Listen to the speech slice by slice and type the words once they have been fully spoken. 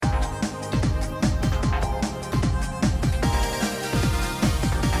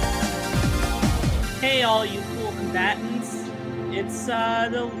Hey, all you cool combatants! It's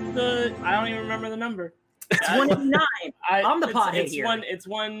the I don't even remember the number. It's 189. I'm the pothead here. It's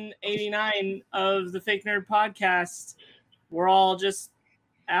 189 of the Fake Nerd Podcast. We're all just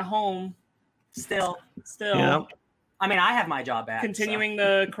at home. Still. Yeah. I mean, I have my job back. Continuing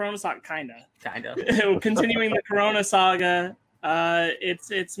the Corona saga, kinda. Continuing the Corona saga.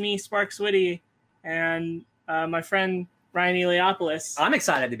 It's me, Sparks Witty, and my friend Ryan Eliopoulos. I'm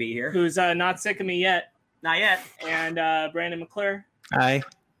excited to be here. Who's not sick of me yet. Not yet. And Brandon McClure. Hi.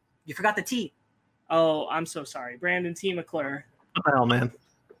 You forgot the T. Oh, I'm so sorry. Brandon T. McClure. Oh, man.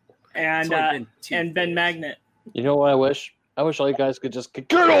 And Ben Magnet. You know what I wish? I wish all you guys could just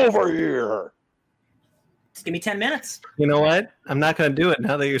get over here. Just give me 10 minutes. You know what? I'm not going to do it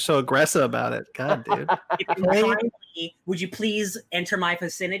now that you're so aggressive about it. God, dude. Would you please enter my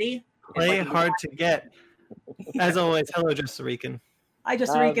vicinity? Play hard to get. As always, hello, Just Rican. Hi,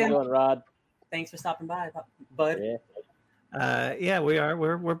 Just Rican. How's it going, Rod? Thanks for stopping by, bud. Yeah, we are.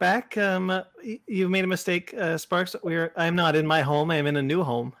 We're back. You've made a mistake, Sparks. I'm not in my home. I'm in a new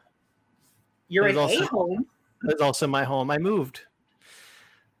home. You're in a home? It's also my home. I moved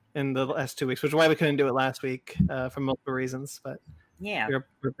in the last 2 weeks, which is why we couldn't do it last week for multiple reasons. But yeah,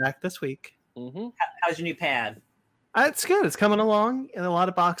 we're back this week. Mm-hmm. How's your new pad? It's good. It's coming along in a lot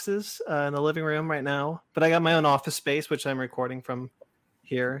of boxes in the living room right now. But I got my own office space, which I'm recording from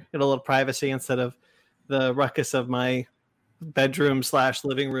here. Get a little privacy instead of the ruckus of my bedroom /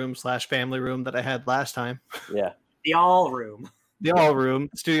 living room / family room that I had last time. Yeah. The all room. The all room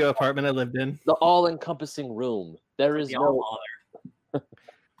studio apartment I lived in. The all-encompassing room. There is no other.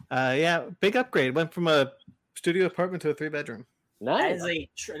 Yeah, big upgrade. Went from a studio apartment to a 3-bedroom. Nice. That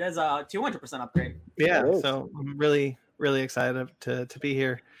is a 200% upgrade. Yeah, so I'm really, really excited to be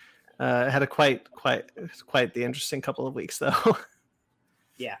here. I had a quite the interesting couple of weeks though.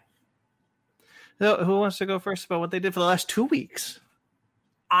 Yeah. So who wants to go first about what they did for the last 2 weeks?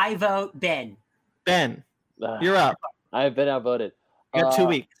 I vote Ben. Ben, you're up. I've been outvoted. You got 2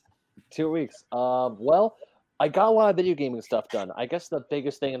 weeks. 2 weeks. Well, I got a lot of video gaming stuff done. I guess the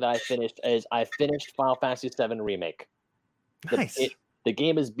biggest thing that I finished is I finished Final Fantasy VII Remake. Nice. The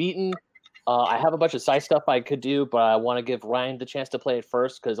game is beaten. I have a bunch of side stuff I could do, but I want to give Ryan the chance to play it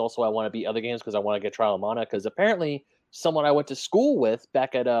first because also I want to beat other games because I want to get Trial of Mana because apparently someone I went to school with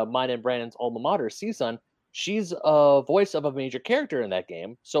back at mine and Brandon's alma mater, CSUN, she's a voice of a major character in that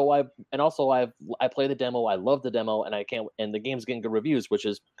game. So I played the demo. I love the demo, and the game's getting good reviews, which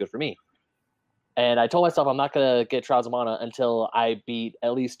is good for me. And I told myself I'm not gonna get Trials of Mana until I beat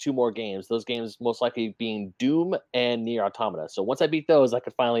at least 2 more games. Those games most likely being Doom and Nier Automata. So once I beat those, I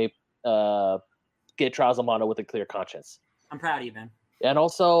could finally get Trials of Mana with a clear conscience. I'm proud of you, Ben. And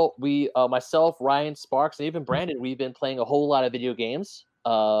also, we, myself, Ryan, Sparks, and even Brandon, we've been playing a whole lot of video games.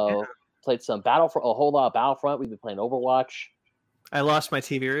 Played some Battlefront, a whole lot of Battlefront. We've been playing Overwatch. I lost my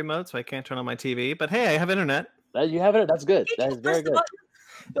TV remote, so I can't turn on my TV. But hey, I have internet. You have it? That's good. That is very good.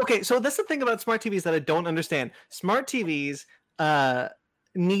 Okay, so that's the thing about smart TVs that I don't understand. Smart TVs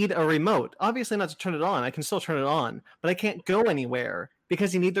need a remote. Obviously not to turn it on. I can still turn it on, but I can't go anywhere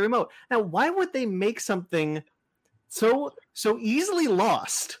because you need the remote. Now, why would they make something so easily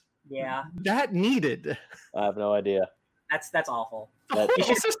lost? Yeah. That needed. I have no idea. That's awful.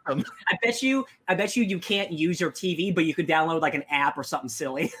 System. I bet you you can't use your TV, but you could download like an app or something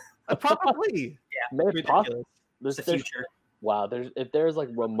silly. Probably. Yeah. Maybe possible. There's the future. Wow, if there's like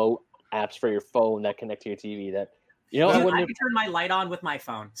remote apps for your phone that connect to your TV, that I can turn my light on with my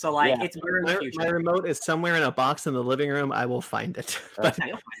phone. So it's we're in the future. My remote is somewhere in a box in the living room. I will find it. But you'll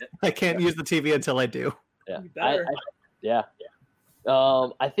find it. I can't use the TV until I do. Yeah.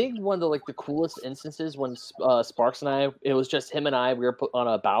 I think one of the coolest instances when Sparks and I, it was just him and I. We were put on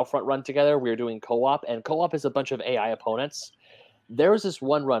a Battlefront run together. We were doing co-op, and co-op is a bunch of AI opponents. There was this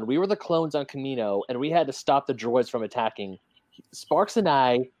one run. We were the clones on Camino, and we had to stop the droids from attacking. Sparks and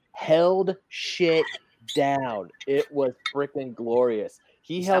I held shit down. It was freaking glorious.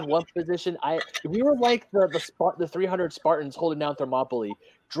 He held one position. We were like the 300 Spartans holding down Thermopylae.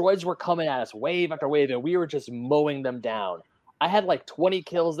 Droids were coming at us wave after wave, and we were just mowing them down. I had 20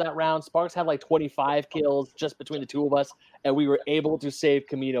 kills that round. Sparks had 25 kills just between the two of us, and we were able to save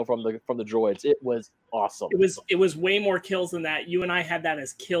Camino from the droids. It was awesome. It was way more kills than that. You and I had that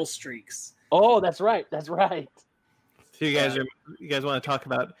as kill streaks. Oh, that's right. That's right. So you guys want to talk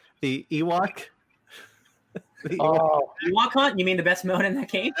about the Ewok? Ewok Hunt? You mean the best mode in that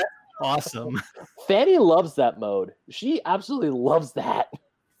game? Awesome. Fanny loves that mode. She absolutely loves that.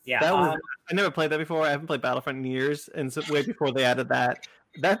 Yeah, I never played that before. I haven't played Battlefront in years, and so way before they added that.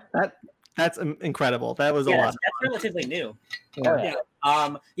 That's incredible. That was a lot. That's relatively new. Yeah.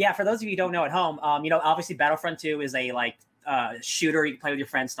 Yeah, for those of you who don't know at home, obviously Battlefront 2 is a shooter you can play with your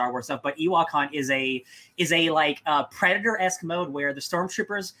friends, Star Wars stuff, but Ewok Hunt is a Predator-esque mode where the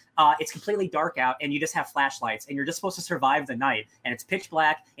stormtroopers, it's completely dark out and you just have flashlights and you're just supposed to survive the night, and it's pitch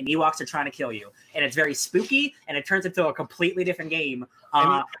black and Ewoks are trying to kill you, and it's very spooky and it turns into a completely different game.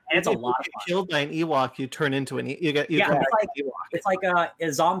 And it's a lot of fun. Killed by an Ewok, you turn into an Ewok. It's like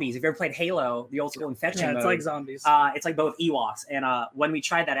zombies. If you ever played Halo, the old school infection mode, it's like zombies. It's like both Ewoks. And when we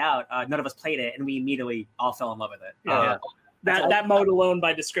tried that out, none of us played it, and we immediately all fell in love with it. That mode alone,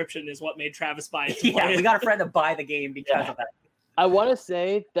 by description, is what made Travis buy it. We got a friend to buy the game because of that. I want to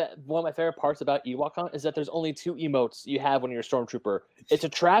say that one of my favorite parts about Ewok Hunt is that there's only 2 emotes you have when you're a stormtrooper. It's a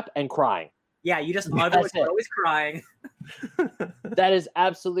trap and crying. Yeah, you just always crying. That is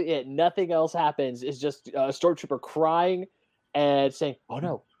absolutely it. Nothing else happens. It's just a stormtrooper crying and saying, "Oh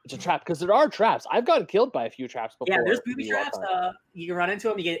no, it's a trap." Because there are traps. I've gotten killed by a few traps before. Yeah, there's booby traps. You can run into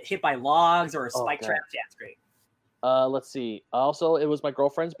them. You get hit by logs or spike traps. Yeah, it's great. Let's see. Also, it was my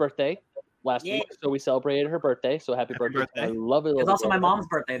girlfriend's birthday last week, so we celebrated her birthday. So happy birthday. I love it. It's also my mom's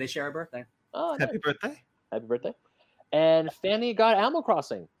birthday. They share a birthday. Oh, happy birthday. Happy birthday. And Fanny got Animal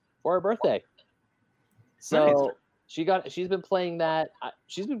Crossing for her birthday. So she's been playing that.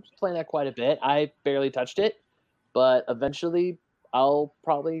 She's been playing that quite a bit. I barely touched it, but eventually I'll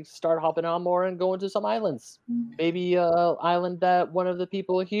probably start hopping on more and going to some islands. Maybe island that one of the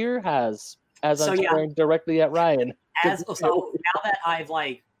people here has, as I'm staring directly at Ryan. Now that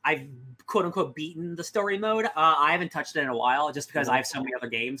I've quote unquote beaten the story mode, I haven't touched it in a while just because I have so many other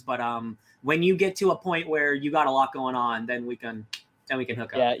games. But when you get to a point where you got a lot going on, then we can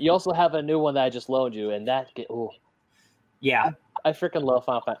hook up. Yeah, you also have a new one that I just loaned you, and I freaking love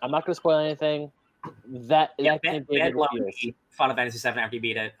Final Fantasy. I'm not going to spoil anything. Ben loaned me Final Fantasy 7 after you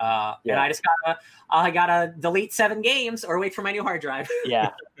beat it, and I gotta delete 7 games or wait for my new hard drive.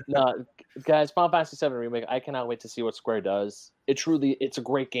 No, guys, Final Fantasy 7 remake. I cannot wait to see what Square does. It's a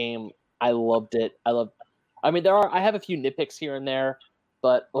great game. I loved it. I have a few nitpicks here and there,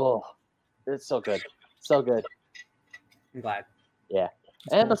 but it's so good, so good. I'm glad. Yeah.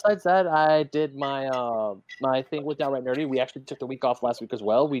 And besides that, I did my my thing with Downright Nerdy. We actually took the week off last week as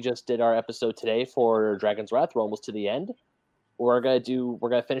well. We just did our episode today for Dragon's Wrath. We're almost to the end. We're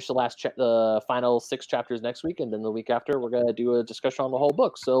gonna finish the final 6 chapters next week, and then the week after we're gonna do a discussion on the whole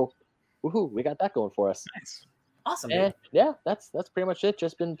book. So, woohoo, we got that going for us. Nice, awesome. And yeah, that's pretty much it.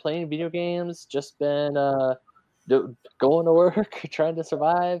 Just been playing video games. Just been going to work, trying to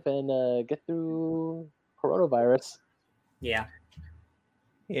survive and get through coronavirus. Yeah.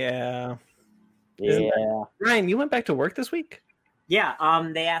 Ryan, you went back to work this week? Yeah.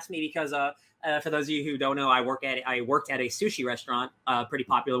 They asked me because for those of you who don't know, I worked at a sushi restaurant, pretty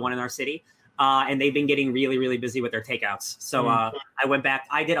popular one in our city, and they've been getting really, really busy with their takeouts. So I went back.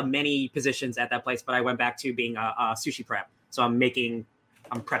 I did many positions at that place, but I went back to being a sushi prep. So I'm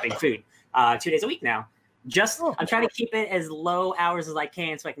prepping food 2 days a week now. I'm trying to keep it as low hours as I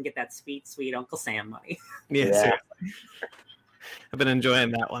can so I can get that sweet, sweet Uncle Sam money. Yeah. I've been enjoying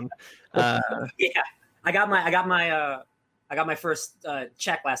that one. I got my first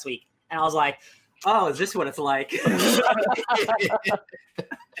check last week, and I was like, "Oh, is this what it's like?" It's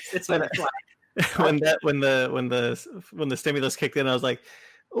what it's like. When the stimulus kicked in, I was like,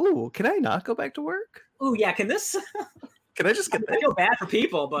 "Ooh, can I not go back to work? Ooh, yeah, can this? Can I just get that?" I feel bad for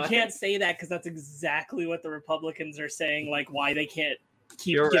people, but you can't say that because that's exactly what the Republicans are saying. Like, why they can't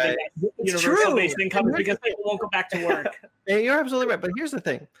keep You're giving right. that universal basic income because people won't go back to work. Yeah, you're absolutely right. But here's the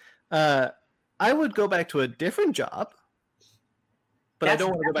thing: I would go back to a different job, but I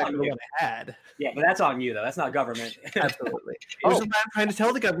don't want to go back to the one I had. Yeah, but that's on you, though. That's not government. Absolutely. I'm trying to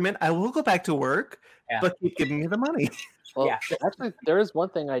tell the government I will go back to work, but keep giving me the money. Well, actually, there is one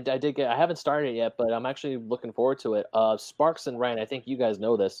thing I did get. I haven't started it yet, but I'm actually looking forward to it. Sparks and Ryan, I think you guys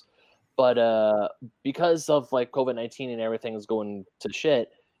know this, but because of like COVID-19 and everything is going to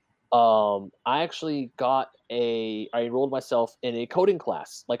shit, I actually I enrolled myself in a coding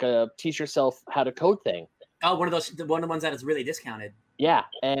class, like a teach yourself how to code thing. Oh, one of the ones that is really discounted. Yeah,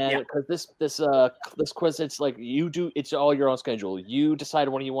 and because this quiz, it's like it's all your own schedule. You decide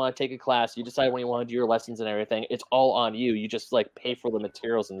when you want to take a class. You decide when you want to do your lessons and everything. It's all on you. You just like pay for the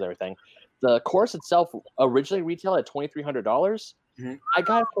materials and everything. The course itself originally retailed at $2,300. Mm-hmm. I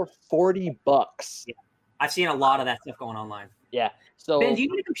got it for $40. Yeah. I've seen a lot of that stuff going online. Yeah. So Ben, do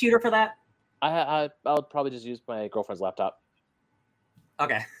you need a computer for that? I'll probably just use my girlfriend's laptop.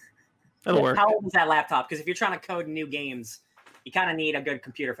 Okay. That'll work. How old is that laptop? Because if you're trying to code new games, you kind of need a good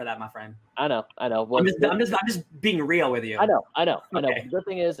computer for that, my friend. I know. Well, I'm just being real with you. I know. Okay. The good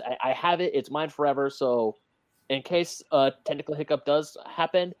thing is, I have it. It's mine forever. So in case a technical hiccup does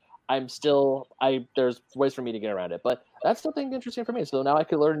happen, there's ways for me to get around it. But that's something interesting for me. So now I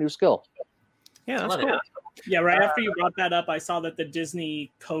could learn a new skill. Yeah, that's cool. Yeah, right after you brought that up, I saw that the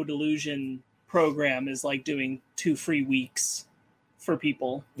Disney Co-Delusion program is like doing 2 free weeks for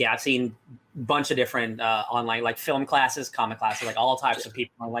people. Yeah, I've seen a bunch of different online, like film classes, comic classes, like all types of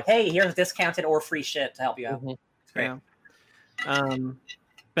people. I'm like, hey, here's discounted or free shit to help you out. It's great. Yeah.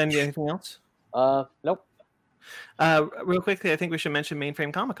 Ben, do you have anything else? Nope. Real quickly, I think we should mention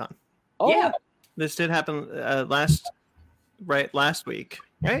Mainframe Comic Con. Oh, Yeah. This did happen last week,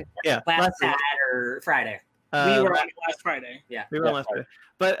 right? Yeah, Last week. Saturday or Friday. We were on it last Friday. Yeah. We were on last Friday.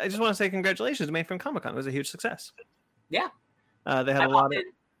 But I just want to say congratulations to Mainframe Comic Con. It was a huge success. Yeah. They had a lot of.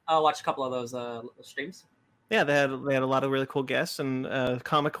 I'll watch a couple of those streams. Yeah, they had a lot of really cool guests and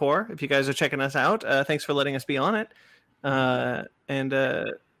Comic Core. If you guys are checking us out, thanks for letting us be on it. And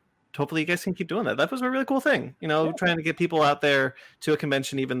hopefully you guys can keep doing that. That was a really cool thing. Trying to get people out there to a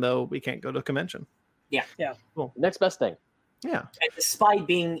convention, even though we can't go to a convention. Yeah. Cool. next best thing. Yeah. And despite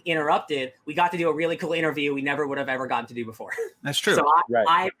being interrupted, we got to do a really cool interview we never would have ever gotten to do before. That's true. So Right.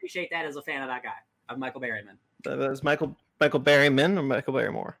 I appreciate that as a fan of that guy, of Michael Berryman. That was Michael Berryman or Michael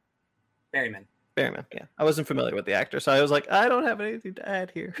Barrymore? Berryman. Berryman, yeah. I wasn't familiar with the actor, so I was like, I don't have anything to add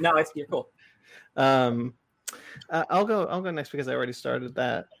here. No, you're cool. I'll go next because I already started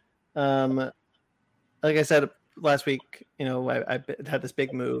that. Like I said last week, I had this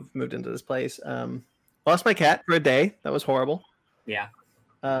big moved into this place. Lost my cat for a day. That was horrible. Yeah.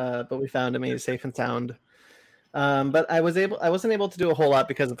 But we found him. He was safe and sound. But I wasn't able to do a whole lot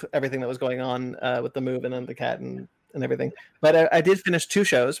because of everything that was going on with the move and then the cat and everything. But I did finish 2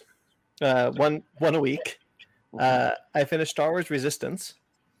 shows, one a week. I finished Star Wars Resistance.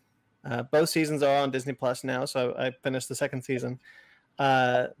 Both seasons are on Disney Plus now, so I finished the 2nd season.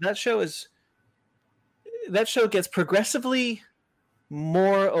 That show gets progressively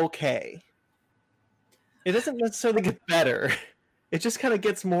more okay. It doesn't necessarily get better. It just kind of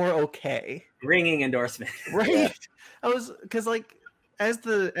gets more okay. Ringing endorsement. Right? Because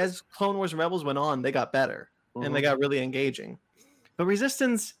as Clone Wars and Rebels went on, they got better and they got really engaging. But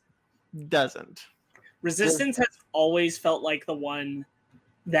Resistance doesn't. Resistance has always felt like the one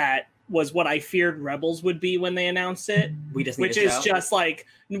that was what I feared Rebels would be when they announced it. We just need which a is show. just like,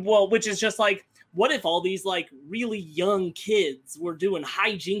 what if all these like really young kids were doing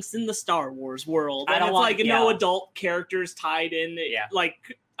hijinks in the Star Wars world? And it's like no adult characters tied in, like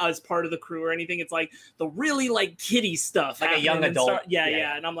as part of the crew or anything. It's like the really like kiddie stuff, like a young adult.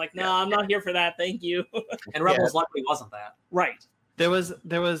 Yeah. And I'm like, no, I'm not here for that. Thank you. And Rebels luckily wasn't that. Right. There was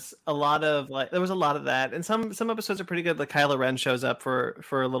a lot of that, and some episodes are pretty good. Like Kylo Ren shows up for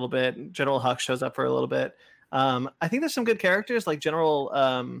a little bit. General Hux shows up for a little bit. I think there's some good characters like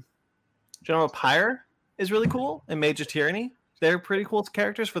General Pyre is really cool, and Major Tyranny. They're pretty cool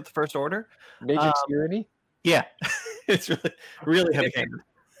characters for the First Order. Major Tyranny? Yeah, it's really heavy handed.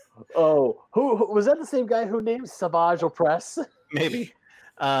 Oh, who was that? The same guy who named Savage Opress? Maybe.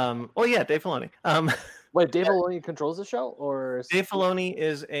 Oh yeah, Dave Filoni. Wait, Dave Filoni controls the show, or Dave Filoni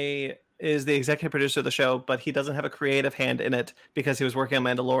is the executive producer of the show, but he doesn't have a creative hand in it because he was working on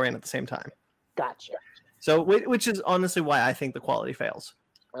Mandalorian at the same time. Gotcha. So, which is honestly why I think the quality fails.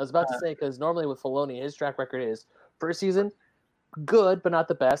 I was about to say, because normally with Filoni, his track record is first season, good, but not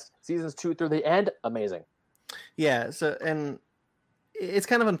the best. Seasons 2 through the end, amazing. Yeah, so, and it's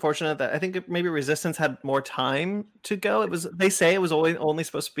kind of unfortunate that I think maybe Resistance had more time to go. They say it was only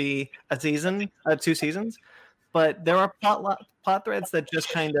supposed to be a season, 2 seasons, but there are plot threads that just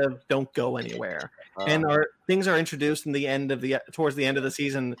kind of don't go anywhere, and things are introduced towards the end of the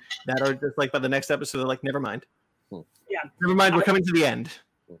season that are just like by the next episode they're like, never mind. Yeah, never mind. We're coming to the end.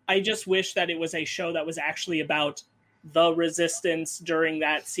 I just wish that it was a show that was actually about the Resistance during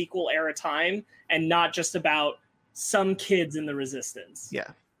that sequel era time, and not just about some kids in the Resistance.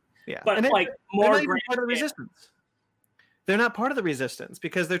 Yeah. But and like more part of the Resistance. They're not part of the Resistance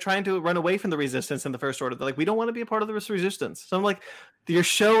because they're trying to run away from the Resistance in the First Order. They're like, we don't want to be a part of the Resistance. So I'm like, your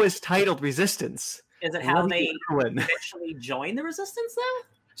show is titled Resistance. Is it how they eventually join the Resistance though?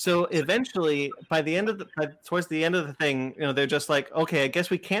 So eventually, towards the end of the thing, they're just like, okay, I guess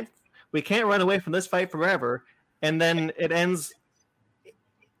we can't run away from this fight forever, and then it ends.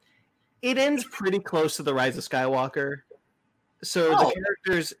 It ends pretty close to the Rise of Skywalker. So the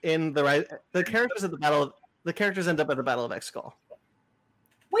characters in the characters end up at the Battle of Exegol.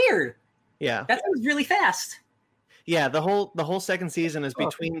 Weird. Yeah, that sounds really fast. Yeah, the whole second season is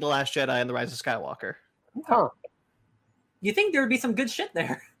between The Last Jedi and the Rise of Skywalker. Huh. You think there would be some good shit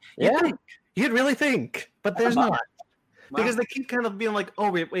there? Yeah, you'd really think, but there's not, because they keep kind of being like,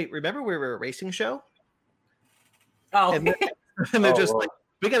 "Oh, wait, remember we were a racing show? Oh, and they're just like,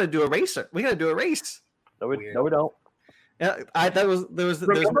 we got to do a race. We got to do a race. No, we don't. Yeah,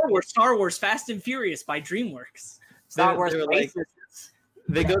 Remember, we're Star Wars Fast and Furious by DreamWorks. Star Wars like,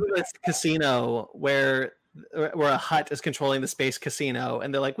 they go to this casino where a hut is controlling the space casino,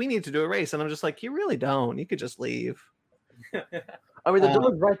 and they're like, we need to do a race, and I'm just like, you really don't. You could just leave. I mean, the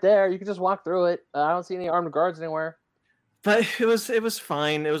door's right there. You can just walk through it. I don't see any armed guards anywhere. But it was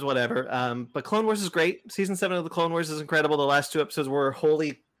fine. It was whatever. But Clone Wars is great. Season 7 of the Clone Wars is incredible. The last 2 episodes were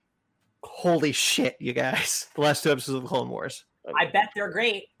holy shit, you guys. The last 2 episodes of the Clone Wars. I bet they're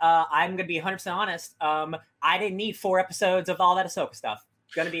great. I'm gonna be 100% honest. I didn't need 4 episodes of all that Ahsoka stuff.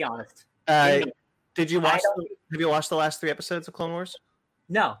 Gonna be honest. Did you watch? Have you watched the last 3 episodes of Clone Wars?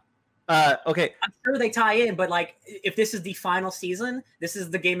 No. Okay. I'm sure they tie in, but like, if this is the final season, this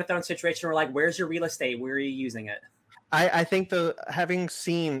is the Game of Thrones situation where like, where's your real estate? Where are you using it? I think having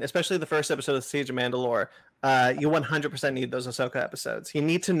seen, especially the first episode of Siege of Mandalore, you 100% need those Ahsoka episodes. You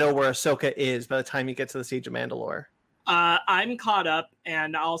need to know where Ahsoka is by the time you get to the Siege of Mandalore. I'm caught up,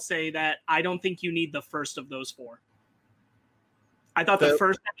 and I'll say that I don't think you need the first of those 4. I thought the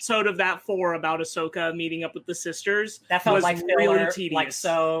first episode of that 4 about Ahsoka meeting up with the sisters that felt was like really filler, tedious.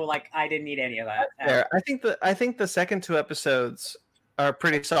 I didn't need any of that. Fair. I think the second 2 episodes are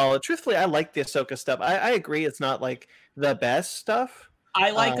pretty solid. Truthfully, I like the Ahsoka stuff. I agree it's not like the best stuff.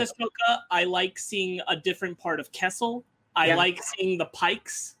 I like Ahsoka. I like seeing a different part of Kessel. I like seeing the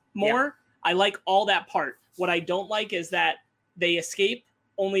Pikes more. Yeah. I like all that part. What I don't like is that they escape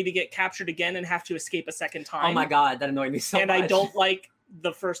only to get captured again and have to escape a second time. Oh my god, that annoyed me so much. And I don't like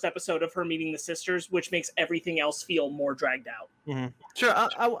the first episode of her meeting the sisters, which makes everything else feel more dragged out. Mm-hmm. Sure,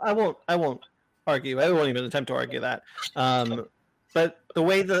 I won't argue. I won't even attempt to argue that. But the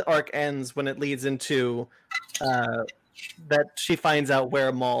way the arc ends when it leads into that she finds out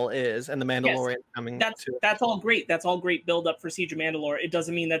where Maul is and the Mandalorian coming. That's all great. That's all great build up for Siege of Mandalore. It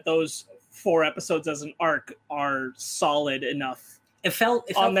doesn't mean that those 4 episodes as an arc are solid enough. It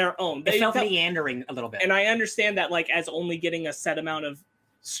felt on their own. It felt meandering a little bit. And I understand that, like, as only getting a set amount of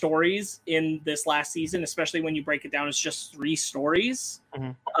stories in this last season, especially when you break it down, it's just 3 stories.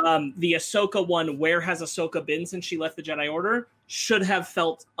 Mm-hmm. The Ahsoka one, where has Ahsoka been since she left the Jedi Order, should have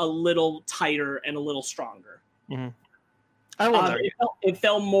felt a little tighter and a little stronger. Mm-hmm. It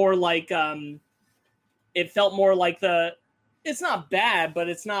felt more like it's not bad, but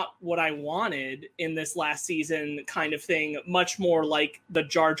it's not what I wanted in this last season kind of thing. Much more like the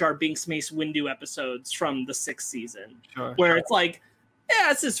Jar Jar Binks Mace Windu episodes from the 6th season, where it's like, yeah,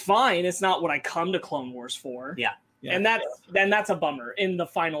 this is fine. It's not what I come to Clone Wars for. Yeah. And that's a bummer. In the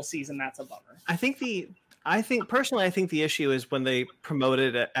final season, that's a bummer. I think the issue is when they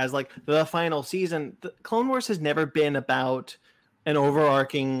promoted it as like the final season. The Clone Wars has never been about an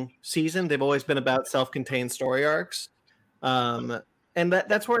overarching season. They've always been about self-contained story arcs. And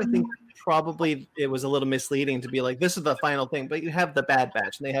that's where I think probably it was a little misleading to be like, this is the final thing, but you have the Bad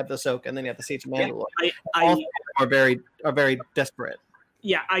Batch and they have the Ahsoka and then you have the Siege of Mandalore. All are very desperate.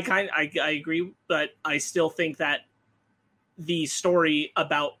 Yeah, I agree, but I still think that the story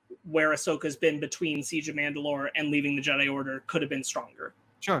about where Ahsoka's been between Siege of Mandalore and leaving the Jedi Order could have been stronger.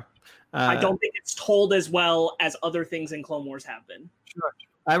 Sure. I don't think it's told as well as other things in Clone Wars have been. Sure.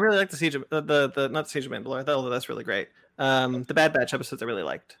 I really like the Siege of the not Siege of Mandalore. Although that's really great. The Bad Batch episodes I really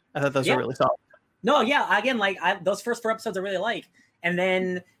liked. I thought those were really solid. No, yeah. Again, like those first 4 episodes I really like, and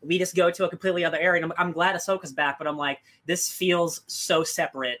then we just go to a completely other area. And I'm glad Ahsoka's back, but I'm like, this feels so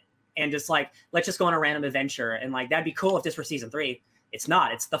separate, and just like, let's just go on a random adventure, and like that'd be cool if this were season 3. It's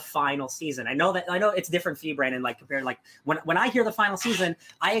not. It's the final season. I know it's different for you, Brandon. Like compared, like when I hear the final season,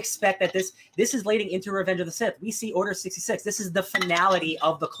 I expect that this is leading into Revenge of the Sith. We see Order 66. This is the finality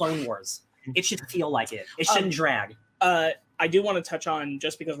of the Clone Wars. It should feel like it. It shouldn't drag. I do want to touch on,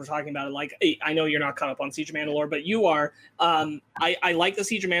 just because we're talking about it, like, I know you're not caught up on Siege of Mandalore, but you are. I like the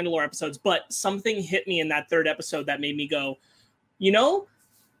Siege of Mandalore episodes, but something hit me in that 3rd episode that made me go,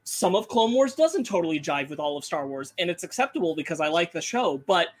 some of Clone Wars doesn't totally jive with all of Star Wars, and it's acceptable because I like the show,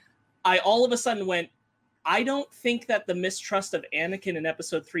 but I all of a sudden went, I don't think that the mistrust of Anakin in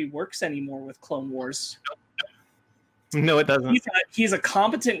episode 3 works anymore with Clone Wars. No, it doesn't. He's a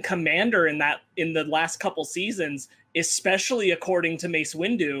competent commander in the last couple seasons, especially according to Mace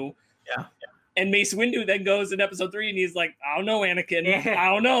Windu. Yeah. And Mace Windu then goes in episode 3 and he's like, I don't know, Anakin. I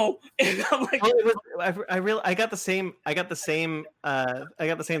don't know. And I'm like, I got the same thing,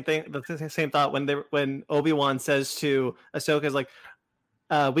 the same thought when Obi-Wan says to Ahsoka's like,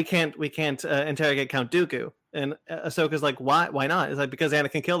 we can't interrogate Count Dooku. And Ahsoka's like, why not? It's like, because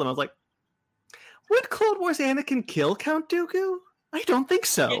Anakin killed him. I was like, would Clone Wars Anakin kill Count Dooku? I don't think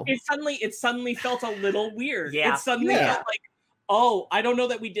so. It suddenly felt a little weird. Yeah. It suddenly felt like, oh, I don't know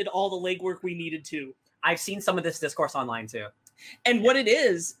that we did all the legwork we needed to. I've seen some of this discourse online too. And what it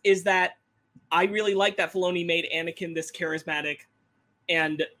is that I really like that Filoni made Anakin this charismatic,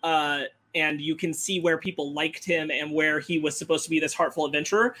 and you can see where people liked him and where he was supposed to be this heartful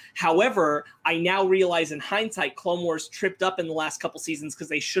adventurer. However, I now realize in hindsight, Clone Wars tripped up in the last couple seasons because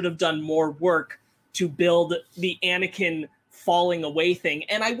they should have done more work to build the Anakin falling away thing.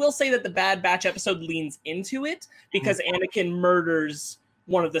 And I will say that the Bad Batch episode leans into it because Anakin murders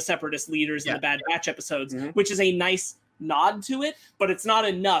one of the Separatist leaders in the Bad Batch episodes, which is a nice nod to it, but it's not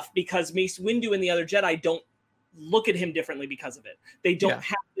enough because Mace Windu and the other Jedi don't look at him differently because of it. They don't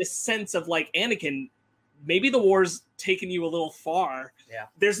have this sense of like, Anakin, maybe the war's taken you a little far. Yeah.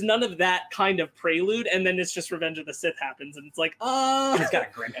 There's none of that kind of prelude, and then it's just Revenge of the Sith happens, and it's like, he's got a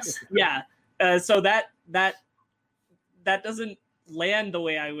grimace. Yeah. So that doesn't land the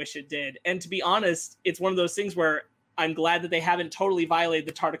way I wish it did. And to be honest, it's one of those things where I'm glad that they haven't totally violated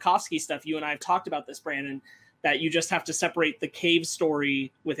the Tartakovsky stuff. You and I have talked about this, Brandon, that you just have to separate the cave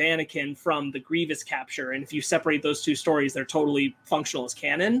story with Anakin from the Grievous capture. And if you separate those two stories, they're totally functional as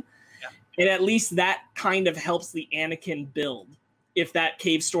canon. Yeah. And at least that kind of helps the Anakin build if that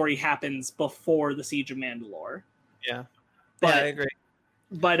cave story happens before the Siege of Mandalore. Yeah. But, I agree.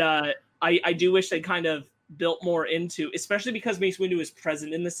 But I do wish they kind of built more into, especially because Mace Windu is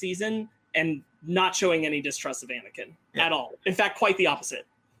present in the season and not showing any distrust of Anakin at all. In fact, quite the opposite.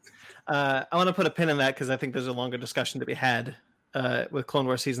 I want to put a pin in that because I think there's a longer discussion to be had with Clone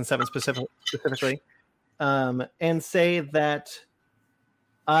Wars Season 7 specifically. And say that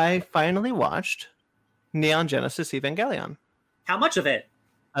I finally watched Neon Genesis Evangelion. How much of it?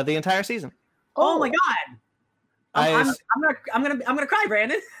 The entire season. Oh my god! I'm gonna cry,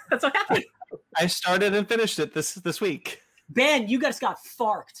 Brandon. That's what happened. I started and finished it this week. Ben, you guys got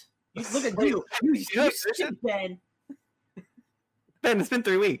farked. Look at you. You skipped Ben. Ben, it's been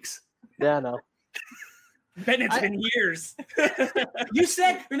 3 weeks. Yeah, no. Ben, it's been years. You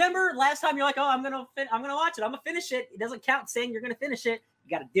said, remember last time you're like, oh, I'm gonna watch it. I'm gonna finish it. It doesn't count saying you're gonna finish it.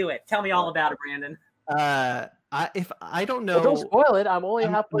 You got to do it. Tell me all about it, Brandon. If I don't know, well, don't spoil it. I'm only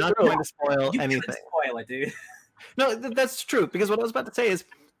halfway through. Not going to spoil anything. Spoil it, dude. No, that's true. Because what I was about to say is,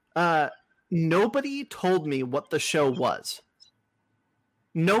 nobody told me what the show was.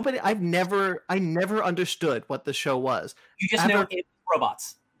 I never understood what the show was. You just know it's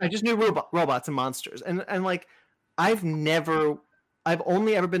robots. I just knew robots and monsters, and like I've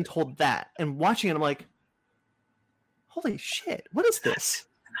only ever been told that. And watching it, I'm like, holy shit, what is this?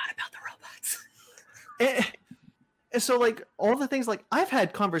 Not about the robots. And so, like, all the things, like, I've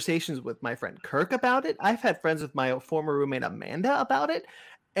had conversations with my friend Kirk about it. I've had friends with my former roommate Amanda about it,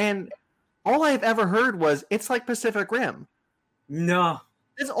 and all I've ever heard was it's like Pacific Rim. No.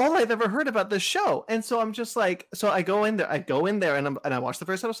 That's all I've ever heard about this show. And so I'm just like, so I go in there and I watch the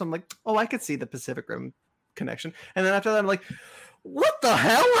first episode. I'm like, oh, I could see the Pacific Rim connection. And then after that, I'm like, what the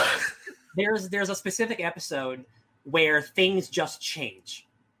hell? There's a specific episode where things just change.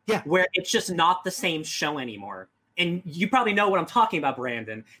 Yeah. Where it's just not the same show anymore. And you probably know what I'm talking about,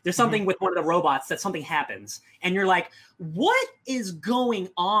 Brandon. There's something with one of the robots that something happens. And you're like, what is going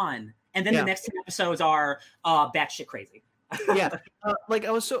on? And then the next 10 episodes are batshit crazy. Yeah, like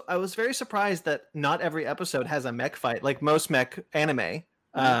I was very surprised that not every episode has a mech fight. Like most mech anime,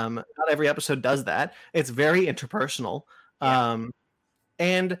 not every episode does that. It's very interpersonal. And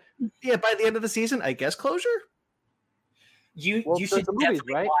by the end of the season, I guess closure. You should the movies,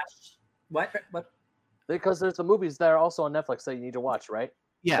 definitely right? watch. What? Because there's the movies that are also on Netflix that you need to watch, right?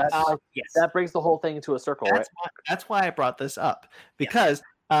 Yeah, yes. That brings the whole thing into a circle, right? That's why I brought this up because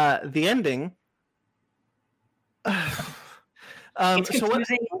the ending. It's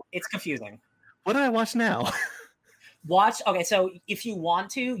confusing. It's confusing. What do I watch now? Okay, so if you want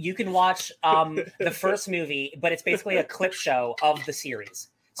to, you can watch the first movie, but it's basically a clip show of the series.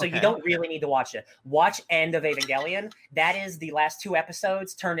 So you don't really need to watch it. Watch End of Evangelion. That is the last 2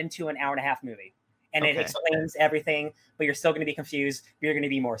 episodes turned into an 1.5-hour movie. And it explains everything, but you're still going to be confused. But you're going to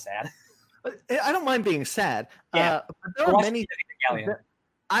be more sad. I don't mind being sad. Yeah. But there are many.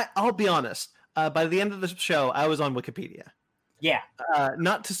 I'll be honest. By the end of the show, I was on Wikipedia. Yeah.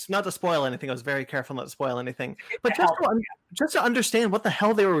 Not to spoil anything. I was very careful not to spoil anything. But just to understand what the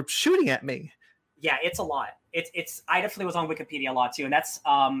hell they were shooting at me. Yeah, it's a lot. I definitely was on Wikipedia a lot too, and that's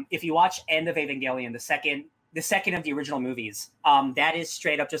if you watch End of Evangelion, the second of the original movies, that is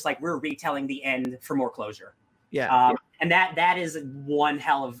straight up just like we're retelling the end for more closure. Yeah. And that is one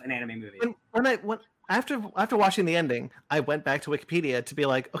hell of an anime movie. After watching the ending, I went back to Wikipedia to be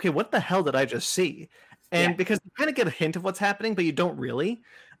like, okay, what the hell did I just see? and because you kind of get a hint of what's happening, but you don't really.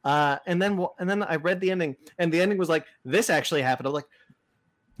 And then I read the ending, and the ending was like, this actually happened. I'm like,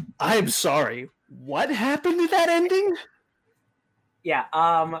 I'm sorry, what happened to that ending? Yeah.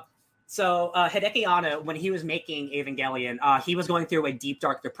 So Hideki Anno, when he was making Evangelion, he was going through a deep,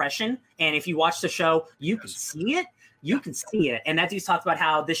 dark depression. And if you watch the show, you can see it. You can see it. And that dude talked about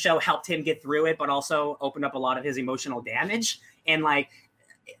how this show helped him get through it, but also opened up a lot of his emotional damage. And like,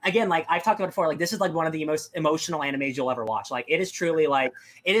 again, like I've talked about before, like this is like one of the most emotional animes you'll ever watch. Like it is truly like,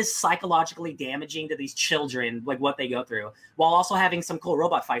 it is psychologically damaging to these children, like what they go through, while also having some cool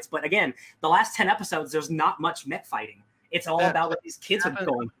robot fights. But again, the last 10 episodes, there's not much mech fighting. It's all about what these kids are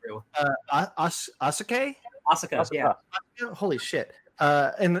going through. Asuka? Asuka, yeah. Holy shit.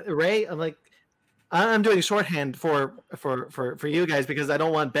 And Ray, I'm doing shorthand for you guys because I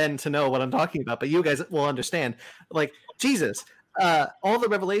don't want Ben to know what I'm talking about, but you guys will understand. Like, Jesus, all the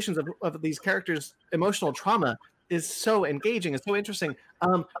revelations of these characters' emotional trauma is so engaging and so interesting.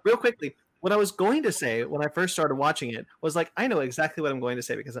 Real quickly, what I was going to say when I first started watching it was like, I know exactly what I'm going to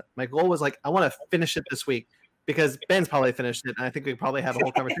say because my goal was like, I want to finish it this week because Ben's probably finished it, and I think we probably have a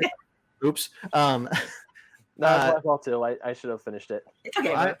whole conversation. Oops. No, that's my fault too. I should have finished it.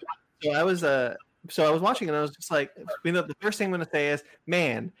 Okay. I was watching and I was just like, the first thing I'm going to say is,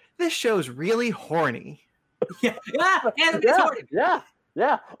 man, this show's really horny. Yeah.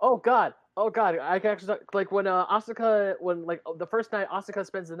 Oh God. I can actually like when Asuka, when like the first night Asuka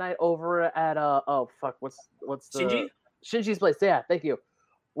spends the night over at what's the Shinji's place. Yeah, thank you.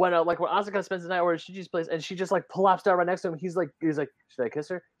 When Asuka spends the night over at Shinji's place and she just like plops down right next to him, he's like, should I kiss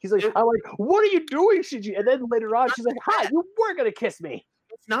her? He's like, I'm like, what are you doing, Shinji? And then later on, she's like, hi, you were gonna kiss me.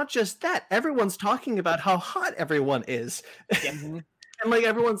 It's not just that. Everyone's talking about how hot everyone is. Yeah. And like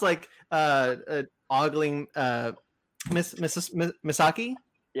everyone's like ogling Misaki.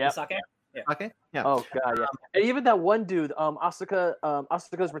 Yeah. Misaki? Yeah. Okay. Yeah. Oh God, yeah. And even that one dude,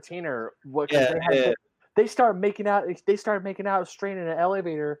 Asuka's retainer, they started making out, straight in an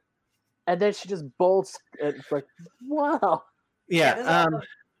elevator, and then she just bolts. It's like, wow. Yeah.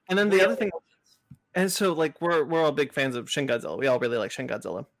 And then the other thing, and so like we're all big fans of Shin Godzilla. We all really like Shin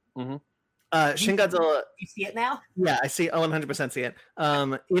Godzilla. Mm-hmm. Shin Godzilla. You see it now? Yeah, I see. 100% see it.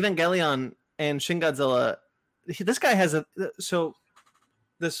 Evangelion and Shin Godzilla. This guy has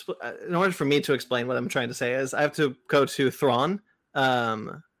this. In order for me to explain what I'm trying to say is, I have to go to Thrawn.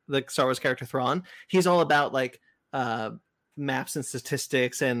 The Star Wars character Thrawn. He's all about like maps and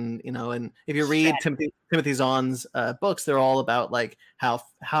statistics, and and if you read Timothy Zahn's books, they're all about like how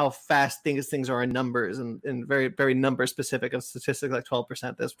fast things are in numbers and very very number specific of statistics, like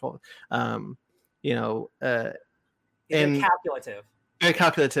 12% this 12 and calculative. Very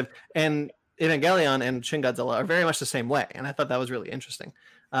calculative. And Evangelion and Shin Godzilla are very much the same way, and I thought that was really interesting.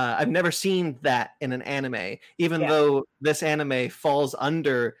 I've never seen that in an anime, even though this anime falls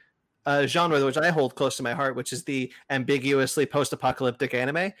under a genre which I hold close to my heart, which is the ambiguously post-apocalyptic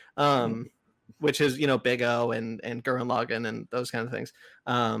anime, which is Big O and Gurren Lagann and those kind of things.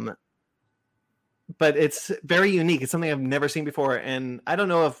 But it's very unique. It's something I've never seen before, and I don't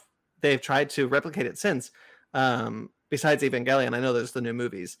know if they've tried to replicate it since. Besides Evangelion, I know there's the new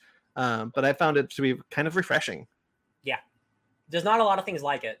movies, but I found it to be kind of refreshing. Yeah. There's not a lot of things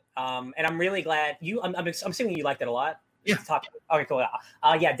like it, and I'm really glad I'm assuming you liked it a lot. Yeah. Okay, cool.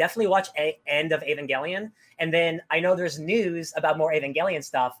 Yeah, definitely watch End of Evangelion, and then I know there's news about more Evangelion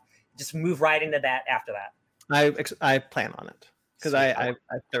stuff. Just move right into that after that. I plan on it because I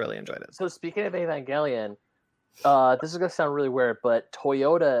thoroughly enjoyed it. So speaking of Evangelion, this is gonna sound really weird, but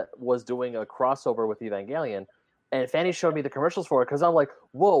Toyota was doing a crossover with Evangelion, and Fanny showed me the commercials for it because I'm like,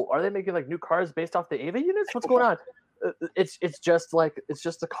 whoa, are they making like new cars based off the Eva units? What's going on? It's just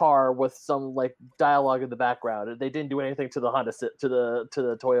a car with some like dialogue in the background. They didn't do anything to the Honda to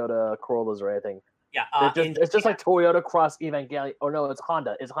the Toyota Corollas or anything. Yeah, it's just like Toyota Cross Evangelion. Oh no, it's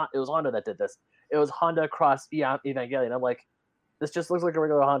Honda. It was Honda that did this. It was Honda Cross Evangelion. I'm like, this just looks like a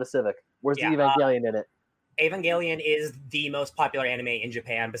regular Honda Civic. Where's the Evangelion in it? Evangelion is the most popular anime in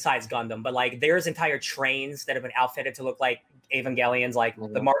Japan besides Gundam, but like there's entire trains that have been outfitted to look like Evangelions. Like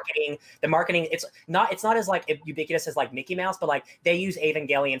the marketing, it's not as like ubiquitous as like Mickey Mouse, but like they use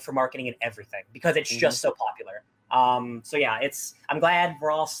Evangelion for marketing and everything because it's just so popular. So yeah, I'm glad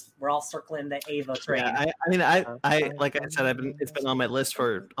we're all circling the Eva train. Yeah, I like I said, it's been on my list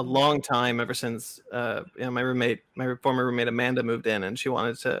for a long time, ever since my former roommate Amanda moved in and she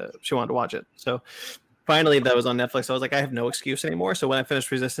wanted to watch it. So finally that was on Netflix. So I was like, I have no excuse anymore. So when I finished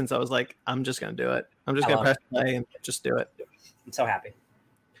Resistance, I was like, I'm just gonna do it. I'm just gonna press play and just do it. I'm so happy.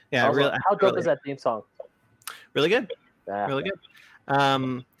 Yeah, also, really. How dope is that theme song? Really good. Yeah. Really good.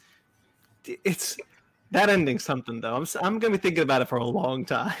 It's That ending's something though. I'm gonna be thinking about it for a long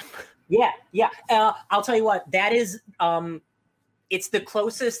time. Yeah. I'll tell you what. That is it's the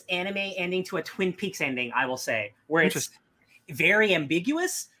closest anime ending to a Twin Peaks ending, I will say, where it's very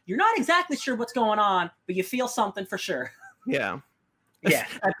ambiguous. You're not exactly sure what's going on, but you feel something for sure. Yeah. Yeah.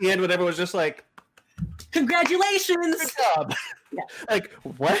 At the end, when everyone's just like, "Congratulations, good job." Yeah. Like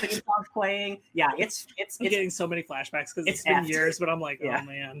what? The song's playing. Yeah, it's getting so many flashbacks because it's been years, but I'm like, oh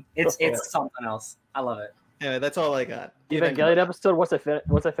man, it's something else. I love it. Anyway, that's all I got. Evangelion episode. Once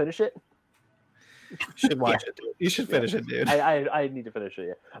I finish it. You should watch it, dude. You should finish it, dude. I need to finish it,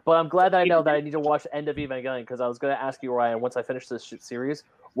 yeah. But I'm glad that I know that I need to watch the end of Evangelion, because I was going to ask you, Ryan, once I finish this series,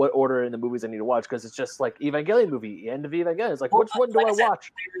 what order in the movies I need to watch, because it's just like Evangelion movie, end of Evangelion. It's like, which one do I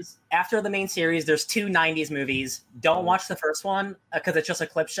watch? After the main series, there's 2 90s movies. Don't watch the first one, because it's just a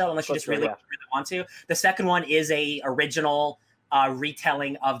clip show, unless you just really want to. The second one is a original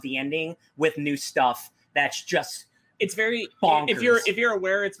retelling of the ending with new stuff that's just... It's very bonkers. If you're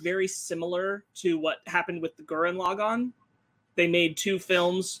aware, it's very similar to what happened with the Gurren Lagann. They made 2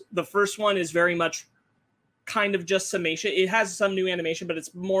 films. The first one is very much kind of just summation. It has some new animation, but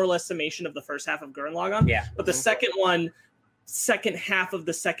it's more or less summation of the first half of Gurren Lagann. Yeah. But the second one, second half of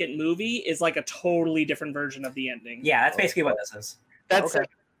the second movie is like a totally different version of the ending. Yeah, that's basically what this is. That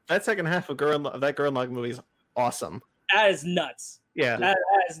second half of Gurren Lagann movie is awesome. That is nuts. Yeah. That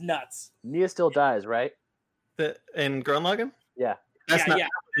is nuts. Nia still dies, right? In Gurren Lagann? Yeah. That's not going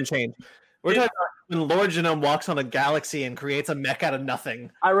to change. We're talking about when Lord Genome walks on a galaxy and creates a mech out of nothing.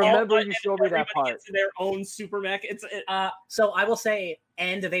 I remember you showed me that part. Gets their own super mech. So I will say,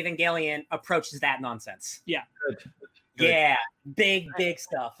 End of Evangelion approaches that nonsense. Yeah. Good. Yeah. Big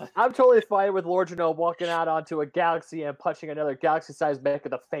stuff. I'm totally fine with Lord Genome walking out onto a galaxy and punching another galaxy-sized mech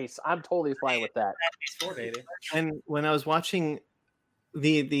in the face. I'm totally fine with that. And when I was watching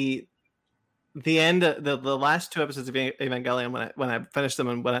the end, the last 2 episodes of Evangelion, when I finished them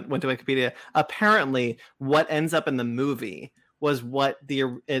and when I went to Wikipedia, apparently what ends up in the movie was what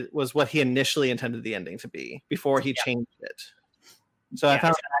he initially intended the ending to be before he changed it. So I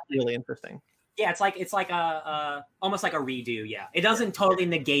found that really interesting. Yeah, it's like a almost like a redo. Yeah, it doesn't totally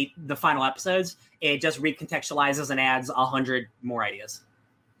negate the final episodes. It just recontextualizes and adds 100 more ideas.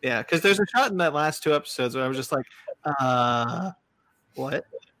 Yeah, because there's a shot in that last 2 episodes where I was just like, what?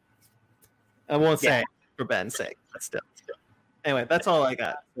 I won't say for Ben's sake, but still. Anyway, that's all I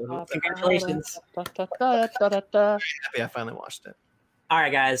got. Congratulations. Happy I finally watched it. All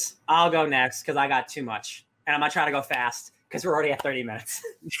right, guys. I'll go next because I got too much. And I'm going to try to go fast because we're already at 30 minutes.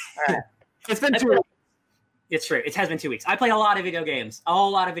 All right. It's been 2 weeks. It's true. It has been 2 weeks. I played a lot of video games. A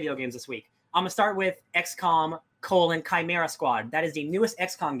whole lot of video games this week. I'm going to start with XCOM Chimera Squad. That is the newest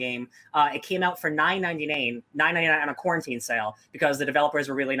XCOM game. It came out for $9.99 on a quarantine sale because the developers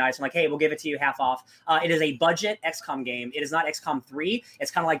were really nice and like, hey, we'll give it to you half off. It is a budget XCOM game. It is not XCOM 3. It's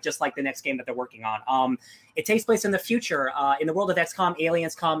kind of like just like the next game that they're working on. It takes place in the future. In the world of XCOM,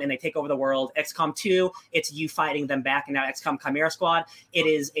 aliens come and they take over the world. XCOM 2, it's you fighting them back. And now XCOM Chimera Squad, it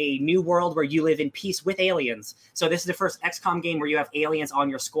is a new world where you live in peace with aliens. So this is the first XCOM game where you have aliens on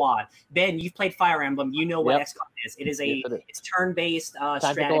your squad. Ben, you've played Fire Emblem. You know what XCOM is. It is it's turn-based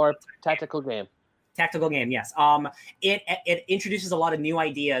tactical game. Tactical game, yes. It introduces a lot of new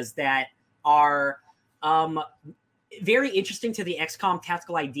ideas that are very interesting to the XCOM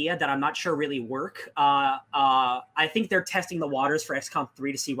tactical idea that I'm not sure really work. I think they're testing the waters for XCOM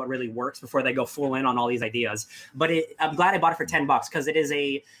 3 to see what really works before they go full in on all these ideas. But I'm glad I bought it for $10 because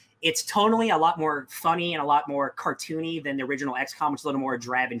it's tonally a lot more funny and a lot more cartoony than the original XCOM, which is a little more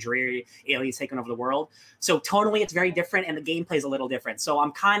drab and dreary, aliens taking over the world. So tonally, it's very different, and the gameplay is a little different. So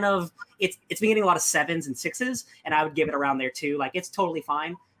I'm kind of it's been getting a lot of 7s and 6s, and I would give it around there too. Like it's totally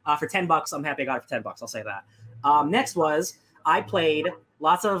fine for $10. I'm happy I got it for $10. I'll say that. Next was I played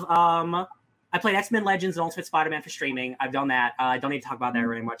lots of I played X-Men Legends and Ultimate Spider-Man for streaming. I've done that. I don't need to talk about that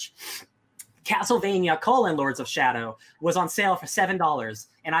very much. Castlevania: Lords of Shadow was on sale for $7,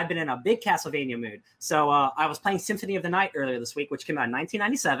 and I've been in a big Castlevania mood. So I was playing Symphony of the Night earlier this week, which came out in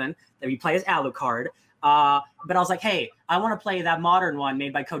 1997, that we play as Alucard. But I was like, hey, I want to play that modern one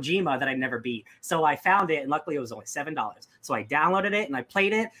made by Kojima that I never beat. So I found it, and luckily it was only $7. So I downloaded it, and I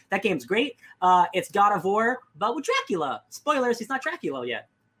played it. That game's great. It's God of War, but with Dracula. Spoilers, he's not Dracula yet.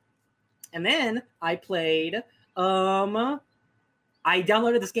 And then I played... I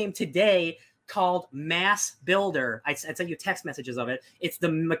downloaded this game today, called Mass Builder. I sent you text messages of it. It's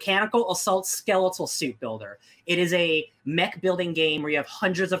the Mechanical Assault Skeletal Suit Builder. It is a mech building game where you have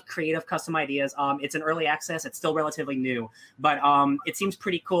hundreds of creative custom ideas. It's an early access. It's still relatively new, but it seems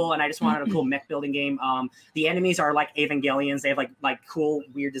pretty cool. And I just wanted a cool mech building game. The enemies are like Evangelions. They have like cool,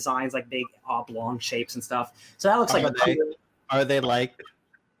 weird designs, like big oblong shapes and stuff. So that looks Are they like?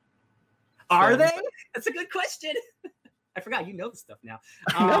 Are they? That's a good question. I forgot you know this stuff now.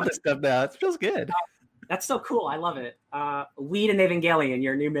 I know this stuff now. It feels good. That's so cool. I love it. Weed and Evangelion,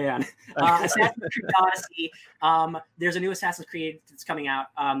 you're a new man. Assassin's Creed Odyssey. There's a new Assassin's Creed that's coming out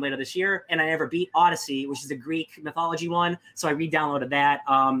later this year, and I never beat Odyssey, which is a Greek mythology one. So I re-downloaded that.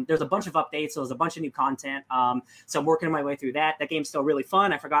 There's a bunch of updates, so there's a bunch of new content. So I'm working my way through that. That game's still really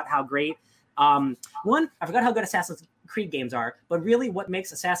fun. I forgot how great. I forgot how good Assassin's Creed games are, but really what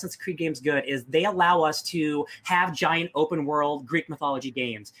makes Assassin's Creed games good is they allow us to have giant open world Greek mythology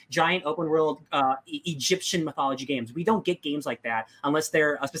games, giant open world Egyptian mythology games. We don't get games like that unless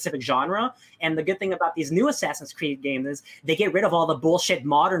they're a specific genre. And the good thing about these new Assassin's Creed games is they get rid of all the bullshit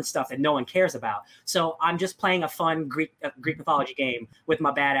modern stuff that no one cares about. So I'm just playing a fun Greek mythology game with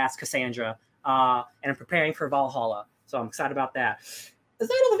my badass Cassandra, and I'm preparing for Valhalla. So I'm excited about that. Is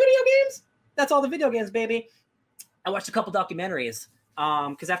that all the video games? That's all the video games, baby. I watched a couple documentaries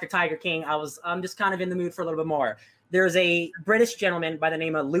because after Tiger King, I'm just kind of in the mood for a little bit more. There's a British gentleman by the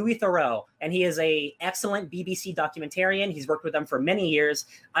name of Louis Theroux, and he is a excellent BBC documentarian. He's worked with them for many years.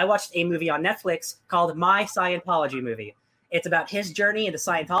 I watched a movie on Netflix called My Scientology Movie. It's about his journey into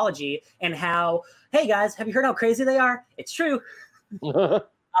Scientology and how, hey guys, have you heard how crazy they are? It's true.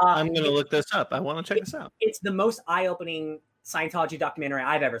 I'm going to look this up. I want to check this out. It's the most eye-opening Scientology documentary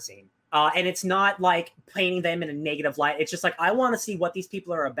I've ever seen. And it's not like painting them in a negative light. It's just like, I want to see what these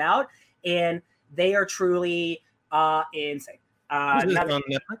people are about. And they are truly insane. Is it on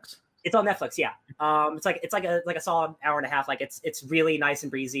Netflix? It's on Netflix, yeah. It's like a solid hour and a half. Like it's really nice and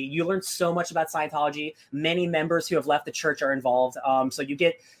breezy. You learn so much about Scientology. Many members who have left the church are involved. So you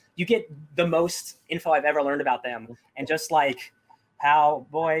get the most info I've ever learned about them. And just like how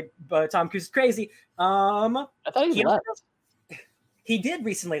Tom Cruise is crazy. I thought he left. He did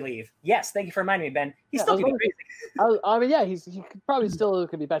recently leave. Yes, thank you for reminding me, Ben. He's still crazy. I mean, yeah, he probably still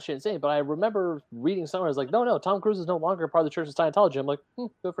could be batshit insane, but I remember reading somewhere, it's like, no, Tom Cruise is no longer part of the Church of Scientology. I'm like,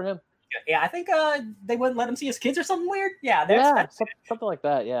 good for him. Yeah, I think they wouldn't let him see his kids or something weird. Yeah, something like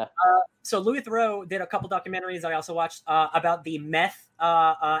that, yeah. So Louis Theroux did a couple documentaries I also watched about the meth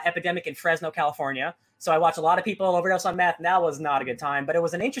epidemic in Fresno, California. So I watched a lot of people overdose on meth, and that was not a good time, but it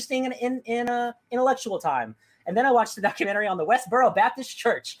was an interesting and intellectual time. And then I watched the documentary on the Westboro Baptist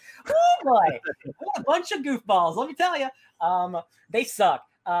Church. Oh boy, what a bunch of goofballs! Let me tell you, they suck.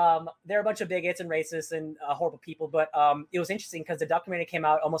 They're a bunch of bigots and racists and horrible people. But it was interesting because the documentary came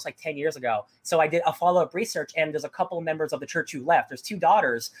out almost like 10 years ago. So I did a follow-up research, and there's a couple of members of the church who left. There's two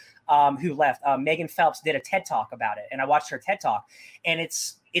daughters who left. Megan Phelps did a TED Talk about it, and I watched her TED Talk, and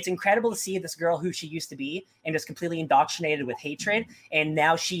it's incredible to see this girl who she used to be and just completely indoctrinated with hatred, and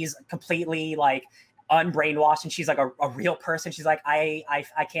now she's completely like unbrainwashed, and she's like a real person. She's like, I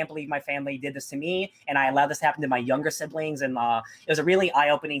can't believe my family did this to me, and I allowed this to happen to my younger siblings. And it was a really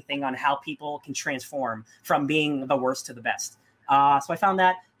eye-opening thing on how people can transform from being the worst to the best. So I found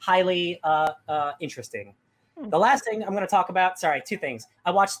that highly interesting. The last thing I'm going to talk about, two things.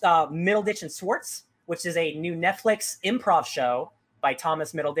 I watched Middleditch and Schwartz, which is a new Netflix improv show by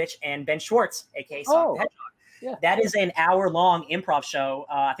Thomas Middleditch and Ben Schwartz, aka Sonic the Hedgehog. Yeah. That is an hour-long improv show.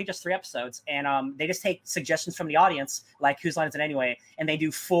 I think just 3 episodes, and they just take suggestions from the audience, like Whose Line Is It Anyway, and they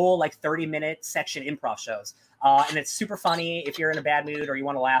do full 30-minute section improv shows. And it's super funny if you're in a bad mood or you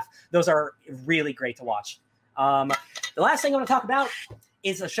want to laugh. Those are really great to watch. The last thing I want to talk about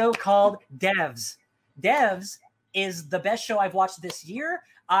is a show called Devs. Devs is the best show I've watched this year.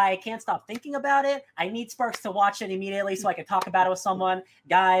 I can't stop thinking about it. I need Sparks to watch it immediately so I can talk about it with someone.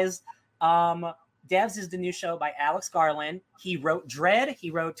 Guys, Devs is the new show by Alex Garland. He wrote Dread. He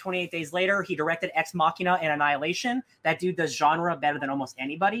wrote 28 Days Later. He directed Ex Machina and Annihilation. That dude does genre better than almost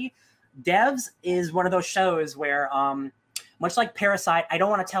anybody. Devs is one of those shows where, much like Parasite, I don't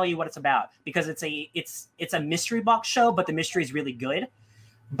want to tell you what it's about because it's a mystery box show, but the mystery is really good.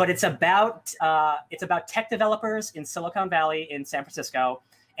 But it's about tech developers in Silicon Valley in San Francisco,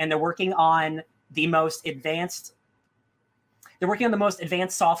 and they're working on the most advanced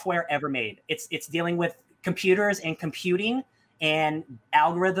software ever made. It's dealing with computers and computing and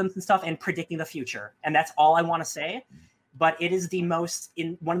algorithms and stuff and predicting the future. And that's all I want to say. But it is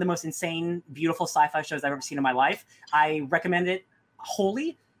one of the most insane, beautiful sci-fi shows I've ever seen in my life. I recommend it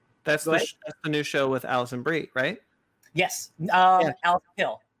wholly. That's the new show with Alison Brie, right? Yes. Alison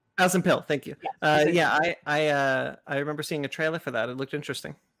Hill. Thousand Pill. Thank you. I remember seeing a trailer for that. It looked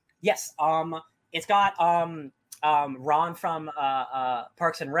interesting. Yes. It's got Ron from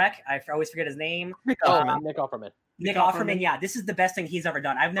Parks and Rec. I always forget his name. Nick Offerman. Nick Offerman. Yeah, this is the best thing he's ever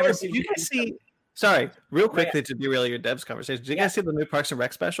done. I've never seen. You guys see? Sorry, real quickly to derail your Devs conversation. Did you guys see the new Parks and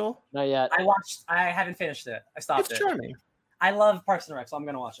Rec special? Not yet. I haven't finished it. I stopped It's charming. I love Parks and Rec, so I'm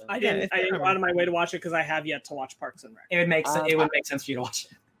gonna watch it. I didn't go out of my way to watch it because I have yet to watch Parks and Rec. It would make sense for you to watch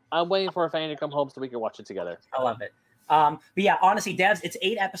it. I'm waiting for a fan to come home so we can watch it together. I love it. But yeah, honestly, Devs, it's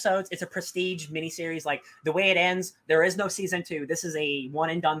 8 episodes. It's a prestige miniseries. Like the way it ends, there is no season 2. This is a one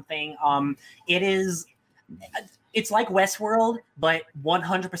and done thing. It's like Westworld, but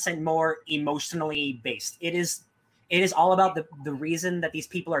 100% more emotionally based. It is all about the reason that these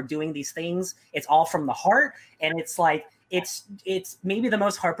people are doing these things. It's all from the heart, and it's like it's maybe the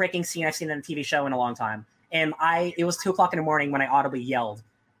most heartbreaking scene I've seen in a TV show in a long time. And it was 2:00 in the morning when I audibly yelled.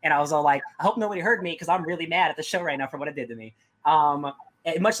 And I was all like, I hope nobody heard me because I'm really mad at the show right now for what it did to me.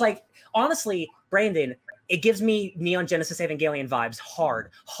 Much like, honestly, Brandon, it gives me Neon Genesis Evangelion vibes.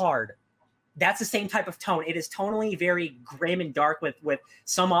 Hard. That's the same type of tone. It is tonally very grim and dark with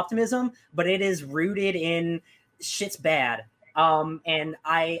some optimism, but it is rooted in shit's bad. And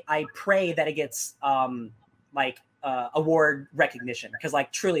I pray that it gets award recognition because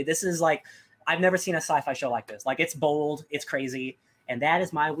truly, this is I've never seen a sci-fi show like this. It's bold, it's crazy. And that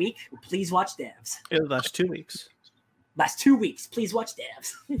is my week. Please watch Devs. It lasts 2 weeks. Last 2 weeks. Please watch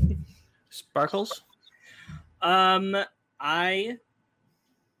Devs. Sparkles? I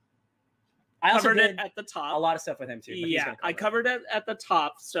covered it at the top. A lot of stuff with him too. Yeah, I covered it at the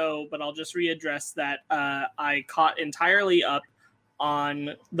top. But I'll just readdress that. I caught entirely up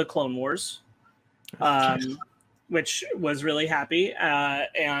on the Clone Wars, which was really happy,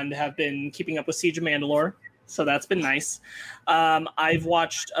 and have been keeping up with Siege of Mandalore. So that's been nice. I've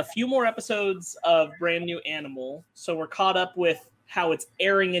watched a few more episodes of Brand New Animal. So we're caught up with how it's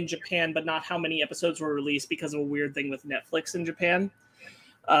airing in Japan, but not how many episodes were released because of a weird thing with Netflix in Japan.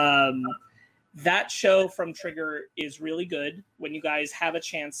 That show from Trigger is really good. When you guys have a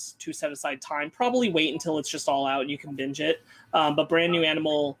chance to set aside time, probably wait until it's just all out and you can binge it. But Brand New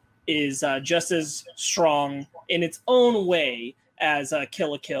Animal is just as strong in its own way as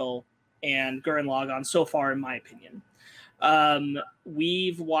Kill la Kill and Gurren Lagann so far, in my opinion.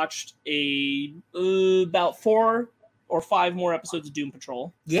 We've watched about 4 or 5 more episodes of Doom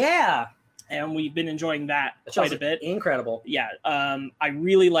Patrol. Yeah. And we've been enjoying that quite a bit. Incredible. Yeah. I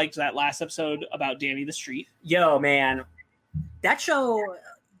really liked that last episode about Danny the Street. Yo, man. That show,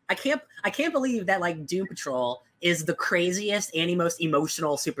 I can't believe that Doom Patrol is the craziest and most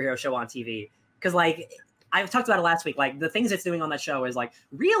emotional superhero show on TV. Because I've talked about it last week. The things it's doing on that show is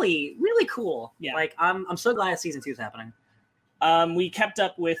really, really cool. Yeah. I'm so glad season 2 is happening. We kept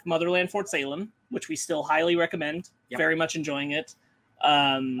up with Motherland Fort Salem, which we still highly recommend. Yep. Very much enjoying it.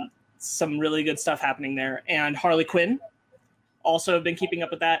 Some really good stuff happening there. And Harley Quinn, also have been keeping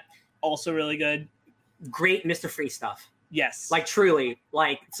up with that. Also really good. Great Mr. Freeze stuff. Yes. Truly,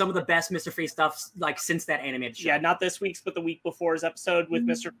 some of the best Mr. Freeze stuff since that animated show. Yeah, not this week's, but the week before's episode with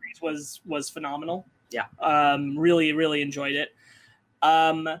Mr. Freeze was phenomenal. Yeah. Really, really enjoyed it.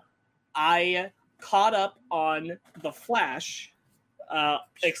 I caught up on The Flash,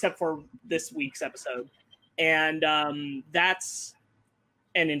 except for this week's episode. And that's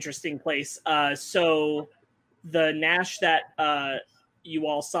an interesting place. So the Nash that you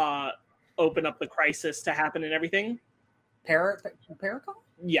all saw open up the crisis to happen and everything. Pericol?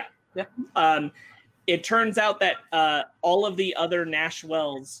 Yeah. Yeah. It turns out that all of the other Nash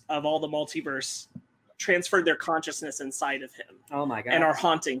Wells of all the multiverse transferred their consciousness inside of him. Oh my god. And are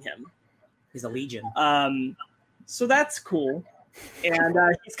haunting him. He's a legion. So that's cool. And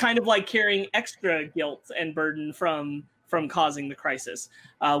he's kind of carrying extra guilt and burden from causing the crisis.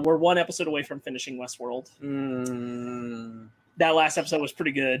 We're 1 episode away from finishing Westworld. That last episode was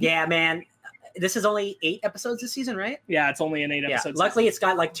pretty good. Yeah, man. This is only 8 episodes this season, right? Yeah, it's only an 8 episode. Luckily, it's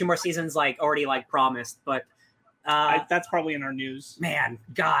got 2 more seasons already promised, but that's probably in our news. Man,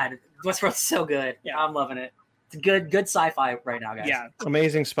 God, Westworld's so good. Yeah, I'm loving it. It's good sci-fi right now, guys. Yeah,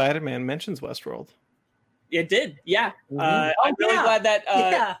 Amazing Spider-Man mentions Westworld. It did, yeah. Mm-hmm. I'm really glad that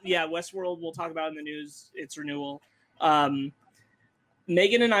Westworld we'll talk about in the news. Its renewal.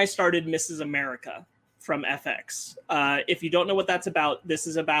 Megan and I started Mrs. America from FX. If you don't know what that's about, this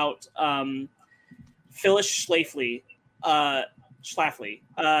is about Phyllis Schlafly,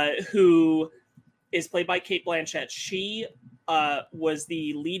 who is played by Cate Blanchett. She was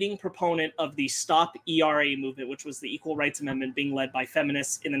the leading proponent of the Stop ERA movement, which was the Equal Rights Amendment being led by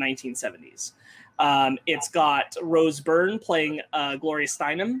feminists in the 1970s. It's got Rose Byrne playing Gloria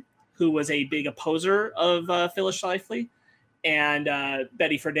Steinem. who was a big opposer of Phyllis Schlafly, and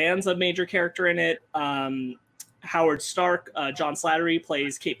Betty Friedan's a major character in it. Howard Stark, John Slattery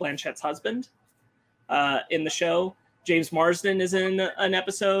plays Cate Blanchett's husband in the show. James Marsden is in an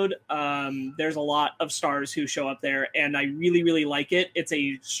episode. There's a lot of stars who show up there, and I really, really like it. It's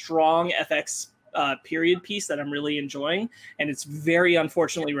a strong FX period piece that I'm really enjoying, and it's very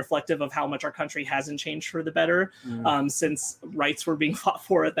unfortunately reflective of how much our country hasn't changed for the better since rights were being fought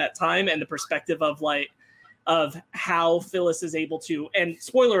for at that time, and the perspective of how Phyllis is able to, and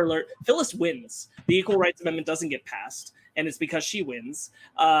spoiler alert, Phyllis wins. The Equal Rights Amendment doesn't get passed, and it's because she wins.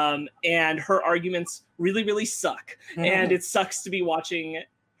 And her arguments really, really suck. And it sucks to be watching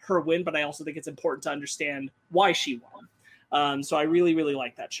her win, but I also think it's important to understand why she won. So I really, really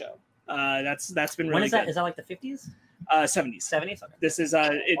like that show. That's been really good. Is that like the 50s? 70s. 70s? Okay. This is,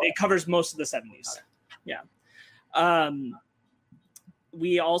 it covers most of the 70s. Okay. Yeah.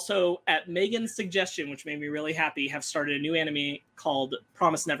 We also, at Megan's suggestion, which made me really happy, have started a new anime called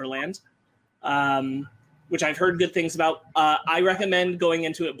Promise Neverland, which I've heard good things about. I recommend going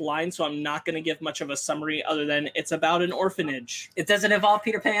into it blind, so I'm not going to give much of a summary other than it's about an orphanage. It doesn't involve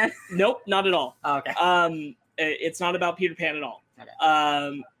Peter Pan? Nope, not at all. Oh, okay. It's not about Peter Pan at all.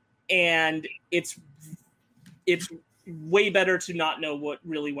 Okay. And it's way better to not know what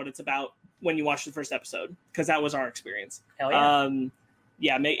it's about when you watch the first episode, because that was our experience. Hell yeah.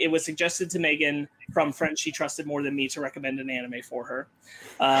 Yeah, it was suggested to Megan from friends she trusted more than me to recommend an anime for her.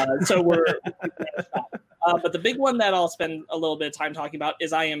 So we're but the big one that I'll spend a little bit of time talking about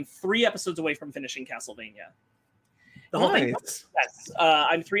is I am 3 episodes away from finishing Castlevania. The whole thing. Yes.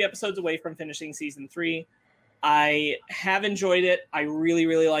 I'm 3 episodes away from finishing season 3. I have enjoyed it. I really,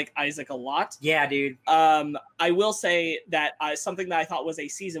 really like Isaac a lot. Yeah, dude. I will say that something that I thought was a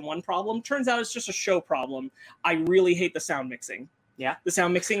season 1 problem turns out it's just a show problem. I really hate the sound mixing. Yeah. The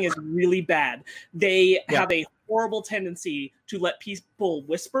sound mixing is really bad. They have a horrible tendency to let people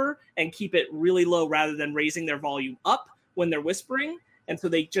whisper and keep it really low rather than raising their volume up when they're whispering. And so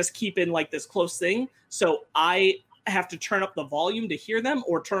they just keep in like this close thing. So I have to turn up the volume to hear them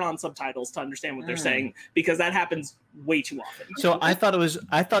or turn on subtitles to understand what they're saying, because that happens way too often. So I thought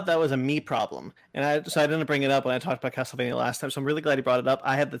that was a me problem, and I didn't bring it up when I talked about Castlevania last time. So I'm really glad you brought it up.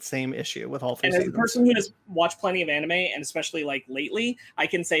 I had the same issue with all 3 seasons. As a person who has watched plenty of anime, and especially like lately, I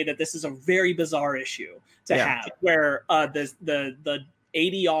can say that this is a very bizarre issue to have, where the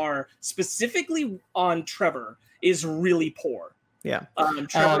ADR specifically on Trevor is really poor. Yeah.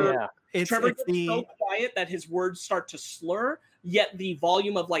 Trevor gets so quiet that his words start to slur, yet the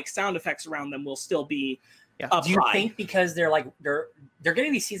volume of like sound effects around them will still be up Do you high. think because they're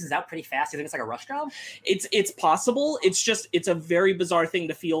getting these seasons out pretty fast, do you think it's like a rush job? It's possible. It's a very bizarre thing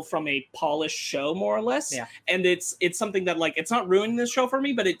to feel from a polished show, more or less. Yeah. And it's something that like it's not ruining the show for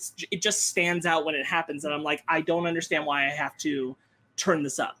me, but it just stands out when it happens, and I'm like, I don't understand why I have to turn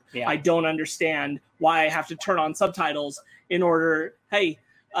this up. Yeah. I don't understand why I have to turn on subtitles in order. Hey,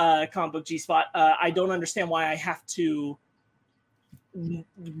 comic book G-Spot. I don't understand why I have to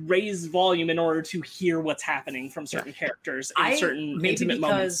raise volume in order to hear what's happening from certain characters in certain intimate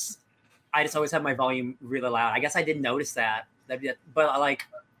moments. I just always have my volume really loud. I guess I didn't notice that. But I like,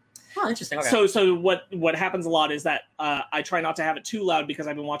 oh, interesting. Okay. So what happens a lot is that I try not to have it too loud because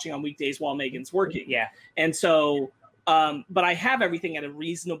I've been watching on weekdays while Megan's working. Yeah. And so, but I have everything at a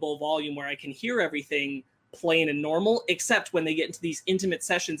reasonable volume where I can hear everything plain and normal, except when they get into these intimate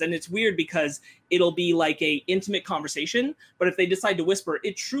sessions. And it's weird because it'll be like a intimate conversation, but if they decide to whisper,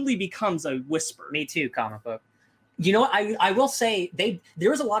 it truly becomes a whisper. Me too, comic book. You know what? I will say there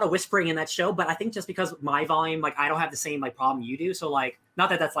was a lot of whispering in that show, but I think just because my volume, like I don't have the same like problem you do. So like, not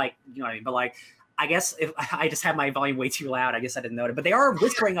that that's like, you know what I mean, but like, I guess if I just have my volume way too loud, I guess I didn't know it. But they are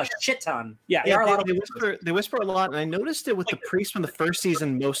whispering a shit ton. Yeah, they whisper a lot, and I noticed it with the priest from the first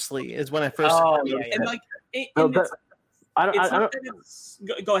season. Mostly is when I first. And like,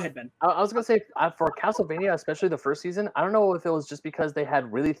 go ahead, Ben. I was gonna say for Castlevania, especially the first season, I don't know if it was just because they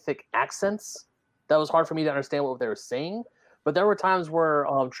had really thick accents that was hard for me to understand what they were saying. But there were times where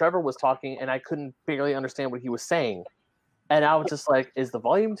Trevor was talking, and I couldn't barely understand what he was saying. And I was just like, is the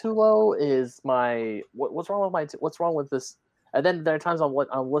volume too low? Is my what's wrong with this? And then there are times I'm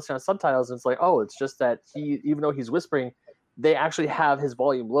listening to subtitles, and it's like, oh, it's just that even though he's whispering, they actually have his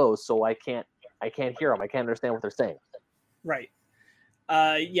volume low, so I can't hear him. I can't understand what they're saying. Right.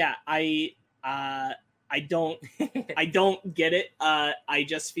 Yeah. I don't get it. I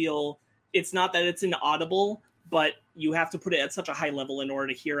just feel it's not that it's inaudible, but you have to put it at such a high level in order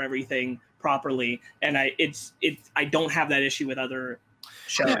to hear everything properly, and I don't have that issue with other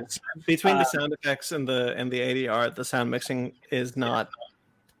shows. Yeah. Between the sound effects and the ADR, the sound mixing is not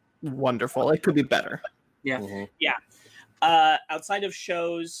wonderful. It could be better. Yeah. Mhm. Yeah. Outside of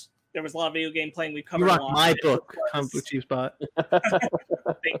shows, there was a lot of video game playing. We've covered You a rock lot. my book, Kung Fu Cheese Spot.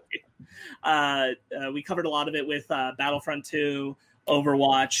 Thank you. We covered a lot of it with Battlefront 2,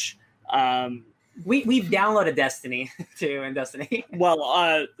 Overwatch. We've downloaded Destiny too, and Destiny.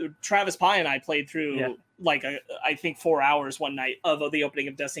 Well, Travis Pye and I played through I think 4 hours one night of the opening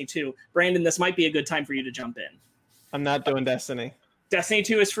of Destiny 2. Brandon, this might be a good time for you to jump in. I'm not doing Destiny. Destiny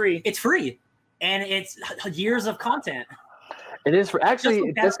 2 is free. It's free, and it's years of content. It is for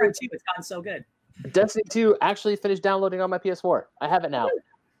actually Destiny 2. It's gotten so good. Destiny 2 actually finished downloading on my PS4. I have it now.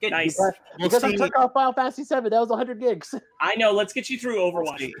 Good. Nice. Because I took off Final Fantasy 7. That was 100 gigs. I know. Let's get you through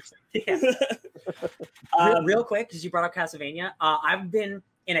Overwatch. Real quick, because you brought up Castlevania, I've been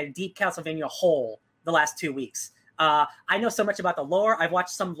in a deep Castlevania hole the last 2 weeks. I know so much about the lore. I've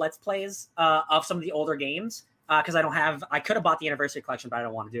watched some Let's Plays of some of the older games because I could have bought the Anniversary Collection, but I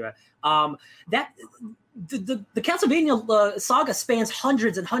don't want to do it. The Castlevania saga spans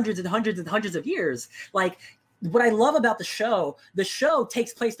hundreds and hundreds and hundreds and hundreds of years. Like, what I love about the show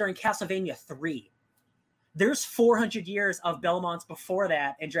takes place during Castlevania 3. There's 400 years of Belmonts before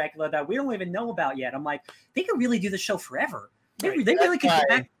that and Dracula that we don't even know about yet. I'm like, they could really do the show forever. They really could go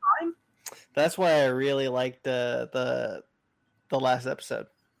back in time. That's why I really liked the last episode.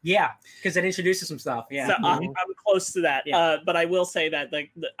 Yeah, because it introduces some stuff. Yeah, so, I'm close to that. Yeah. But I will say that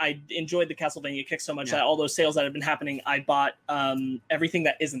I enjoyed the Castlevania kick so much that all those sales that have been happening, I bought everything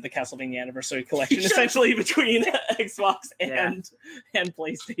that isn't the Castlevania Anniversary Collection, essentially between Xbox and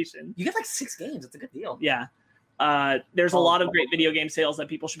PlayStation. You get like 6 games. It's a good deal. Yeah. There's a lot of great video game sales that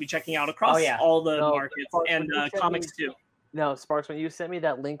people should be checking out across all the markets and comics too. No, Sparks, when you sent me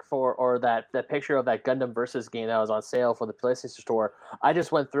that link or that picture of that Gundam Versus game that was on sale for the PlayStation Store, I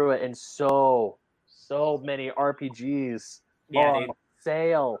just went through it and so many RPGs on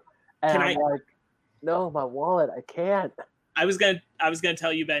sale. And I'm like, no, my wallet, I can't. I was gonna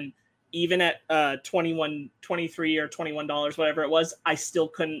tell you, Ben, even at $23 or $21, whatever it was, I still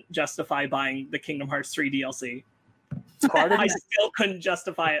couldn't justify buying the Kingdom Hearts 3 DLC. I still couldn't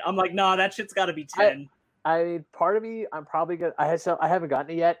justify it. I'm like, nah, that shit's got to be 10. Part of me, I'm probably gonna. I haven't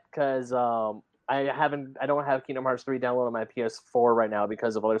gotten it yet because I don't have Kingdom Hearts 3 downloaded on my PS4 right now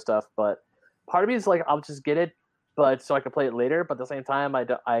because of other stuff. But part of me is like, I'll just get it, but so I can play it later. But at the same time,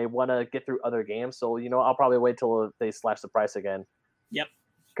 I want to get through other games, so I'll probably wait till they slash the price again. Yep.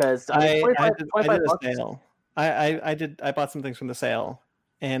 Because I did a sale. I bought some things from the sale,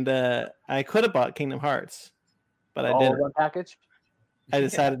 and I could have bought Kingdom Hearts, but I didn't. One package. I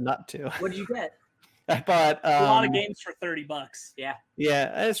decided not to. What did you get? I bought a lot of games for $30. Yeah,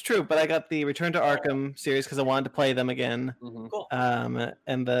 it's true. But I got the Return to Arkham series because I wanted to play them again. Mm-hmm. Cool.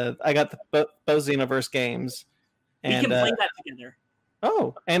 And I got the both Xenoverse games. We can play that together.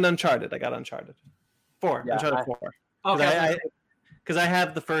 Oh, and Uncharted. I got Uncharted 4. Yeah, Uncharted 4. Okay. Because I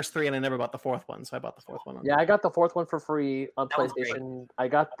have the first 3 and I never bought the 4th one, so I bought the 4th one. I got the 4th one for free on PlayStation. I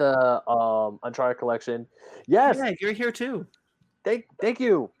got the Uncharted collection. Yes. Yeah, you're here too. Thank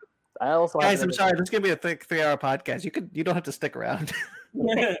you. I also guys, I'm sorry. This is gonna be a 3-hour podcast. You don't have to stick around.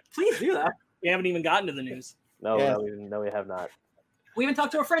 Please do that. We haven't even gotten to the news. No, we have not. We haven't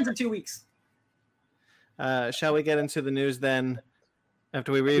talked to our friends in 2 weeks. Shall we get into the news then?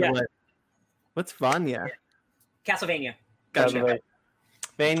 After we read what's Vanya? Castlevania. Gotcha.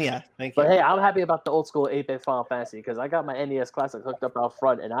 Vanya, thank you. But hey, I'm happy about the old school 8-bit Final Fantasy because I got my NES Classic hooked up out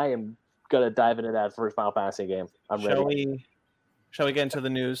front, and I am gonna dive into that first Final Fantasy game. I'm ready. Shall we get into the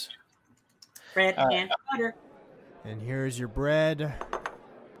news? Bread and butter. And here's your bread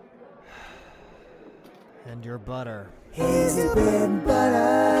and your butter. Here's your bread and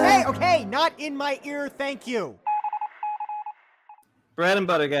butter. Okay, not in my ear, thank you. Bread and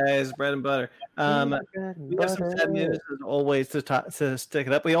butter, guys. Bread and butter. We have some sad news as always to stick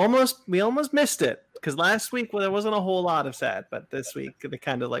it up. We almost missed it because last week there wasn't a whole lot of sad, but this week they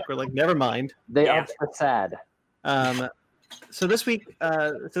kind of we're like, never mind. They are sad. So this week,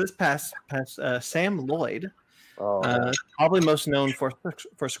 this past Sam Lloyd, probably most known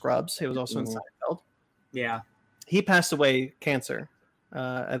for Scrubs. He was also in Seinfeld. Yeah, he passed away cancer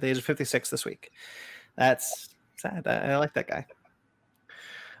at the age of 56 this week. That's sad. I like that guy.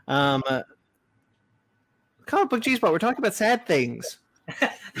 Comic Book G-Spot. We're talking about sad things.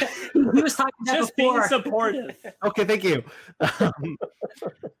 He was talking about just being supportive. Okay, thank you.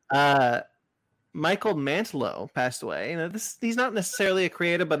 Michael Mantlo passed away. He's not necessarily a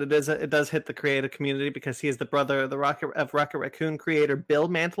creator, but it does hit the creative community because he is the brother of the Rocket Raccoon creator Bill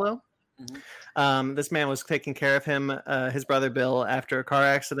Mantlo. Mm-hmm. This man was taking care of him, his brother Bill, after a car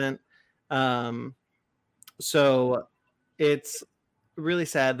accident. So it's really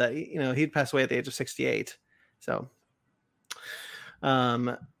sad that he'd passed away at the age of 68. So,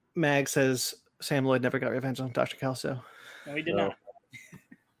 Mag says Sam Lloyd never got revenge on Dr. Kelso. No, he did not.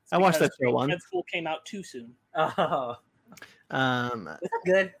 I watched that show once. Med School came out too soon. Oh, was that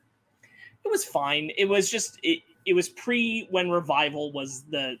good? It was fine. It was just it was pre when Revival was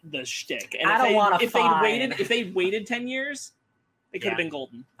the shtick. And I don't want to. If they'd waited 10 years, it could have been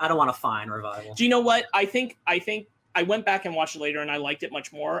golden. I don't want to find Revival. Do you know what? I think I went back and watched it later, and I liked it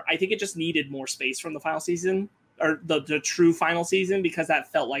much more. I think it just needed more space from the final season, or the true final season, because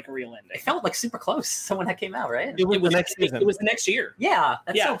that felt like a real ending. It felt like super close to when that came out, right? It was the next season. It was the next year. Yeah,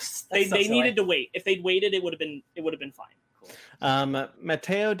 they needed to wait. If they'd waited, it would have been fine. Cool.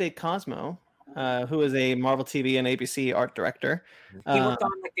 Matteo De Cosmo, who is a Marvel TV and ABC art director. He worked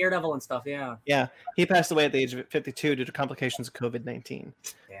on like Daredevil and stuff. Yeah. Yeah, he passed away at the age of 52 due to complications of COVID-19.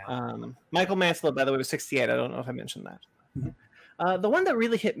 Yeah. Michael Mansell, by the way, was 68. I don't know if I mentioned that. Mm-hmm. The one that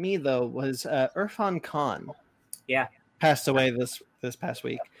really hit me though was Irfan Khan. Yeah. Passed away this past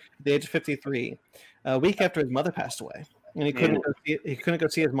week at the age of 53, a week after his mother passed away, and he couldn't go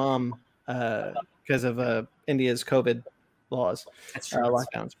see his mom because of India's COVID laws,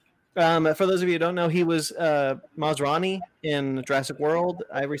 lockdowns. For those of you who don't know, he was Masrani in Jurassic World.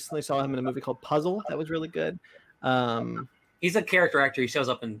 I recently saw him in a movie called Puzzle that was really good. He's a character actor. He shows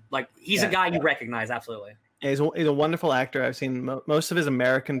up in he's a guy you recognize. Absolutely. Yeah, he's a wonderful actor. I've seen most of his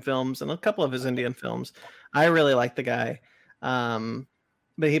American films and a couple of his Indian films. I really like the guy.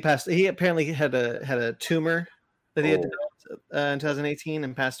 But he passed. He apparently had a tumor that he had developed in 2018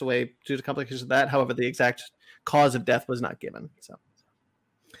 and passed away due to complications of that. However, the exact cause of death was not given. So,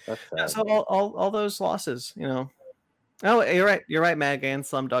 so all those losses, Oh, you're right. You're right, Mag and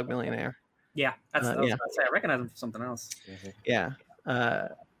Slumdog Millionaire. Yeah, that's what I was going to say. I recognize him from something else. Yeah.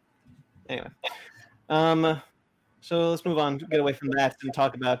 Anyway. So let's move on, get away from that, and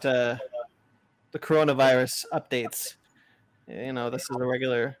talk about the coronavirus updates. This is a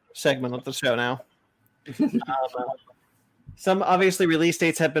regular segment of the show now. Some obviously release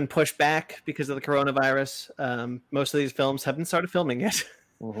dates have been pushed back because of the coronavirus. Most of these films haven't started filming yet,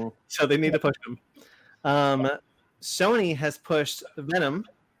 so they need to push them. Sony has pushed Venom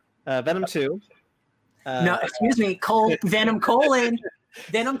 2. No, excuse me, Venom: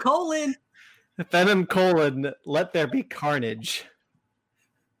 Let There Be Carnage.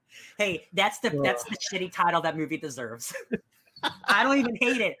 Hey, that's the shitty title that movie deserves. I don't even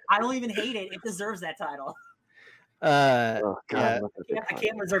hate it. It deserves that title. God, I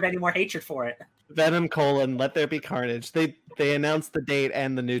can't reserve any more hatred for it. Venom: Let There Be Carnage. They announced the date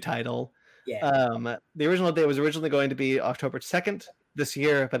and the new title. Yeah. The original date was originally going to be October 2nd this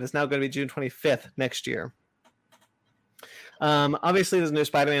year, but it's now going to be June 25th next year. Obviously, there's a new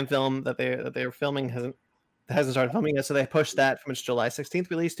Spider-Man film that they're filming hasn't started filming yet, so they pushed that from its July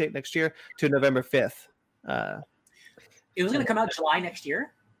 16th release date next year to November 5th. It was going to come out July next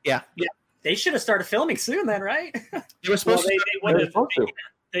year? Yeah. They should have started filming soon then, right? They were supposed to.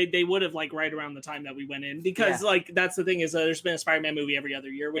 They would have right around the time that we went in, because that's the thing is there's been a Spider-Man movie every other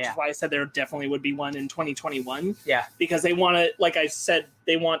year, which is why I said there definitely would be one in 2021. Yeah. Because they want to, like I said,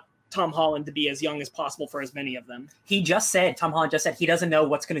 they want Tom Holland to be as young as possible for as many of them. Tom Holland just said he doesn't know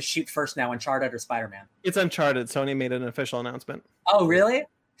what's going to shoot first now, Uncharted or Spider-Man. It's Uncharted. Sony made an official announcement. Oh, really?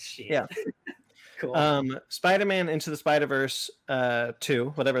 Shit. Yeah. Cool. Spider-Man Into the Spider-Verse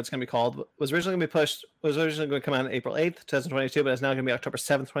 2, whatever it's going to be called, was originally going to come out on April 8th, 2022, but it's now going to be October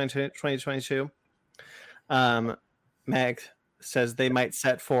 7th, 2022. Mag says they might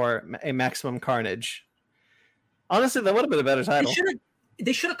set for a Maximum Carnage. Honestly, that would have been a better title.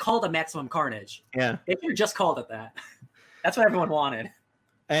 They should have called it Maximum Carnage. Yeah. They should have just called it that. That's what everyone wanted.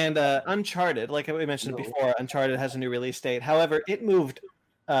 And Uncharted, like we mentioned before, Uncharted has a new release date. However, it moved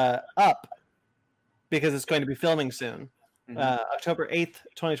up because it's going to be filming soon. October 8th,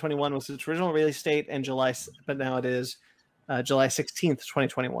 2021 was its original release date, and but now it is July 16th,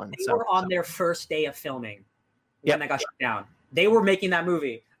 2021. They were on their first day of filming when they got shut down. They were making that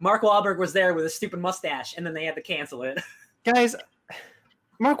movie. Mark Wahlberg was there with a stupid mustache, and then they had to cancel it. Guys,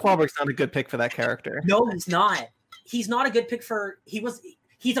 Mark Wahlberg's not a good pick for that character. No, he's not. He's not a good pick for...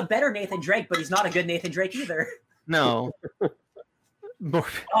 He's a better Nathan Drake, but he's not a good Nathan Drake either. No. No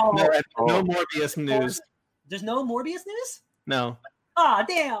Morbius news. There's no Morbius news? No. Oh,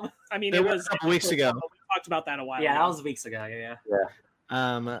 damn. I mean, it was a couple weeks ago. We talked about that a while ago. Yeah, that was weeks ago. Yeah.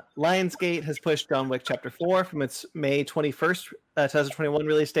 Lionsgate has pushed John Wick Chapter 4 from its May 21st, 2021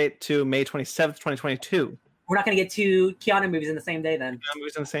 release date to May 27th, 2022. We're not going to get two Keanu movies in the same day then. Keanu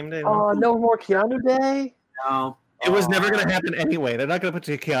movies in the same day? Oh, no more Keanu Day? No. It was never going to happen anyway. They're not going to put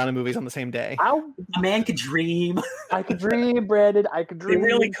two Keanu movies on the same day. A man could dream. I could dream, Brandon. I could dream. They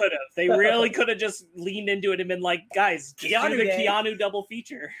really could have. They really could have just leaned into it and been like, guys, Keanu the Keanu double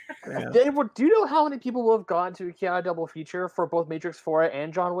feature. Yeah. Do you know how many people will have gone to a Keanu double feature for both Matrix 4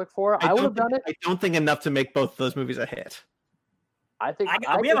 and John Wick 4? I would have done it. I don't think enough to make both those movies a hit. I think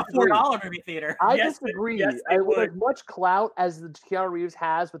we have a $4 movie theater. I disagree. Yes, with as much clout as the Keanu Reeves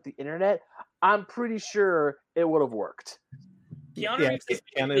has with the internet, I'm pretty sure it would have worked. Keanu Reeves is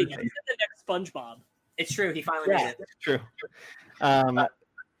the next SpongeBob. It's true. He finally made it. It's true.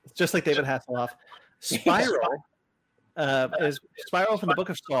 Just like David Hasselhoff. Spiral from the Book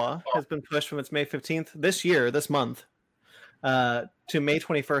of Saw has been pushed from its May 15th this month, to May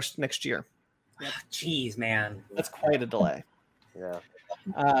 21st next year. Jeez, man. That's quite a delay. Yeah.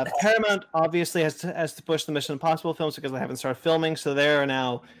 Paramount obviously has to push the Mission Impossible films because they haven't started filming, so they are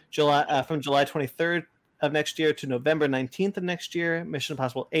now from July 23rd of next year to November 19th of next year. Mission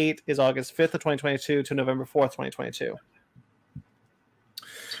Impossible 8 is August 5th of 2022 to November 4th, 2022.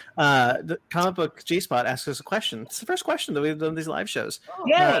 The Comic Book G-Spot asks us a question. It's the first question that we've done these live shows.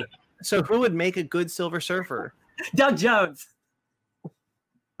 Yay! So who would make a good Silver Surfer? Doug Jones.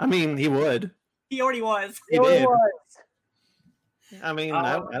 I mean, he would. He already was. He did. I mean,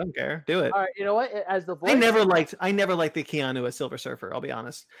 I don't care. Do it. All right, you know what? As the voice, I never liked the Keanu as Silver Surfer. I'll be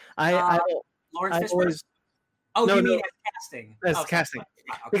honest. Lawrence Fishburne. You mean as casting? As casting.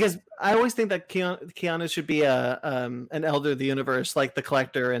 Okay. Because I always think that Keanu should be an elder of the universe, like the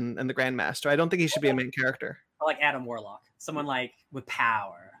Collector and the Grandmaster. I don't think he should be a main character. Or like Adam Warlock, someone like with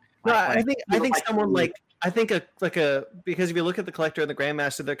power. No, I think someone like because if you look at the Collector and the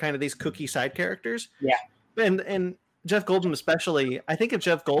Grandmaster, they're kind of these kooky side characters. Yeah. And Jeff Goldblum especially, I think if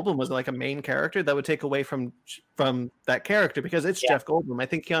Jeff Goldblum was like a main character, that would take away from that character because it's Jeff Goldblum. I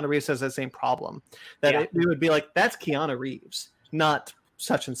think Keanu Reeves has that same problem. That we would be like, that's Keanu Reeves, not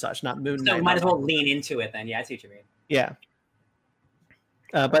such and such, not Moon Knight. So might as well lean into it then. Yeah, I see what you mean. Yeah.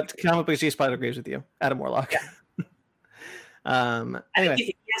 But Comic Book G-Spot agrees with you. Adam Warlock. Yeah. Anyway. I think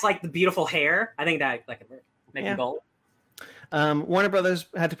he has like the beautiful hair. I think that like make him gold. Warner Brothers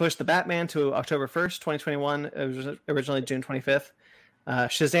had to push the Batman to October 1st, 2021. It was originally June 25th.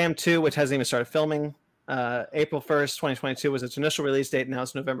 Shazam 2, which hasn't even started filming, April 1st, 2022 was its initial release date. Now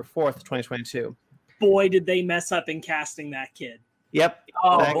it's November 4th, 2022. Boy, did they mess up in casting that kid. Yep.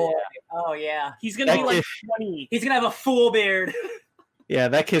 Oh, boy. Oh, yeah. He's going to be like 20. He's going to have a full beard. Yeah,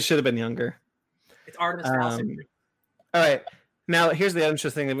 that kid should have been younger. It's Artemis Fowl. All right. Now, here's the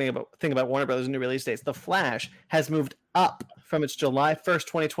interesting thing about Warner Brothers' new release dates. The Flash has moved up from its July 1st,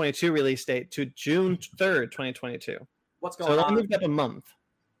 2022 release date to June 3rd, 2022. What's going on? So they moved up a month.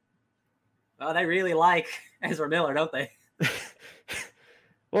 Oh, they really like Ezra Miller, don't they?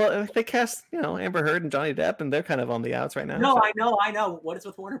 Well, if they cast, Amber Heard and Johnny Depp, and they're kind of on the outs right now. No, so. I know. What is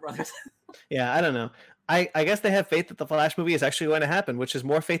with Warner Brothers? Yeah, I don't know. I guess they have faith that the Flash movie is actually going to happen, which is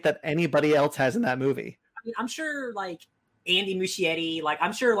more faith that anybody else has in that movie. I mean, I'm sure, like, Andy Muschietti, like,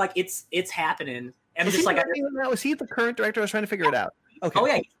 I'm sure, like, it's happening. And is he the current director? I was trying to figure it out. Okay. Oh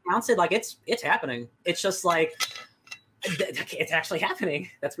yeah, he announced it like it's happening. It's just like it's actually happening.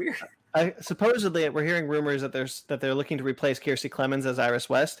 That's weird. Supposedly, we're hearing rumors that they're looking to replace Kiersey Clemons as Iris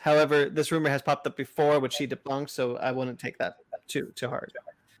West. However, this rumor has popped up before, which she debunked, so I wouldn't take that too hard.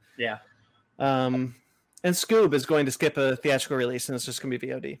 Yeah. And Scoob is going to skip a theatrical release, and it's just going to be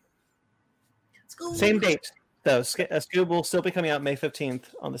VOD. Same date. So Scoob will still be coming out May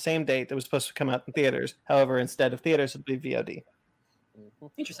 15th on the same date that was supposed to come out in theaters. However, instead of theaters, it'll be VOD.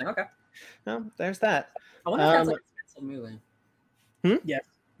 Interesting. Okay. No, there's that. I wonder if that's like an expensive movie.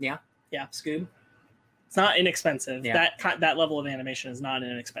 Yeah. Yeah. Scoob. It's not inexpensive. Yeah. That level of animation is not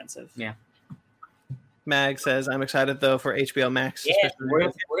inexpensive. Yeah. Mag says, "I'm excited though for HBO Max." Yeah, we're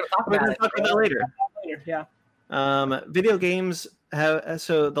gonna talk about it later. Yeah. Video games have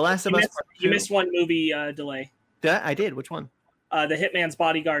The Last of Us. You missed one movie delay. I did. Which one? The Hitman's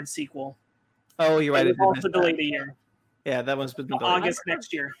Bodyguard sequel. Oh, you're right. It was also delayed a year. Yeah, that one's been delayed. August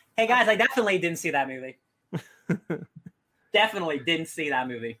next year. Hey guys, I definitely didn't see that movie. Definitely didn't see that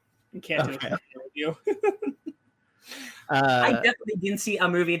movie. You can't do it with you. I definitely didn't see a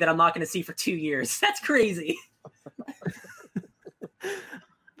movie that I'm not going to see for 2 years. That's crazy.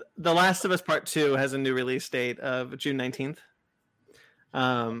 The Last of Us Part 2 has a new release date of June 19th.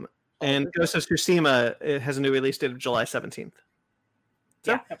 And Ghost of Tsushima, it has a new release date of July 17th.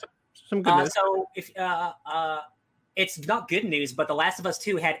 So, some good news. So, if it's not good news, but The Last of Us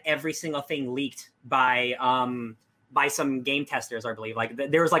 2 had every single thing leaked by some game testers, I believe. Like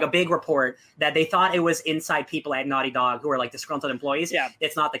there was like a big report that they thought it was inside people at Naughty Dog who are like disgruntled employees. Yeah.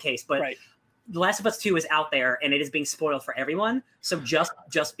 It's not the case, but The Last of Us 2 is out there and it is being spoiled for everyone. So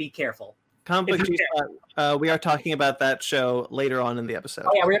just be careful. We are talking about that show later on in the episode.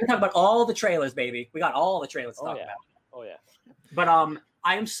 Oh yeah, we're gonna talk about all the trailers, baby. We got all the trailers to talk about. Oh yeah. But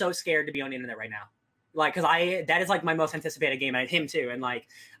I am so scared to be on the internet right now. Like, because that is like my most anticipated game, and him too. And like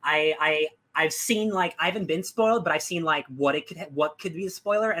I've seen, like, I haven't been spoiled, but I've seen like what could be a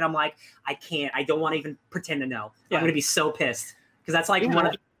spoiler, and I'm like, I don't want to even pretend to know. Yeah. I'm gonna be so pissed because that's like one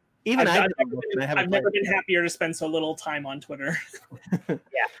of I've never been happier to spend so little time on Twitter.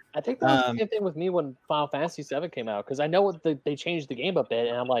 Yeah, I think that was the same thing with me when Final Fantasy VII came out, because I know they changed the game a bit,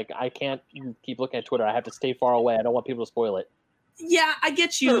 and I'm like, I can't keep looking at Twitter. I have to stay far away. I don't want people to spoil it. Yeah, I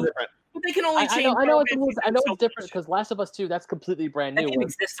get you. But they can only change. I know it's different because Last of Us 2, that's completely brand new. That game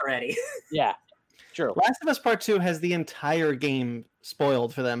exists already. Yeah, sure. Last of Us Part 2 has the entire game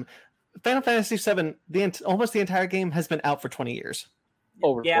spoiled for them. Final Fantasy VII, almost the entire game has been out for 20 years.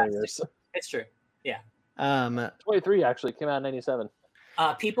 Over 20 years. It's true. Yeah. 23 actually came out in 97.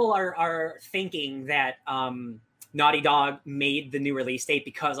 People are thinking that Naughty Dog made the new release date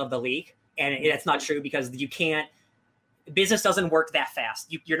because of the leak, and that's not true because you can't. Business doesn't work that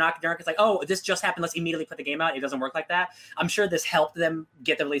fast. You're not it's like, oh, this just happened, let's immediately put the game out. It doesn't work like that. I'm sure this helped them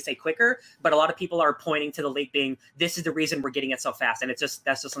get the release date quicker, but a lot of people are pointing to the leak being this is the reason we're getting it so fast, and that's just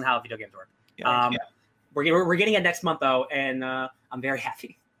not how video games work. We're getting it next month though, and I'm very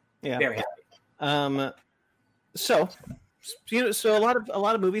happy. Yeah, very happy. So a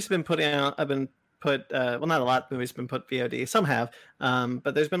lot of movies have been put out. Well, not a lot of movies have been put VOD. Some have,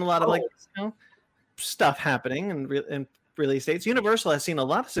 but there's been a lot of stuff happening and release dates. Universal has seen a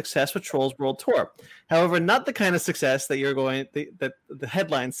lot of success with Trolls World Tour. However, not the kind of success that that the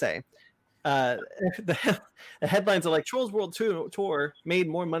headlines say. The headlines are like Trolls World Tour made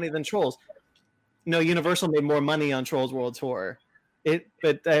more money than Trolls. No, Universal made more money on Trolls World Tour.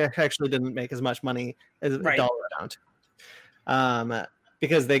 But they actually didn't make as much money as a dollar amount,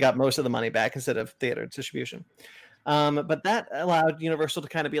 because they got most of the money back instead of theater distribution. But that allowed Universal to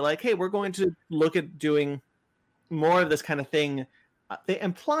kind of be like, hey, we're going to look at doing more of this kind of thing. They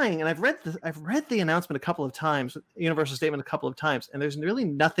implying, and I've read the announcement a couple of times, Universal statement a couple of times, and there's really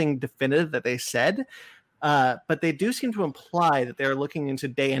nothing definitive that they said, but they do seem to imply that they're looking into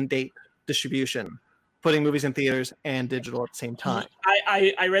day and date distribution, putting movies in theaters and digital at the same time.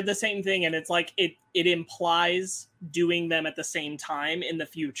 I read the same thing, and it's like it implies doing them at the same time in the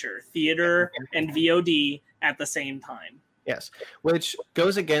future, theater and VOD at the same time. Yes, which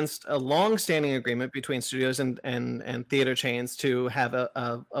goes against a long-standing agreement between studios and theater chains to have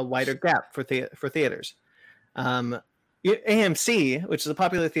a wider gap for theaters. AMC, which is a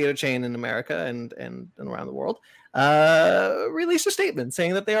popular theater chain in America and around the world, released a statement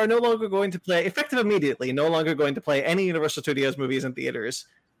saying that they are no longer going to play, effective immediately, no longer going to play any Universal Studios movies in theaters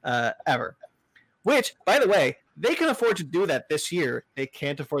ever. Which, by the way, they can afford to do that this year. They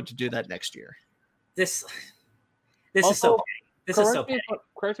can't afford to do that next year. This also, is so petty. This is so petty.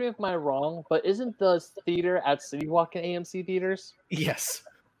 Correct me if I'm wrong, but isn't the theater at City Walk in AMC theaters? Yes.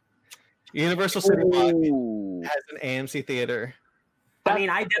 Universal City Walk has an AMC theater. I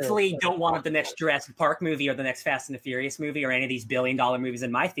mean, I definitely don't want the next Jurassic Park movie or the next Fast and the Furious movie or any of these billion-dollar movies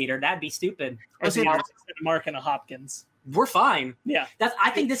in my theater. That'd be stupid. Mark and a Hopkins. We're fine. Yeah.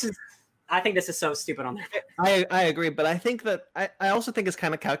 I think this is so stupid on there. I agree, but I think that I also think it's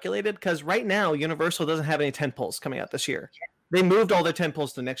kind of calculated because right now Universal doesn't have any tentpoles coming out this year. They moved all their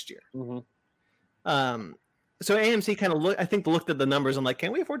tentpoles to next year. Mm-hmm. So AMC kind of looked at the numbers and like,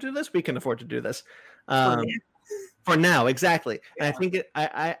 can we afford to do this? We can afford to do this. For now, exactly. Yeah. And I think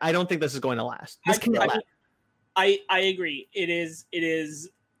I don't think this is going to last. This can't last. I agree. It is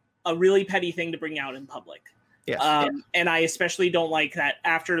a really petty thing to bring out in public. Yes. And I especially don't like that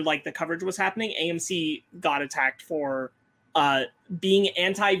after like the coverage was happening, AMC got attacked for being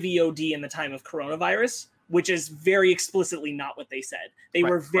anti-VOD in the time of coronavirus, which is very explicitly not what they said. They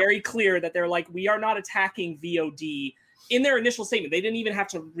were very clear that they're like, we are not attacking VOD. In their initial statement, they didn't even have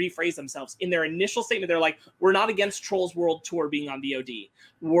to rephrase themselves. In their initial statement, they're like, we're not against Trolls World Tour being on VOD.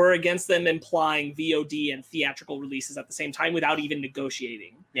 We're against them implying VOD and theatrical releases at the same time without even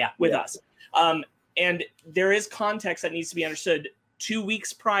negotiating with us. And there is context that needs to be understood. 2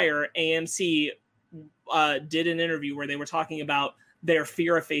 weeks prior, AMC did an interview where they were talking about their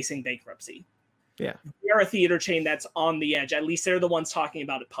fear of facing bankruptcy. Yeah. They're a theater chain that's on the edge. At least they're the ones talking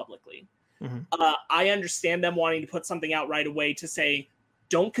about it publicly. Mm-hmm. I understand them wanting to put something out right away to say,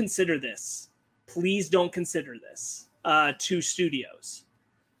 don't consider this. Please don't consider this to studios.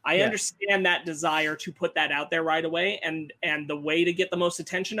 I understand that desire to put that out there right away. And the way to get the most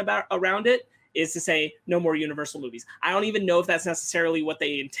attention around it is to say no more Universal movies. I don't even know if that's necessarily what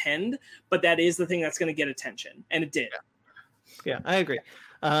they intend, but that is the thing that's going to get attention, and it did. Yeah, I agree.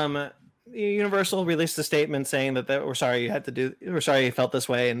 Universal released a statement saying that we're sorry you felt this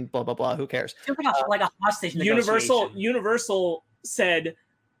way, and blah blah blah. Who cares? Like a hostage Universal said,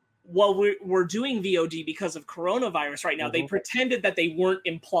 well, we're doing VOD because of coronavirus right now. They pretended that they weren't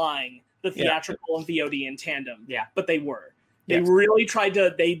implying the theatrical and VOD in tandem. Yeah, but they were. They really tried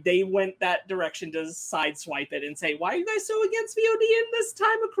to. They went that direction to sideswipe it and say, "Why are you guys so against VOD in this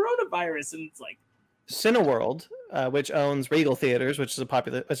time of coronavirus?" And it's like, Cineworld, which owns Regal Theaters, which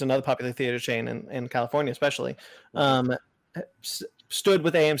is another popular theater chain in California, especially, stood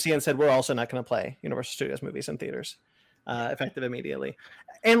with AMC and said, "We're also not going to play Universal Studios movies in theaters, effective immediately."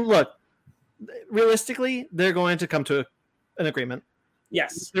 And look, realistically, they're going to come to an agreement.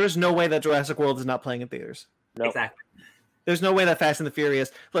 Yes, there's no way that Jurassic World is not playing in theaters. Nope. Exactly. There's no way that Fast and the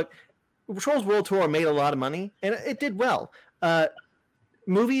Furious. Look, Trolls World Tour made a lot of money, and it did well.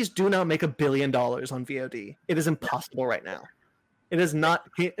 Movies do not make $1 billion on VOD. It is impossible right now. It is not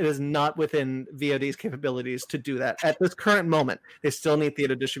within VOD's capabilities to do that at this current moment. They still need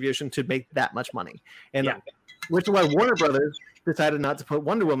theater distribution to make that much money, which is why Warner Brothers decided not to put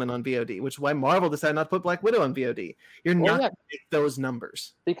Wonder Woman on VOD, which is why Marvel decided not to put Black Widow on VOD. You're not going to make those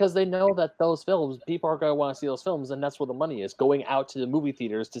numbers. Because they know that those films, people are going to want to see those films, and that's where the money is, going out to the movie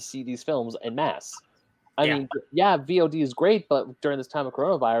theaters to see these films en masse. I mean, VOD is great, but during this time of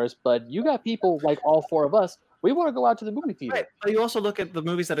coronavirus, but you got people like all four of us, we want to go out to the movie theater. Right. But you also look at the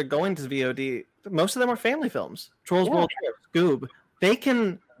movies that are going to VOD, most of them are family films. Trolls World Tour, Scoob.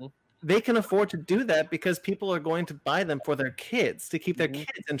 They can afford to do that because people are going to buy them for their kids, to keep their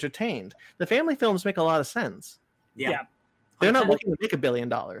kids entertained. The family films make a lot of sense. Yeah. They're not looking to make $1 billion.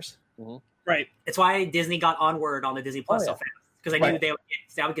 Right. It's why Disney got Onward on the Disney Plus so fast, because they knew they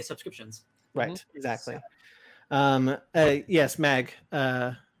would get subscriptions. Right. Exactly. Yes, Mag.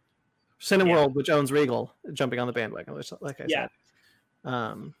 Cineworld, which owns Regal, jumping on the bandwagon, which, like I said.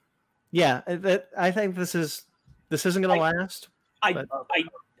 I think this isn't going to last.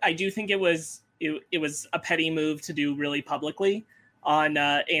 I do think it was a petty move to do really publicly on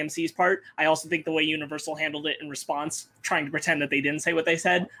AMC's part. I also think the way Universal handled it in response, trying to pretend that they didn't say what they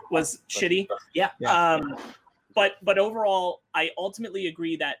said, was shitty. But overall, I ultimately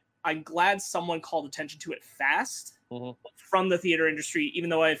agree that I'm glad someone called attention to it fast from the theater industry, even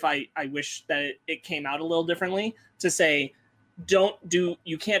though I wish that it came out a little differently, to say,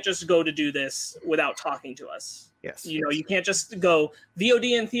 you can't just go to do this without talking to us. Yes. You can't just go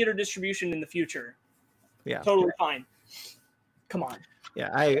VOD and theater distribution in the future. Yeah. Totally fine. Come on.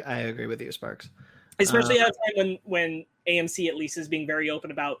 Yeah, I agree with you, Sparks. Especially at a time when AMC at least is being very open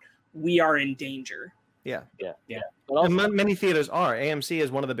about we are in danger. Yeah. Also, many theaters are. AMC is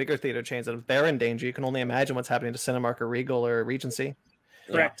one of the bigger theater chains, and if they're in danger, you can only imagine what's happening to Cinemark or Regal or Regency.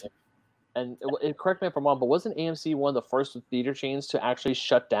 Correct. And correct me if I'm wrong, but wasn't AMC one of the first theater chains to actually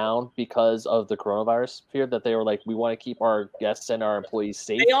shut down because of the coronavirus fear, that they were like, we want to keep our guests and our employees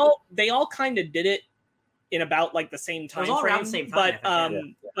safe? They all kind of did it in about like the same time. It was all around the same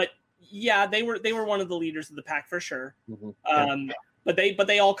time. But they were one of the leaders of the pack for sure. But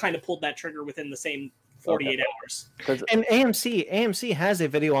they all kind of pulled that trigger within the same 48 hours. And AMC has a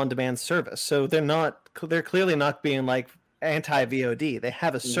video on demand service, so they're clearly not being like anti VOD. They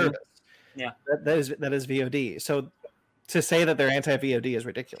have a service. Yeah, that is VOD. So to say that they're anti VOD is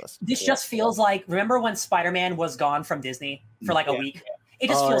ridiculous. This just feels like, remember when Spider-Man was gone from Disney for like a week? It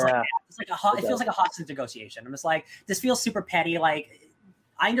just feels like that. It's like it feels like a hostage negotiation. I'm just like, this feels super petty. Like,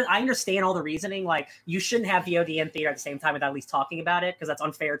 I understand all the reasoning. Like, you shouldn't have VOD in theater at the same time without at least talking about it, because that's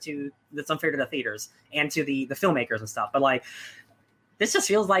unfair to the theaters and to the filmmakers and stuff. But like, this just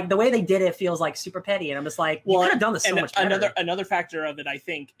feels like the way they did it feels like super petty, and I'm just like, you could have done this so much better. Another factor of it, I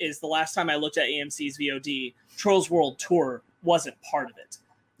think, is the last time I looked at AMC's VOD, Trolls World Tour wasn't part of it.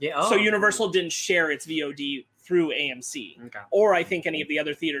 Yeah. So Universal didn't share its VOD through AMC, or I think any of the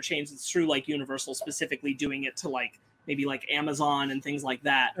other theater chains. It's through like Universal specifically doing it to like maybe like Amazon and things like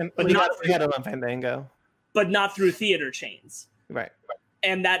that. But we had it on Fandango, but not through theater chains. Right.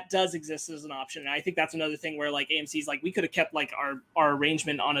 And that does exist as an option. And I think that's another thing where like AMC's like, we could have kept like our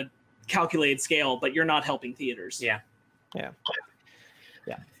arrangement on a calculated scale, but you're not helping theaters. Yeah.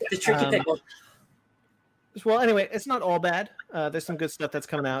 The tricky thing. Well, anyway, it's not all bad. There's some good stuff that's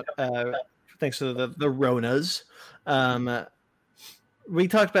coming out thanks to the Ronas. We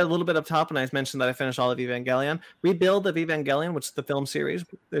talked about a little bit up top, and I mentioned that I finished all of Evangelion. Rebuild of Evangelion, which is the film series.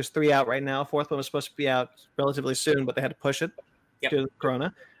 There's 3 out right now. 4th one was supposed to be out relatively soon, but they had to push it. To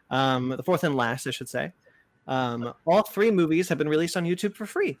Corona. The 4th and last, I should say. All 3 movies have been released on YouTube for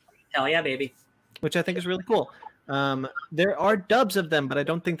free. Hell yeah, baby. Which I think is really cool. There are dubs of them, but I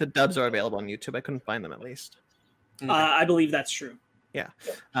don't think the dubs are available on YouTube. I couldn't find them, at least. I believe that's true. Yeah.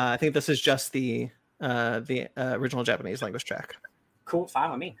 I think this is just the original Japanese language track. Cool.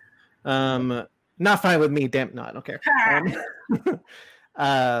 Fine with me. Not fine with me. Damn. No, I don't care.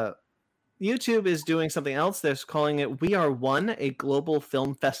 YouTube is doing something else. They're calling it We Are One, a global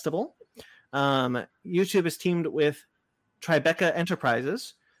film festival. YouTube is teamed with Tribeca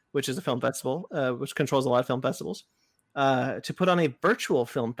Enterprises, which is a film festival, which controls a lot of film festivals, to put on a virtual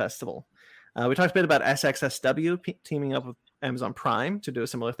film festival. We talked a bit about SXSW teaming up with Amazon Prime to do a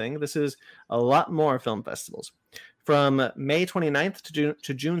similar thing. This is a lot more film festivals. From May 29th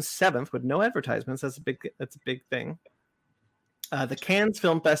to June 7th, with no advertisements, that's a big thing. The Cannes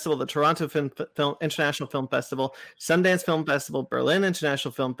Film Festival, the Toronto International Film Festival, Sundance Film Festival, Berlin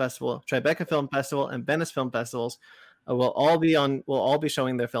International Film Festival, Tribeca Film Festival, and Venice Film Festivals will all be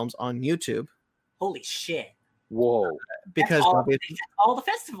showing their films on YouTube. Holy shit! Whoa! Because all the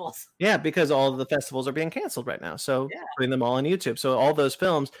festivals. Yeah, because all of the festivals are being canceled right now. So putting them all on YouTube. So all those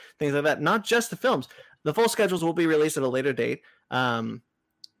films, things like that. Not just the films. The full schedules will be released at a later date, and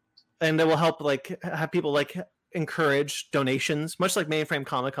it will help have people encourage donations, much like Mainframe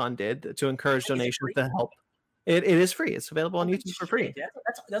Comic-Con did, to encourage donations to help. It is free. It's available on YouTube for free.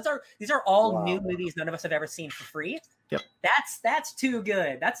 These are all new movies none of us have ever seen for free. Yep. That's too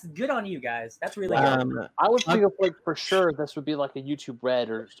good. That's good on you guys. That's really good. I would think for sure this would be like a YouTube Red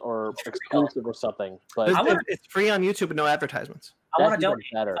or exclusive or something. But it's free on YouTube with no advertisements. I want to donate.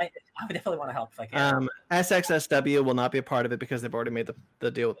 I would definitely want to help if I can. SXSW will not be a part of it because they've already made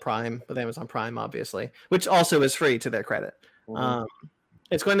the deal with Prime, with Amazon Prime, obviously, which also is free to their credit. Mm-hmm.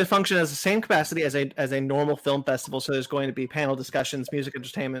 It's going to function as the same capacity as a normal film festival. So there's going to be panel discussions, music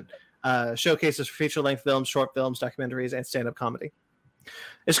entertainment, showcases for feature-length films, short films, documentaries, and stand-up comedy.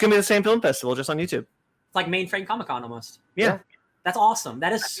 It's going to be the same film festival, just on YouTube. It's like Mainframe Comic-Con almost. Yeah. That's awesome.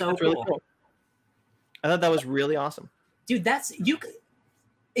 That is so cool. Really cool. I thought that was really awesome. Dude, you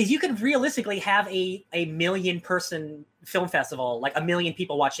could realistically have a 1 million person film festival, like 1 million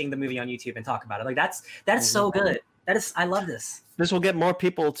people watching the movie on YouTube and talk about it. Like that is so good. I love this. This will get more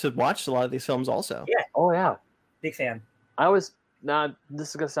people to watch a lot of these films also. Yeah. Oh yeah. Big fan. This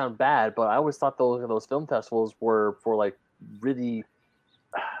is gonna sound bad, but I always thought those film festivals were for like really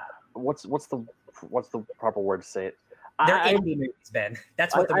what's the proper word to say it? They're indie movies, Ben.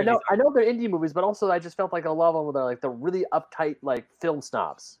 That's what I know. I know they're indie movies, but also I just felt like a lot of them were the really uptight like film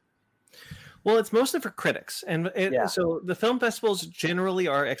snobs. Well, it's mostly for critics, and so the film festivals generally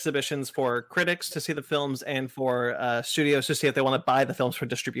are exhibitions for critics to see the films and for studios to see if they want to buy the films for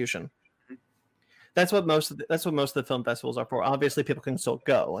distribution. Mm-hmm. That's what most of the film festivals are for. Obviously, people can still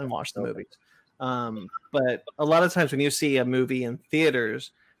go and watch the movies, but a lot of times when you see a movie in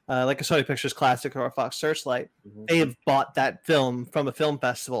theaters, like a Sony Pictures Classic or a Fox Searchlight, they have bought that film from a film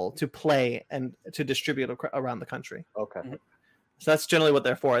festival to play and to distribute around the country. Okay. Mm-hmm. So that's generally what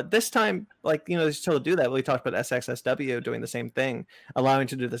they're for. This time, they still do that. We talked about SXSW doing the same thing, allowing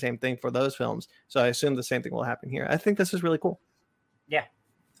to do the same thing for those films. So I assume the same thing will happen here. I think this is really cool. Yeah,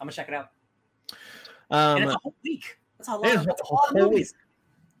 I'm gonna check it out. And it's a whole week. That's a lot of movies.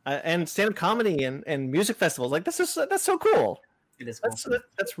 And stand-up comedy and music festivals. That's so cool. It is cool.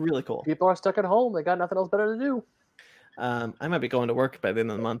 That's really cool. People are stuck at home. They got nothing else better to do. I might be going to work by the end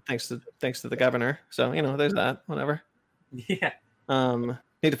of the month, thanks to the governor. So there's that. Whatever. Yeah.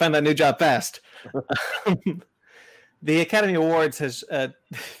 Need to find that new job fast. The Academy Awards has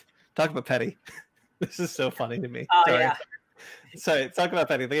talk about petty. This is so funny to me. Oh yeah. Sorry, talk about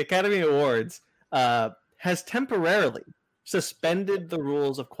petty. The Academy Awards has temporarily suspended the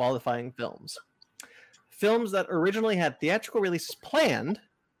rules of qualifying films. Films that originally had theatrical releases planned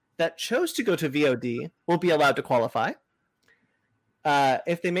that chose to go to VOD will be allowed to qualify.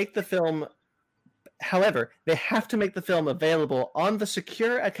 If they make the film, however, they have to make the film available on the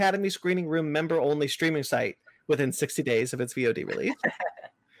secure Academy Screening Room member-only streaming site within 60 days of its VOD release.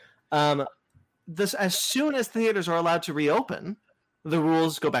 As soon as theaters are allowed to reopen, the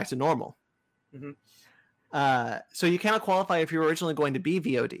rules go back to normal. Mm-hmm. So you cannot qualify if you're originally going to be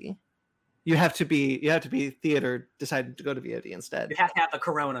VOD. You have to be theater decided to go to VOD instead. You have to have the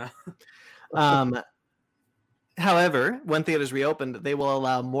corona. However, when theaters reopened, they will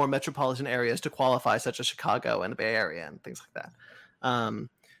allow more metropolitan areas to qualify, such as Chicago and the Bay Area and things like that.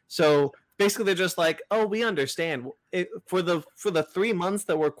 So basically, they're just like, "Oh, we understand. For the 3 months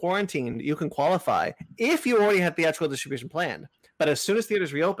that we're quarantined, you can qualify if you already had theatrical distribution planned. But as soon as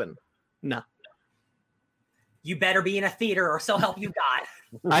theaters reopen, no. You better be in a theater, or so help you God."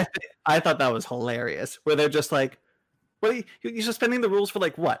 I thought that was hilarious. Where they're just like, "Well, you're suspending the rules for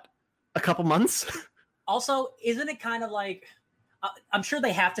like what? a couple months. Also, isn't it kind of like I'm sure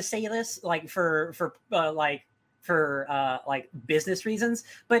they have to say this like for business reasons,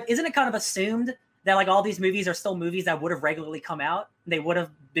 but isn't it kind of assumed that like all these movies are still movies that would have regularly come out? They would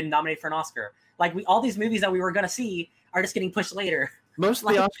have been nominated for an Oscar. Like all these movies that we were going to see are just getting pushed later. Most of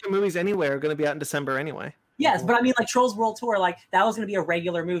the Oscar movies anyway are going to be out in December anyway. Yes, but I mean, like Trolls World Tour, like that was going to be a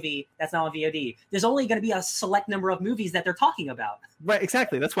regular movie that's now on VOD. There's only going to be a select number of movies that they're talking about. Right,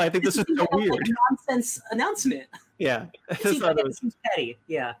 exactly. That's why I think this is so weird. Like nonsense announcement. Yeah, It seems petty.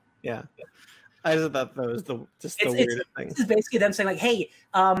 Yeah. Yeah. I just thought that was the weirdest thing. This is basically them saying like, "Hey,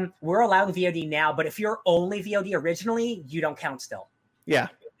 we're allowing VOD now, but if you're only VOD originally, you don't count still." Yeah.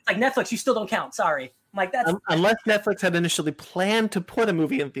 It's like Netflix, you still don't count. Sorry. I'm like that's unless Netflix had initially planned to put a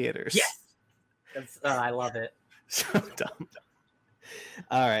movie in theaters. Yes. I love it. So dumb.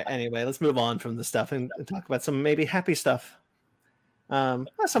 All right. Anyway, let's move on from the stuff and talk about some maybe happy stuff. Some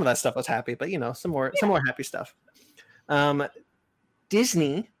of that stuff was happy, but some more happy stuff.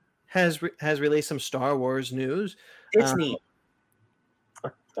 Disney has released some Star Wars news. Disney.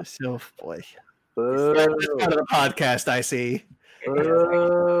 So boy, that's part of the podcast. I see.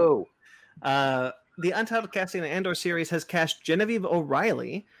 Oh. The Untitled Casting Andor series has cast Genevieve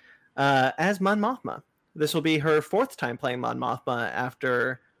O'Reilly as Mon Mothma. This will be her fourth time playing Mon Mothma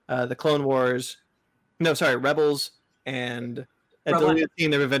after the Clone Wars. No, sorry, Rebels and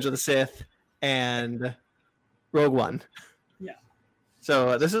The Revenge of the Sith and Rogue One. Yeah.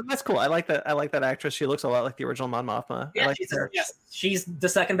 So that's cool. I like that. I like that actress. She looks a lot like the original Mon Mothma. Yeah, she's the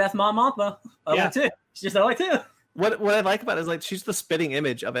second best Mon Mothma. She's the only two. What I like about it is like she's the spitting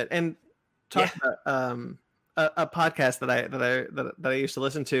image of it. And talk about a podcast that I used to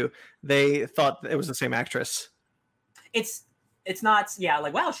listen to. They thought it was the same actress. It's not. Yeah,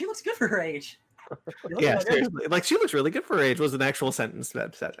 like wow, she looks good for her age. Yeah, seriously. Like she looks really good for her age was an actual sentence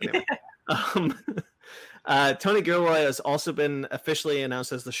that said. Anyway. Tony Gilroy has also been officially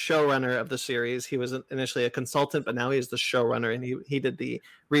announced as the showrunner of the series. He was initially a consultant, but now he is the showrunner, and he did the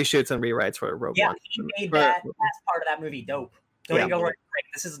reshoots and rewrites for Rogue One. Yeah, he made that part of that movie dope. Tony Gilroy, great.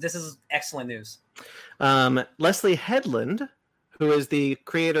 This is excellent news. Leslie Headland, who is the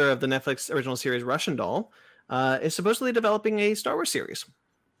creator of the Netflix original series Russian Doll, is supposedly developing a Star Wars series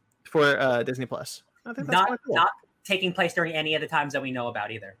for Disney Plus. I think that's cool. Not taking place during any of the times that we know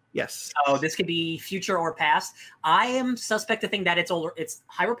about either. Yes. So this could be future or past. I am suspect to think that it's older. It's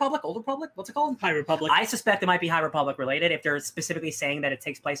High Republic, Old Republic. What's it called? High Republic. I suspect it might be High Republic related if they're specifically saying that it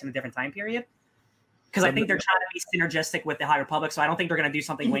takes place in a different time period. Because I think they're trying to be synergistic with the High Republic, so I don't think they're going to do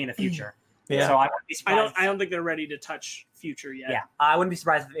something way in the future. Yeah. So I wouldn't be surprised. I don't think they're ready to touch future yet. Yeah, I wouldn't be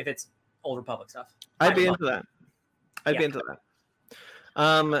surprised if it's Old Republic stuff. I'd be into that. I'd be into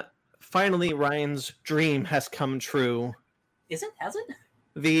that. Finally, Ryan's dream has come true. Is it? Has it?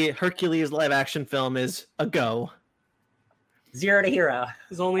 The Hercules live action film is a go. 0 to hero.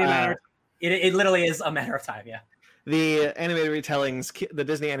 It's only a matter. It literally is a matter of time. Yeah. The animated retellings, the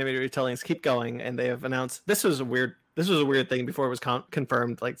Disney animated retellings, keep going, and they have announced this was a weird thing before it was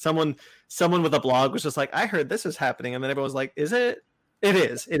confirmed. Like someone with a blog was just like, "I heard this is happening," and then everyone was like, "Is it? It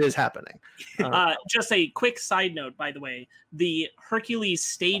is happening." Just a quick side note, by the way, the Hercules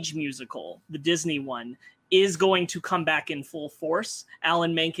stage musical, the Disney one, is going to come back in full force.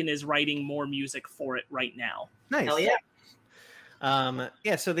 Alan Menken is writing more music for it right now. Nice. Hell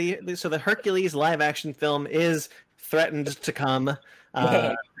yeah. So the Hercules live action film is threatened to come.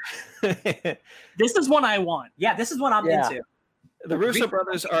 This is one I want. Yeah, this is one I'm into. The Russo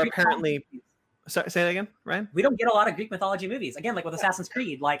brothers are apparently. Sorry, say that again, Ryan. We don't get a lot of Greek mythology movies. Again, like with Assassin's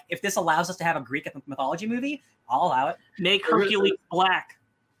Creed. Like if this allows us to have a Greek mythology movie, I'll allow it. Make Hercules black.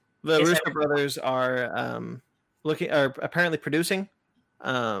 The Russo brothers are apparently producing,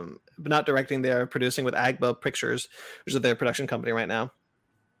 but not directing. They are producing with Agba Pictures, which is their production company right now.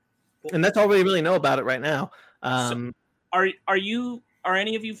 And that's all we really know about it right now. So are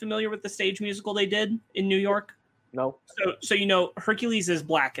any of you familiar with the stage musical they did in New York? No. So Hercules is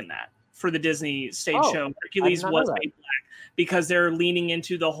black in that for the Disney stage show. Hercules was made black because they're leaning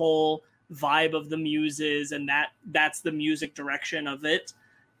into the whole vibe of the muses, and that's the music direction of it.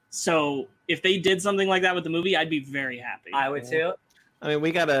 So if they did something like that with the movie, I'd be very happy. I would too. I mean,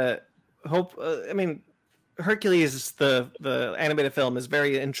 we gotta hope. Hercules, the animated film, is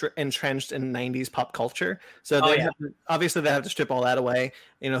very entrenched in 90s pop culture. So obviously they have to strip all that away.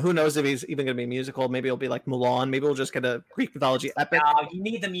 Who knows if he's even going to be musical? Maybe it'll be like Mulan. Maybe we'll just get a Greek mythology epic. You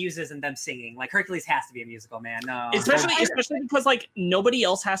need the muses and them singing. Like Hercules has to be a musical, man. No, especially because like nobody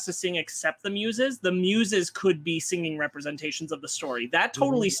else has to sing except the muses. The muses could be singing representations of the story. That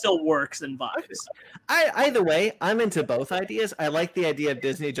totally still works and vibes. Either way, I'm into both ideas. I like the idea of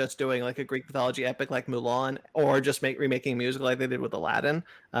Disney just doing like a Greek mythology epic like Mulan, or just remaking a musical like they did with Aladdin.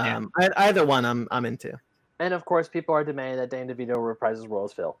 Either one, I'm into. And of course, people are demanding that Danny DeVito reprises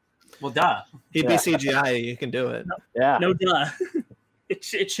Royals Phil. Well, duh. He'd be CGI. You can do it. No, duh.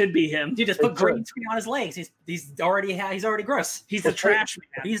 It should be him. You just put green screen on his legs. He's already gross. He's a trash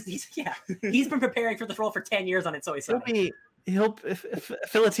man. He's been preparing for this role for 10 years on It's Always Sunny.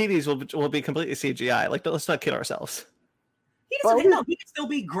 Philatides will be completely CGI. Like, let's not kid ourselves. He can still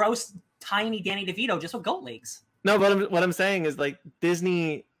be gross, tiny Danny DeVito just with goat legs. No, but what I'm saying is like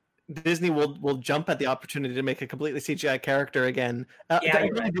Disney will jump at the opportunity to make a completely CGI character again. Danny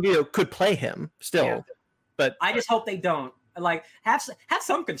DeVito could play him still, but I just hope they don't. Like have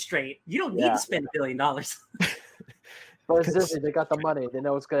some constraint. You don't need to spend $1 billion. But Disney, they got the money. They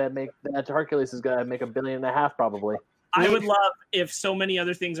know it's gonna make that Hercules is gonna make $1.5 billion probably. I would love if so many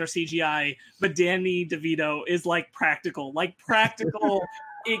other things are CGI, but Danny DeVito is like practical.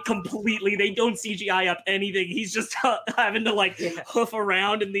 It completely, they don't CGI up anything. He's just having to like hoof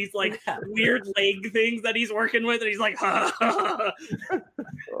around in these like weird leg things that he's working with, and he's like,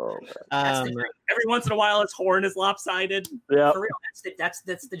 every once in a while his horn is lopsided. Yeah, for real, that's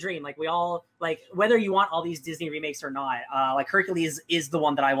the dream. Like we all like, whether you want all these Disney remakes or not, like Hercules is the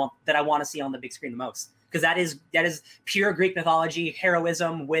one that I want to see on the big screen the most. Because that is pure Greek mythology,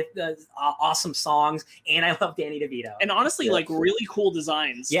 heroism with awesome songs, and I love Danny DeVito. And honestly, like really cool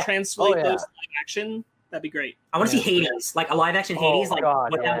designs. Translate those live action, that'd be great. I want to see Hades, like a live action Hades, what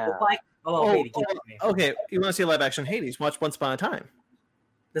that would look like. Baby, okay, you want to see a live action Hades? Watch Once Upon a Time.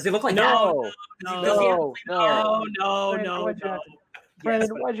 Does it look like no. Brandon,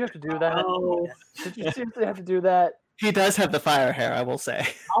 why'd you have to do that? No. Did you seriously have to do that? He does have the fire hair, I will say.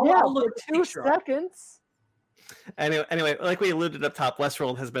 I'll look for 2 seconds. Anyway, like we alluded up top,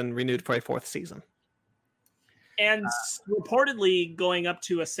 Westworld has been renewed for a 4th season. And reportedly going up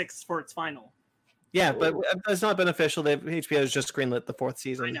to a 6th for its final. Yeah, but it's not been official. HBO has just greenlit the 4th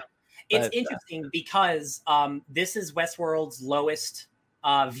season. I know. It's interesting because this is Westworld's lowest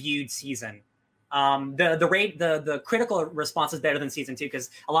viewed season. The critical response is better than season 2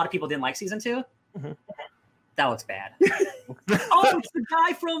 because a lot of people didn't like season 2. Mm-hmm. That looks bad. It's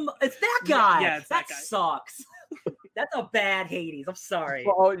that guy. Yeah, that guy. Sucks. That's a bad Hades. I'm sorry.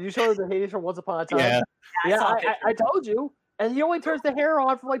 Oh, you showed the Hades from Once Upon a Time? Yeah, I told you. And he only turns the hair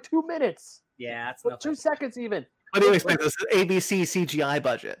on for like 2 minutes. Yeah, that's 2 seconds even. What do you expect? This is ABC CGI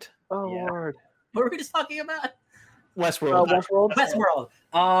budget. Oh, Lord. What were we just talking about? Westworld. Westworld.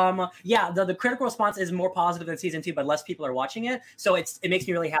 The critical response is more positive than season 2, but less people are watching it. So it makes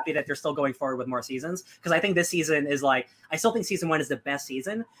me really happy that they're still going forward with more seasons, because I think this season is like, I still think season 1 is the best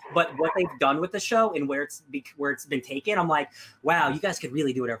season, but what they've done with the show and where it's been taken, I'm like, wow, you guys could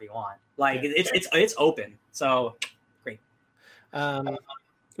really do whatever you want. Like it's open. So great.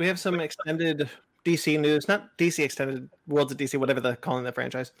 We have some extended DC news, not DC extended, Worlds of DC, whatever they're calling the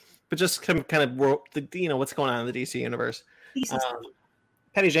franchise, but just kind of what's going on in the DC universe.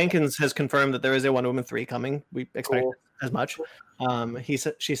 Patty Jenkins has confirmed that there is a Wonder Woman 3 coming. We expect as much.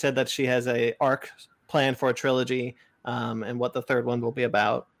 She said that she has a arc planned for a trilogy, and what the third one will be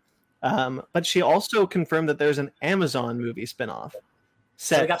about. But she also confirmed that there's an Amazon movie spinoff.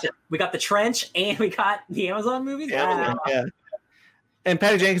 So we got the Trench and we got the Amazon movies. Yeah. And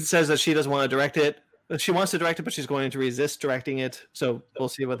Patty Jenkins says that she doesn't want to direct it. She wants to direct it, but she's going to resist directing it. So we'll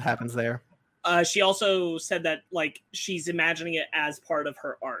see what happens there. She also said that like she's imagining it as part of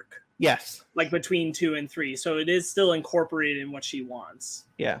her arc. Yes. Like between 2 and 3. So it is still incorporated in what she wants.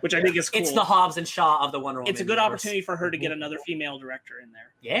 Yeah. Which I think is cool. It's the Hobbs and Shaw of the Wonder Woman. It's a good opportunity for her to get another female director in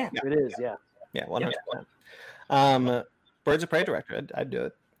there. Yeah. It is, yeah. Yeah, 100%. Birds of Prey director, I'd do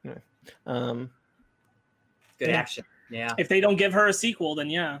it. Anyway. Good action. Yeah. If they don't give her a sequel, then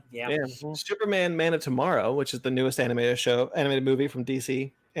yeah. Superman Man of Tomorrow, which is the newest animated movie from DC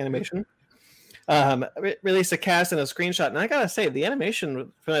Animation, released a cast and a screenshot. And I gotta say, the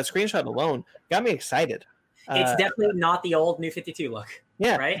animation from that screenshot alone got me excited. It's definitely not the old New 52 look.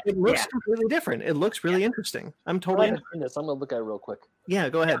 Yeah, right? It looks completely different. It looks really interesting. I'm totally into this. I'm gonna look at it real quick. Yeah,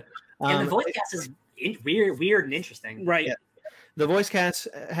 go ahead. And the voice cast is weird and interesting. Right. Yeah. The voice cast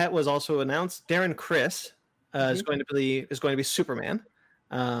was also announced. Darren Criss is going to be Superman.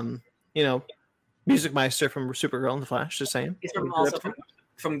 Music Meister from Supergirl and The Flash. Just saying. He's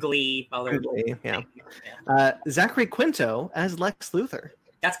from Glee. Glee, yeah. Zachary Quinto as Lex Luthor.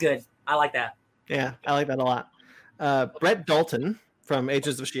 That's good. I like that. Yeah, I like that a lot. Brett Dalton from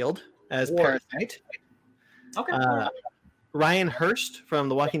Agents of S.H.I.E.L.D. as Parasite. Okay. Ryan Hurst from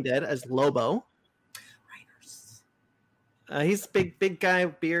The Walking Dead as Lobo. He's big guy,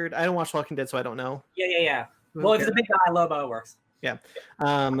 beard. I don't watch Walking Dead, so I don't know. Yeah. Well, if it's a big guy, Lobo works. Yeah.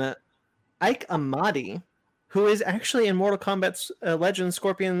 Ike Amadi, who is actually in Mortal Kombat's Legend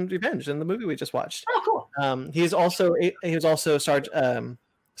Scorpion Revenge in the movie we just watched. Oh, cool. He was also Spartan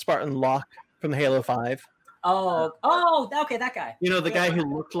Locke from the Halo 5. Oh, okay, that guy. You know, the guy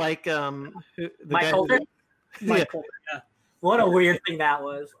who looked like Mike Coulter? Mike Coulter, yeah. What a weird thing that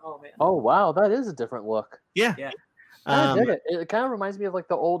was. Oh, man. Oh, wow, that is a different look. Yeah. I dig it. It kind of reminds me of like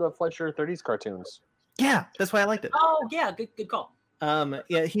the old Fleischer 30s cartoons. Yeah, that's why I liked it. Oh, yeah, good call.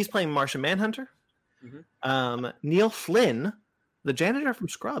 Yeah, he's playing Martian Manhunter. Mm-hmm. Neil Flynn, the janitor from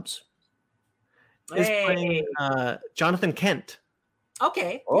Scrubs, is playing Jonathan Kent.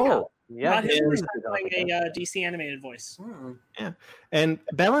 Okay. Oh, yeah. He's playing a DC animated voice. Yeah, and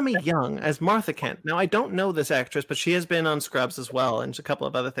Bellamy Young as Martha Kent. Now, I don't know this actress, but she has been on Scrubs as well, and a couple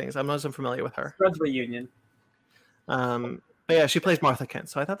of other things. I'm not so familiar with her. Scrubs Reunion. But yeah, she plays Martha Kent,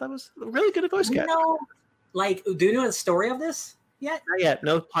 so I thought that was a really good voice cast. Do you know the story of this yet? Not yet.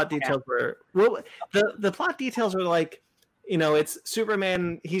 No plot details were. Well, the plot details are like, it's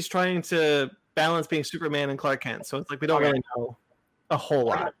Superman. He's trying to balance being Superman and Clark Kent, so it's like we don't really know a whole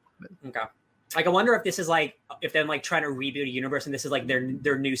lot. Okay. Like, I wonder if this is if they're trying to reboot a universe and this is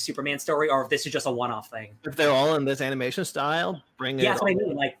their new Superman story, or if this is just a one-off thing. If they're all in this animation style, bring it. Yeah, that's what I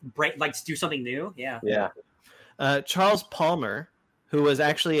mean. Do something new. Yeah. Yeah. Charles Palmer, who was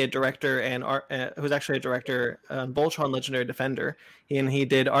actually a director on Voltron: Legendary Defender, and he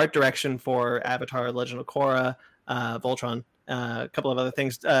did art direction for Avatar: Legend of Korra, Voltron, a couple of other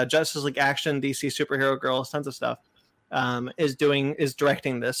things, Justice League Action, DC Superhero Girls, tons of stuff. Is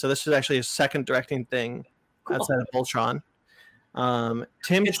directing this, so this is actually his second directing thing outside of Voltron.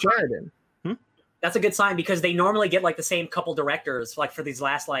 Tim Sheridan. That's a good sign, because they normally get the same couple directors for these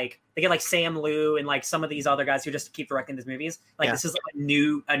last they get Sam Liu and some of these other guys who just keep directing these movies. This is a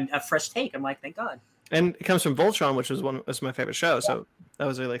new a fresh take. I'm thank God. And it comes from Voltron, which was my favorite show, so that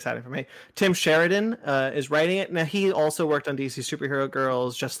was really exciting for me. Tim Sheridan is writing it. Now, he also worked on DC Superhero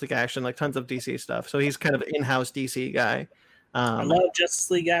Girls, Justice League Action, tons of DC stuff. So he's kind of an in-house DC guy. I love Justice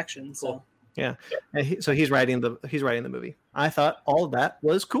League Action. So yeah, and so he's writing the movie. I thought all of that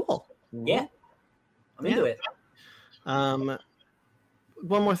was cool. Yeah, I'm into it. One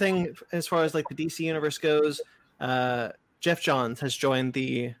more thing, as far as the DC universe goes, Jeff Johns has joined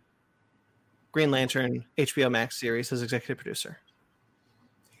the Green Lantern HBO Max series as executive producer.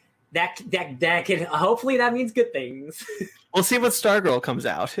 That could, hopefully that means good things. We'll see what Stargirl comes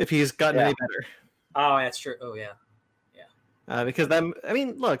out, if he's gotten any better. Oh, that's true. Oh, yeah. Because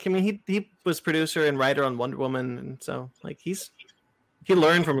he was producer and writer on Wonder Woman, and so he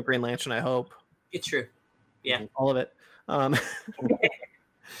learned from a Green Lantern, I hope. It's true. Yeah. All of it.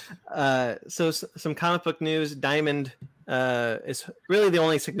 So some comic book news. Diamond is really the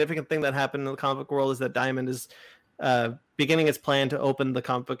only significant thing that happened in the comic book world, is that Diamond is beginning its plan to open the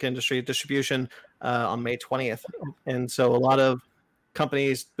comic book industry distribution on May 20th. And so a lot of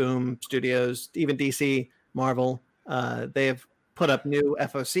companies, Boom Studios, even DC, Marvel, they have put up new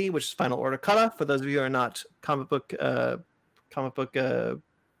FOC, which is Final Order Cutoff. For those of you who are not comic book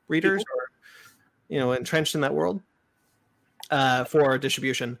readers or entrenched in that world, for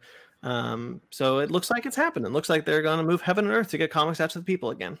distribution. So it looks like it's happening. It looks like they're going to move heaven and earth to get comics out to the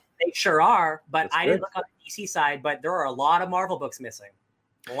people again. They sure are, but I didn't look on the DC side, but there are a lot of Marvel books missing.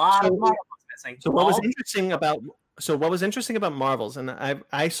 A lot of Marvel books missing. So what was interesting about Marvel's, and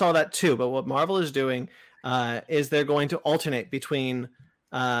I saw that too, but what Marvel is doing is they're going to alternate between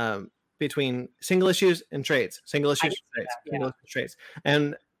single issues and trades. Single issues and trades.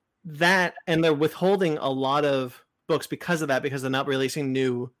 And they're withholding a lot of books because of that, because they're not releasing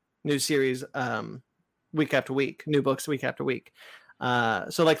new series week after week, new books week after week.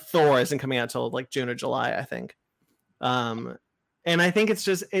 So Thor isn't coming out till June or July, I think. And I think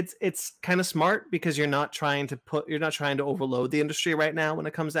it's kind of smart, because you're not trying to overload the industry right now when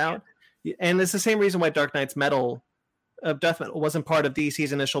it comes out. And it's the same reason why Dark Knight's Death Metal wasn't part of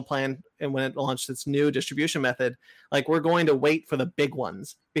DC's initial plan, and when it launched its new distribution method, we're going to wait for the big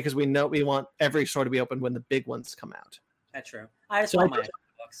ones, because we know we want every store to be open when the big ones come out. That's true. I just want my X-Men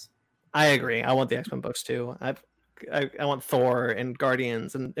books. I agree. I want the X-Men books too. I want Thor and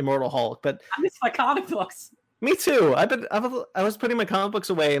Guardians and Immortal Hulk, but I miss my comic books. Me too. I was putting my comic books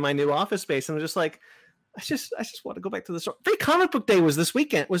away in my new office space, and I'm just like, I just want to go back to the store. Free Comic Book Day was this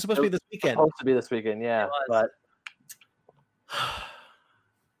weekend. Was supposed to be this weekend. Supposed to be this weekend, yeah. But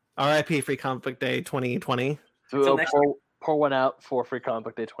R.I.P. Free Comic Book Day 2020. Pour one out for Free Comic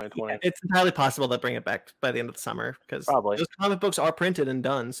Book Day 2020. Yeah, it's entirely possible they'll bring it back by the end of the summer because those comic books are printed and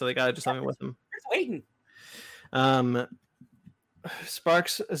done, so they gotta do something with them. Just waiting.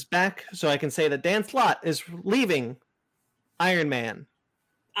 Sparks is back, so I can say that Dan Slott is leaving Iron Man.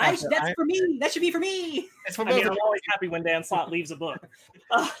 That's for me. That should be for me. It's for both. I'm always happy when Dan Slott leaves a book.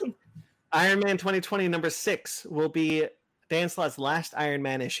 Iron Man 2020 number 6 will be Dan Slott's last Iron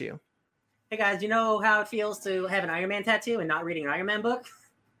Man issue. Hey guys, you know how it feels to have an Iron Man tattoo and not reading an Iron Man book?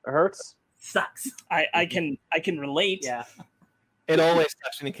 It hurts. Sucks. I can relate. Yeah. It always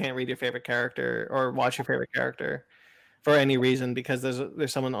sucks when you can't read your favorite character or watch your favorite character for any reason because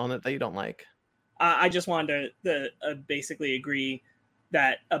there's someone on it that you don't like. I just wanted to basically agree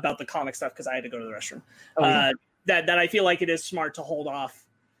that about the comic stuff because I had to go to the restroom. That I feel like it is smart to hold off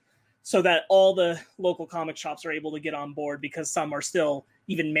so that all the local comic shops are able to get on board because some are still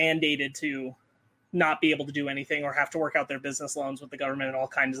even mandated to not be able to do anything or have to work out their business loans with the government and all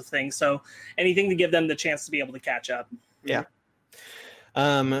kinds of things. So anything to give them the chance to be able to catch up. Yeah.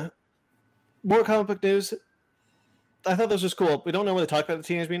 More comic book news. I thought this was cool. We don't normally talk about the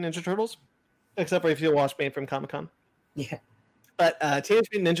Teenage Mutant Ninja Turtles, except for if you watch Made from Comic-Con. Yeah. But Teenage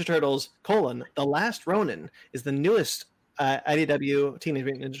Mutant Ninja Turtles, The Last Ronin is the newest IDW Teenage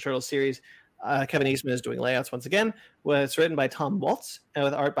Mutant Ninja Turtles series. Kevin Eastman is doing layouts once again. It's written by Tom Waltz and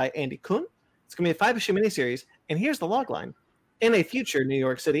with art by Andy Kuhn. It's going to be a 5-issue miniseries. And here's the logline. In a future New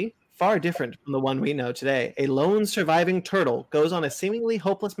York City, far different from the one we know today, a lone surviving turtle goes on a seemingly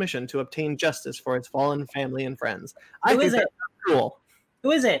hopeless mission to obtain justice for its fallen family and friends. Who is it? Cool.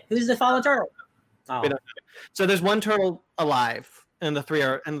 Who is it? Who's the fallen turtle? Oh. So there's one turtle alive, and the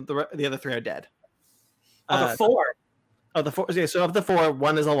other 3 are dead. Of the 4. Of the 4, yeah. So of the 4,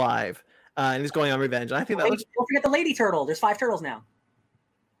 1 is alive, and he's going on revenge. And I think don't forget the lady turtle. There's 5 turtles now.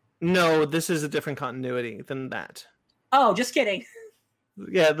 No, this is a different continuity than that. Oh, just kidding.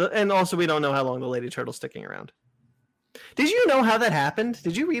 Yeah, and also we don't know how long the lady turtle's sticking around. Did you know how that happened?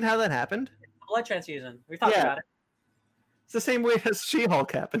 Did you read how that happened? Blood transfusion. We talked about it. It's the same way as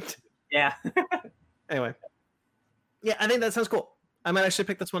She-Hulk happened. Yeah. Anyway. Yeah, I think that sounds cool. I might actually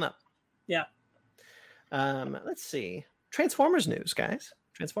pick this one up. Yeah. Let's see. Transformers news, guys.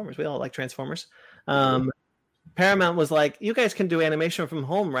 Transformers. We all like Transformers. Paramount was like, you guys can do animation from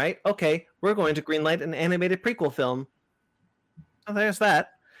home, right? Okay, we're going to greenlight an animated prequel film. Oh, there's that.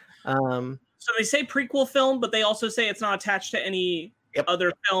 So they say prequel film, but they also say it's not attached to any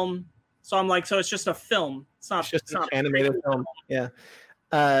other film. So I'm like, so it's just a film. It's just an animated film. Yeah.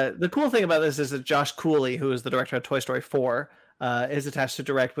 The cool thing about this is that Josh Cooley, who is the director of Toy Story 4, is attached to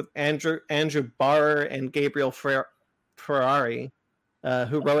direct with Andrew Barr and Gabriel Ferrari,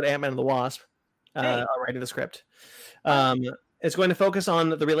 who wrote Ant-Man and the Wasp, writing the script. It's going to focus on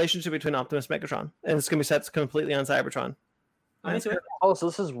the relationship between Optimus and Megatron, and it's going to be set completely on Cybertron. Oh, so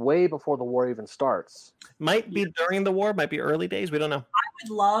this is way before the war even starts. Might be during the war, might be early days. We don't know. I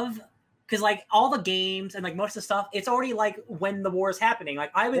would love, because like all the games and like most of the stuff, it's already like when the war is happening. Like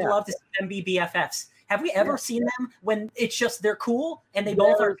I would love to see them be BFFs. Have we ever seen them when it's just they're cool and they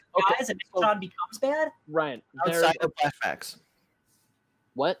both are guys and Megatron becomes bad? Ryan, outside of flashbacks.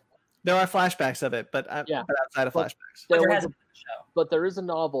 What? There are flashbacks of it, but outside of flashbacks. But there is a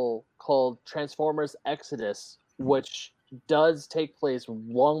novel called Transformers Exodus, which does take place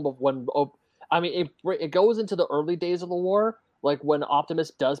long before when it goes into the early days of the war, like when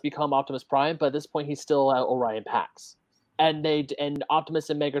Optimus does become Optimus Prime, but at this point he's still at Orion Pax, and Optimus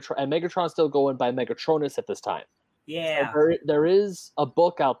and Megatron still going by Megatronus at this time. Yeah, so there is a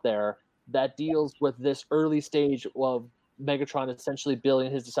book out there that deals with this early stage of Megatron essentially building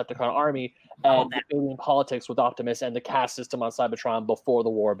his Decepticon army and debating politics with Optimus and the caste system on Cybertron before the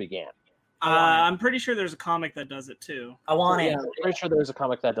war began. I'm pretty sure there's a comic that does it too. I want it. I'm pretty sure there's a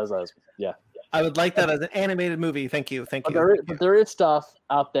comic that does that. Yeah. I would like that as an animated movie. Thank you. But there is stuff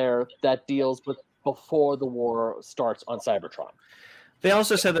out there that deals with before the war starts on Cybertron. They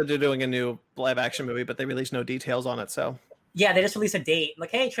also said that they're doing a new live action movie, but they released no details on it. So yeah, they just released a date. Like,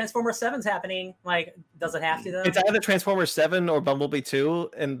 hey, Transformers 7's happening. Like, does it have to though? It's either Transformers 7 or Bumblebee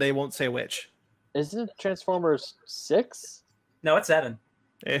 2, and they won't say which. Isn't it Transformers 6? No, it's 7.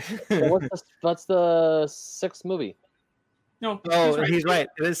 What's the 6th movie? No. Oh, he's right.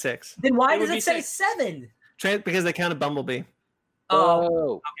 It is 6. Then why does it say 7? Because they counted Bumblebee.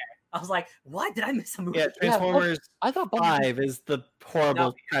 Oh, okay. I was like, what? Did I miss a movie? Yeah, Transformers I thought 5 is the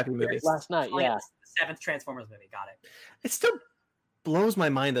horrible, crappy movie. Last night, yeah. The 7th Transformers movie. Got it. It still blows my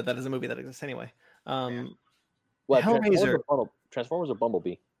mind that is a movie that exists anyway. What, Transformers or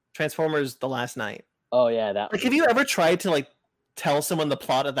Bumblebee? Transformers: The Last Night. Oh yeah, that. Like, have you ever tried to like tell someone the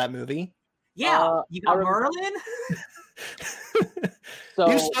plot of that movie? Yeah, you got Merlin. So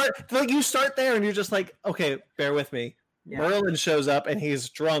you start there and you're just like, okay, bear with me. Yeah. Merlin shows up and he's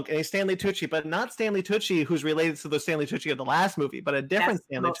drunk and he's Stanley Tucci, but not Stanley Tucci who's related to the Stanley Tucci of the last movie, but a different That's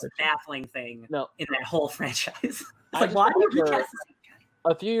Stanley the most Tucci. baffling thing in that whole franchise. It's like, why would you cast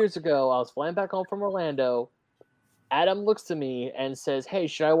a few years ago, I was flying back home from Orlando. Adam looks to me and says, "Hey,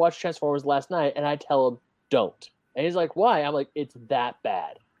 should I watch Transformers last night?" And I tell him, "Don't." And he's like, "Why?" I'm like, "It's that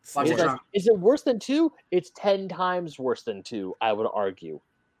bad." He's like, "Is it worse than 2? It's 10 times worse than 2, I would argue.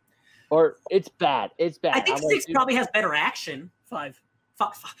 Or it's bad. It's bad." I think 6 probably has better action. 5.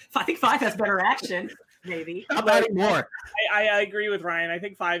 I think 5 has better action. Maybe. Not anymore. I agree with Ryan. I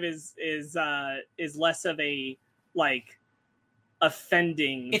think 5 is less of a like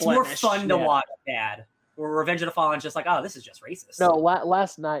offending. It's more fun to watch bad. Where Revenge of the Fallen is just like, oh, this is just racist. No,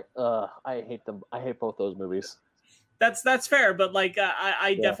 last night, I hate them. I hate both those movies. That's fair, but like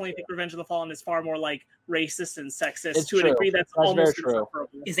I definitely think Revenge of the Fallen is far more like racist and sexist it's to true. a degree that's almost insufferable.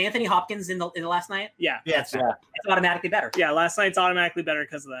 Is Anthony Hopkins in the Last Night? Yeah. It's automatically better. Yeah, Last Night's automatically better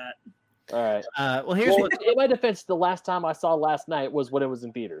because of that. All right. Well, in my defense, the last time I saw Last Night was when it was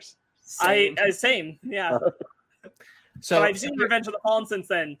in theaters. Same. Yeah. So but I've seen Revenge of the Fallen since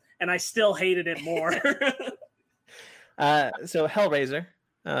then, and I still hated it more. So Hellraiser.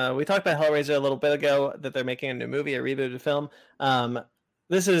 We talked about Hellraiser a little bit ago, that they're making a new movie, a rebooted film.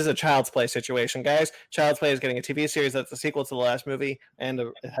 This is a Child's Play situation, guys. Child's Play is getting a TV series that's a sequel to the last movie, and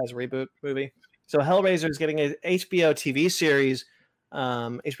it has a reboot movie. So Hellraiser is getting an HBO TV series.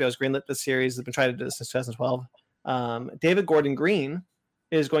 HBO's greenlit this series. They've been trying to do this since 2012. David Gordon Green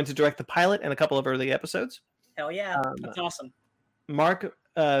is going to direct the pilot and a couple of early episodes. Hell yeah. That's awesome. Mark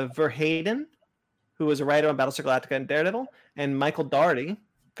Verheiden, who was a writer on Battlestar Galactica and Daredevil, and Michael Dougherty,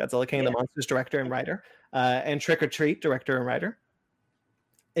 Godzilla King of the Monsters director and writer, and Trick or Treat director and writer,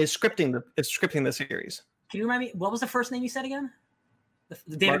 is scripting the series. Can you remind me, what was the first name you said again?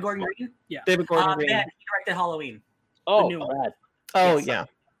 David Gordon Green? Yeah. David Gordon Green. Yeah, he directed Halloween. Oh, bad. Yeah.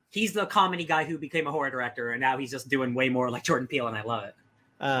 He's the comedy guy who became a horror director, and now he's just doing way more like Jordan Peele, and I love it.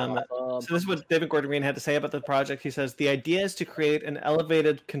 So this is what David Gordon Green had to say about the project. He says, "The idea is to create an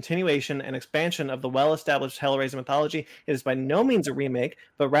elevated continuation and expansion of the well-established Hellraiser mythology. It is by no means a remake,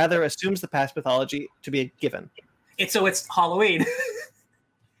 but rather assumes the past mythology to be a given." It's Halloween.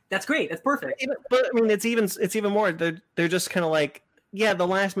 That's great. That's perfect. But I mean, it's even more. They're just kind of like, yeah, the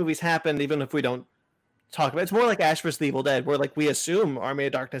last movie's happened, even if we don't talk about it. It's more like Ash vs. the Evil Dead, where like we assume Army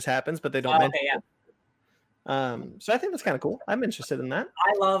of Darkness happens, but they don't mention it. So I think that's kind of cool. I'm interested in that.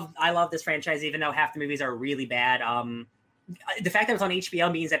 I love this franchise, even though half the movies are really bad. The fact that it's on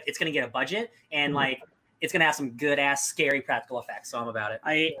HBO means that it's going to get a budget and like it's going to have some good ass scary practical effects. So I'm about it.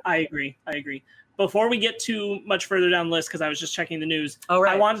 I agree. Before we get too much further down the list, because I was just checking the news,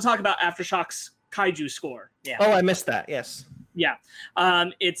 right. I wanted to talk about Aftershocks Kaiju score. Yeah. Oh, I missed that. Yes. Yeah.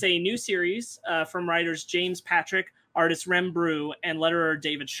 It's a new series from writers James Patrick, artist Rem Brew, and letterer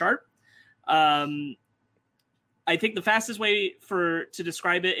David Sharp. I think the fastest way to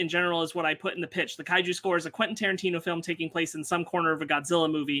describe it in general is what I put in the pitch. The Kaiju Score is a Quentin Tarantino film taking place in some corner of a Godzilla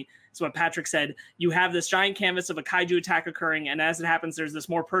movie. It's what Patrick said. You have this giant canvas of a kaiju attack occurring, and as it happens, there's this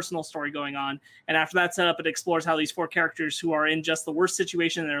more personal story going on. And after that setup, it explores how these 4 characters who are in just the worst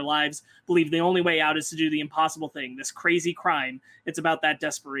situation in their lives believe the only way out is to do the impossible thing, this crazy crime. It's about that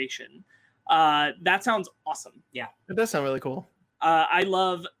desperation. That sounds awesome. Yeah. It does sound really cool. I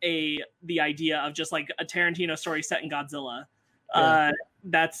love the idea of just like a Tarantino story set in Godzilla.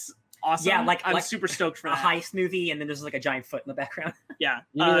 That's awesome. Yeah, I'm super stoked for a that. heist movie, and then there's like a giant foot in the background. Yeah,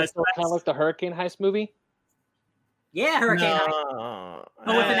 you mean it's kind of like the Hurricane heist movie. Yeah, Hurricane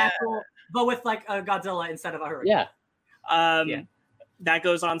heist, but with like a Godzilla instead of a hurricane. Yeah. That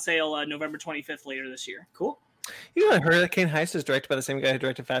goes on sale November 25th later this year. Cool. You know, Hurricane Heist is directed by the same guy who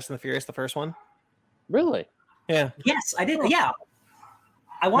directed Fast and the Furious, the first one. Really? Yeah. Yes, I did. Yeah.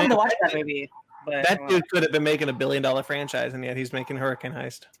 I wanted to watch that movie, but that dude could have been making $1 billion franchise, and yet he's making Hurricane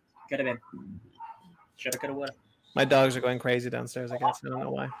Heist. Could have been. Shoulda, coulda, woulda. My dogs are going crazy downstairs. I guess I don't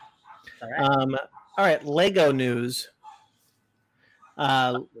know why. All right. Lego news.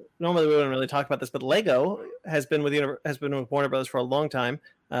 Normally we wouldn't really talk about this, but Lego has been with Warner Bros. For a long time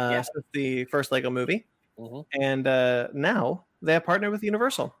since the first Lego movie, and now they have partnered with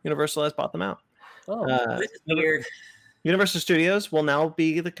Universal. Universal has bought them out. This is weird. Universal Studios will now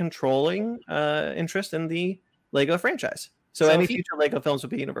be the controlling interest in the Lego franchise. So any future Lego films will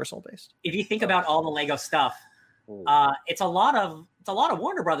be Universal based. If you think about all the Lego stuff, it's a lot of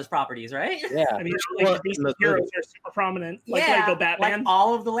Warner Brothers properties, right? Yeah. I mean, these heroes are super prominent. Like Lego Batman. Like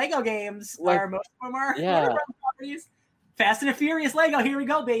all of the Lego games most of them are Warner Brothers properties. Fast and Furious Lego, here we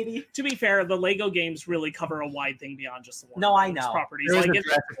go, baby. To be fair, the Lego games really cover a wide thing beyond just the Warner Brothers properties. There's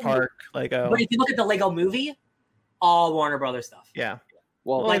Jurassic Park, Lego. But if you look at the Lego movie, all Warner Brothers stuff. Yeah.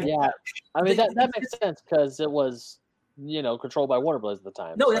 Well, I mean, that makes sense because it was, controlled by Warner Brothers at the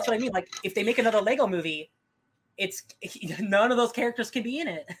time. No, that's what I mean. Like, if they make another Lego movie, it's none of those characters can be in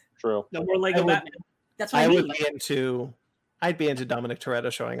it. True. No more Lego Batman. That's what I mean. I'd be into Dominic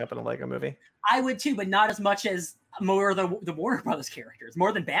Toretto showing up in a Lego movie. I would too, but not as much as more of the Warner Brothers characters,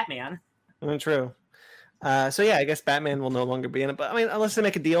 more than Batman. True. So I guess Batman will no longer be in it. But I mean, unless they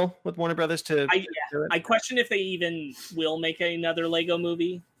make a deal with Warner Brothers to do it. I question if they even will make another Lego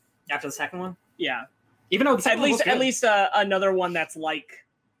movie after the second one. Yeah, even though at least another one that's like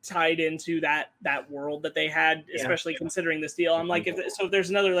tied into that world that they had, especially considering this deal. I'm like, if there's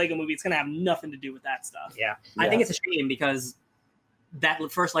another Lego movie, it's gonna have nothing to do with that stuff. Yeah. I think it's a shame because that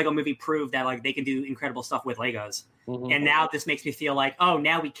first Lego movie proved that like they can do incredible stuff with Legos, and now this makes me feel like, oh,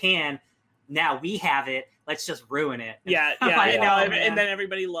 now we can. Now we have it. Let's just ruin it. Yeah. And then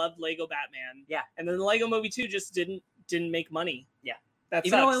everybody loved Lego Batman. Yeah. And then the Lego Movie 2 just didn't make money. Yeah. That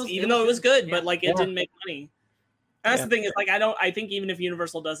sucks. Even though it was good, but like it didn't make money. And that's the thing is like I think even if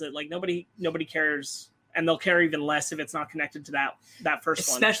Universal does it, like nobody cares, and they'll care even less if it's not connected to that first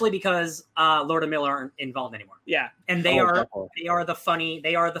one. Especially because Lord and Miller aren't involved anymore. Yeah. And they are the funny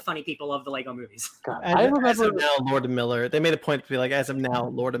people of the Lego movies. God, I remember as of now, Lord and Miller. They made a point to be like, as of now,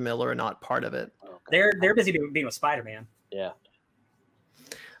 Lord and Miller are not part of it. They're busy being with Spider-Man. Yeah.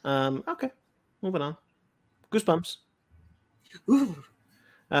 Okay. Moving on. Goosebumps. Ooh.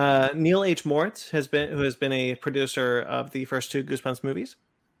 Neil H. Moritz who has been a producer of the first two Goosebumps movies,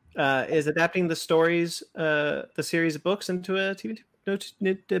 is adapting the series of books into a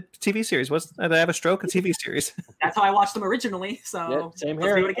TV series. Did I have a stroke? A TV series. That's how I watched them originally. So same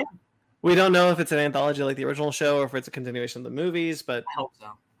here. Let's do it again. We don't know if it's an anthology like the original show or if it's a continuation of the movies, but I hope so.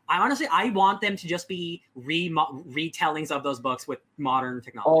 I want them to just be retellings of those books with modern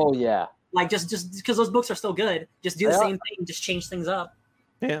technology. Oh yeah. Like just because those books are still good, just do the same thing, just change things up.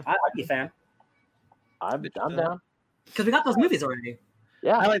 Yeah, I'd be a fan. I'm down because we got those movies already.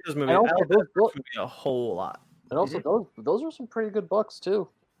 Yeah, I like those movies. I like those movies a whole lot. And also those are some pretty good books too.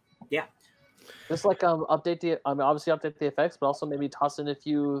 Yeah. Just like obviously update the effects, but also maybe toss in a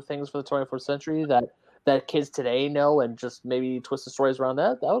few things for the 24th century that kids today know, and just maybe twist the stories around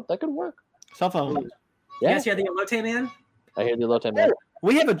that. That could work. Cell phone. Yeah. You guys hear the Elote Man? I hear the Elote Man.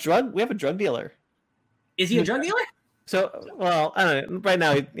 We have a drug dealer. Is he a drug dealer? So, well, I don't know. Right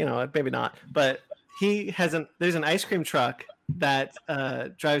now, maybe not. But there's an ice cream truck that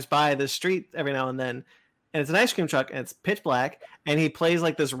drives by the street every now and then, and it's an ice cream truck, and it's pitch black, and he plays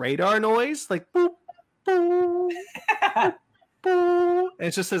like this radar noise, like boop, boop, boop, boop. And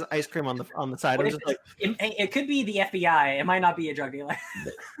it just says ice cream on the side. It could be the FBI. It might not be a drug dealer.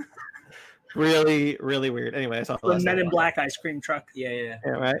 Really, really weird. Anyway, I saw the Men in Black ice cream truck. Yeah.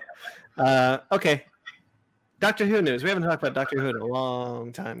 Right. Okay. Doctor Who news. We haven't talked about Doctor Who in a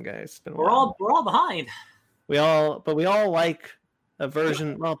long time, guys. We're all behind. We all like a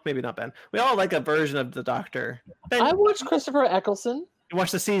version. Well, maybe not Ben. We all like a version of the Doctor. Ben, I watched Christopher Eccleston. You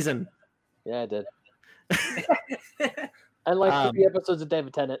watched the season. Yeah, I did. I like 3 episodes of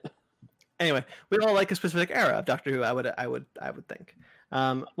David Tennant. Anyway, we all like a specific era of Doctor Who. I would think.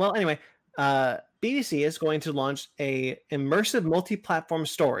 Well, anyway, BBC is going to launch a immersive multi-platform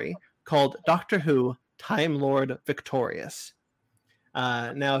story called Doctor Who: Time Lord Victorious.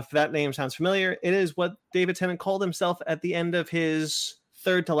 Now, if that name sounds familiar, it is what David Tennant called himself at the end of his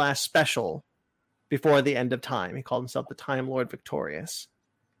third to last special before the end of time. He called himself the Time Lord Victorious.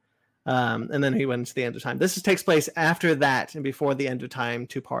 And then he went to the end of time. This takes place after that and before the end of time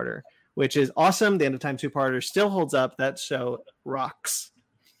 2-parter, which is awesome. The end of time 2-parter still holds up. That show rocks.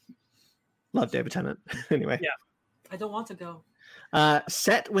 Love David Tennant. Anyway. Yeah. I don't want to go.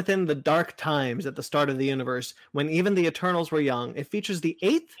 Set within the dark times at the start of the universe, when even the Eternals were young, it features the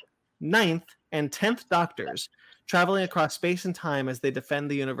 8th, 9th, and 10th Doctors traveling across space and time as they defend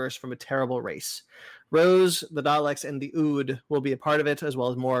the universe from a terrible race. Rose, the Daleks, and the Ood will be a part of it, as well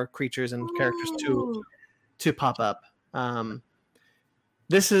as more creatures and characters to pop up.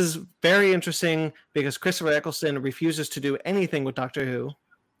 This is very interesting because Christopher Eccleston refuses to do anything with Doctor Who.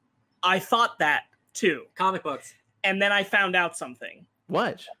 I thought that too. Comic books. And then I found out something.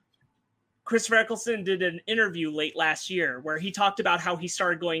 What? Christopher Eccleston did an interview late last year where he talked about how he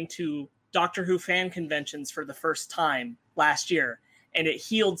started going to Doctor Who fan conventions for the first time last year, and it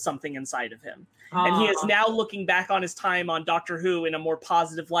healed something inside of him. And he is now looking back on his time on Doctor Who in a more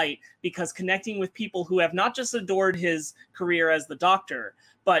positive light, because connecting with people who have not just adored his career as the Doctor,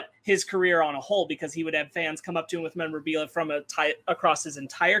 but his career on a whole, because he would have fans come up to him with memorabilia from across his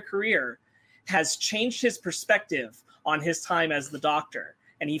entire career, has changed his perspective on his time as the Doctor,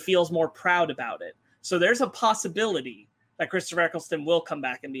 and he feels more proud about it. So there's a possibility that Christopher Eccleston will come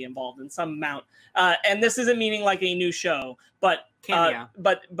back and be involved in some amount. And this isn't meaning like a new show, but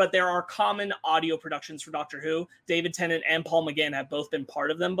there are common audio productions for Doctor Who. David Tennant and Paul McGann have both been part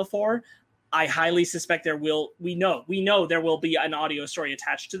of them before. I highly suspect we know there will be an audio story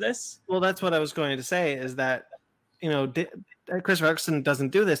attached to this. Well, that's what I was going to say, is that, Christopher Eccleston doesn't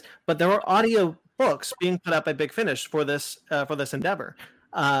do this, but there are audio books being put out by Big Finish for this endeavor.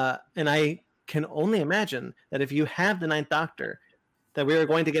 And I can only imagine that if you have the Ninth Doctor, that we are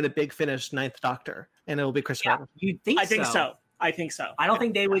going to get a Big Finish Ninth Doctor, and it will be Christopher Eccleston. You'd think I think so. I don't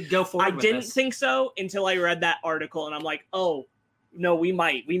think they would go forward with didn't think so until I read that article, and I'm like, oh, no, we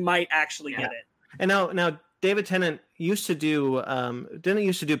might actually get it. And now David Tennant used to do didn't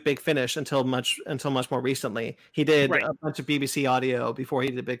used to do Big Finish until much more recently. He did a bunch of BBC audio before he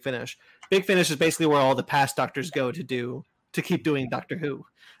did Big Finish. Big Finish is basically where all the past Doctors go to keep doing Doctor Who.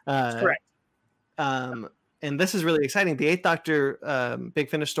 Correct. And this is really exciting. The Eighth Doctor Big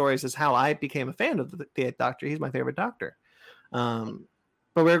Finish stories is how I became a fan of the Eighth Doctor. He's my favorite Doctor.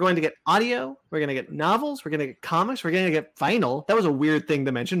 But we're going to get audio. We're going to get novels. We're going to get comics. We're going to get vinyl. That was a weird thing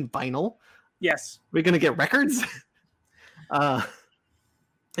to mention, vinyl. Yes. We're going to get records. There's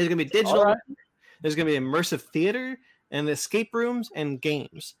going to be digital. Right. There's going to be immersive theater and escape rooms and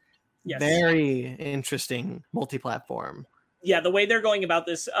games. Yes. Very interesting multi-platform. Yeah, the way they're going about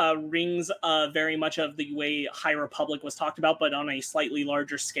this rings very much of the way High Republic was talked about, but on a slightly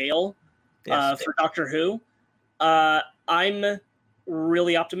larger scale for Doctor Who. I'm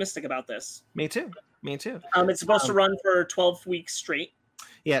really optimistic about this. Me too. It's supposed to run for 12 weeks straight.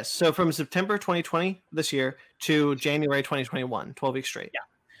 Yes, so from September 2020 this year to January 2021, 12 weeks straight.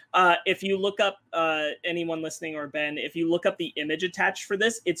 Yeah. If you look up, anyone listening or Ben, if you look up the image attached for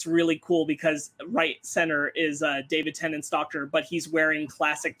this, it's really cool because right center is David Tennant's Doctor, but he's wearing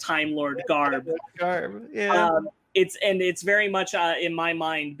classic Time Lord garb. Yeah. It's very much in my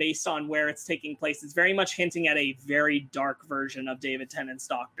mind, based on where it's taking place, it's very much hinting at a very dark version of David Tennant's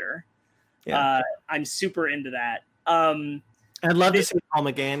Doctor. Yeah. I'm super into that. I'd love to see Paul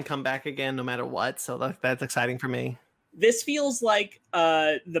McGann come back again, no matter what. So that's exciting for me. This feels like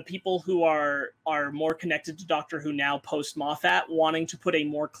the people who are more connected to Doctor Who now post Moffat wanting to put a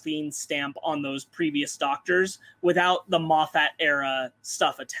more clean stamp on those previous Doctors without the Moffat era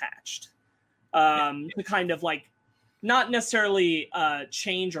stuff attached. To kind of like not necessarily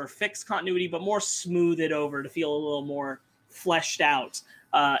change or fix continuity, but more smooth it over to feel a little more fleshed out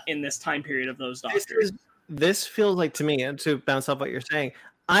in this time period of those Doctors. This feels like, to me, and to bounce off what you're saying,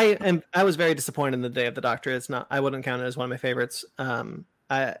 I was very disappointed in the Day of the Doctor. I wouldn't count it as one of my favorites.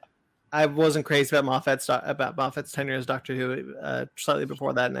 I wasn't crazy about Moffat's tenure as Doctor Who slightly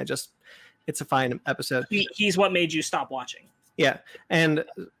before that, and it's a fine episode. He's what made you stop watching. Yeah, and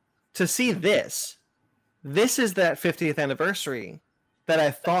to see this is that 50th anniversary that I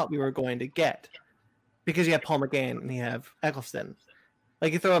thought we were going to get, because you have Paul McGann and you have Eccleston.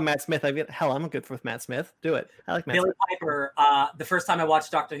 Like, you throw in Matt Smith, I'm good with Matt Smith. Do it. I like Matt Billy Smith. Piper, the first time I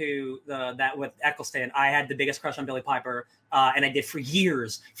watched Doctor Who, that with Eccleston, I had the biggest crush on Billy Piper, and I did for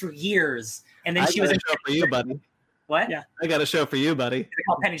years. And then she was a show for you, buddy. What? Yeah. I got a show for you, buddy. Is it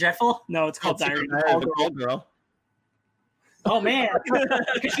called Penny Dreadful? No, it's called Diary of the Call Girl. Oh man,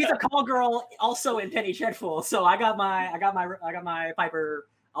 because she's a call girl also in Penny Dreadful. So I got my Piper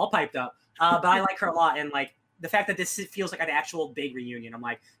all piped up. But I like her a lot, and like the fact that this feels like an actual big reunion. I'm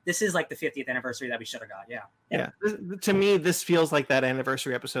like, this is like the 50th anniversary that we should have got. Yeah. To me, this feels like that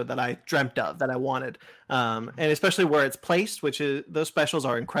anniversary episode that I dreamt of, that I wanted, and especially where it's placed, which is those specials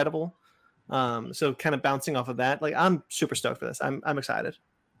are incredible. So kind of bouncing off of that, like, I'm super stoked for this. I'm excited.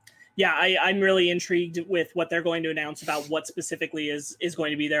 Yeah, I'm really intrigued with what they're going to announce about what specifically is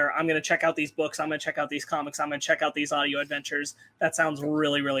going to be there. I'm going to check out these books. I'm going to check out these comics. I'm going to check out these audio adventures. That sounds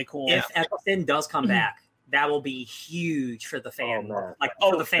really, really cool. If Eccleston does come back, that will be huge for the fans.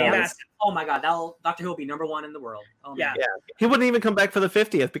 For the fans. Massive. Oh my God, Doctor Who will be #1 in the world. Oh, yeah. He wouldn't even come back for the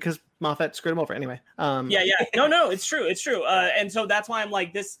 50th because Moffat screwed him over anyway. No, it's true. And so that's why I'm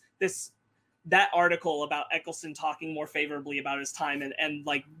like, this that article about Eccleston talking more favorably about his time and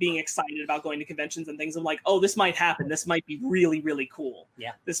like being excited about going to conventions and things, I'm like, oh, this might happen. This might be really, really cool.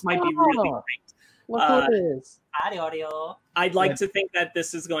 Yeah. This might be really great. Look who it is. Audio. I'd like to think that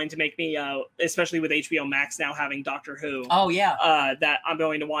this is going to make me, especially with HBO Max now having Doctor Who. Oh yeah. That I'm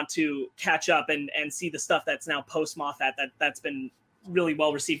going to want to catch up and see the stuff that's now post Moffat that's been really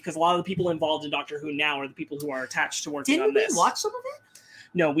well received, because a lot of the people involved in Doctor Who now are the people who are attached to working on this. Didn't we watch some of it?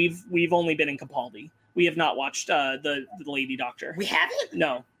 No, we've only been in Capaldi. We have not watched the Lady Doctor. We haven't?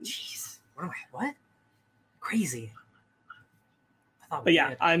 No. Jeez. What? Crazy. But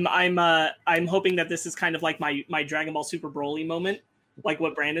yeah, I'm hoping that this is kind of like my Dragon Ball Super Broly moment, like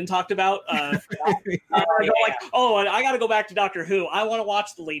what Brandon talked about. Like, oh, I got to go back to Doctor Who. I want to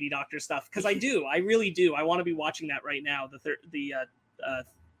watch the Lady Doctor stuff, because I really do. I want to be watching that right now. The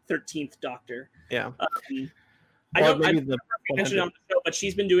 13th Doctor. Yeah. I don't mention it on the show, but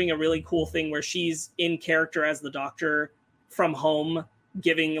she's been doing a really cool thing where she's in character as the Doctor from home,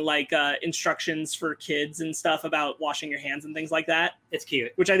 giving like instructions for kids and stuff about washing your hands and things like that. It's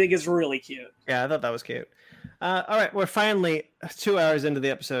cute, which I think is really cute. Yeah, I thought that was cute. All right, we're finally 2 hours into the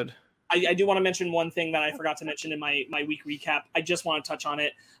episode. I do want to mention one thing that I forgot to mention in my week recap. I just want to touch on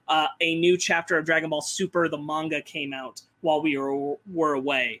it. A new chapter of Dragon Ball Super, the manga, came out while we were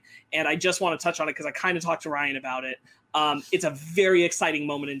away, and I just want to touch on it because I kind of talked to Ryan about it. It's a very exciting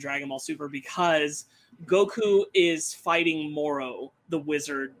moment in Dragon Ball Super because Goku is fighting Moro, the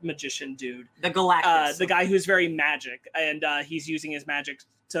wizard magician dude, the Galactus, the guy who's very magic, and he's using his magic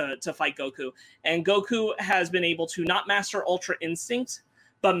to fight Goku. And Goku has been able to not master Ultra Instinct,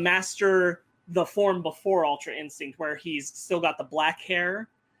 but master the form before Ultra Instinct, where he's still got the black hair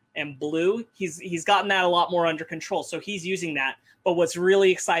and blue. He's gotten that a lot more under control, so he's using that. But what's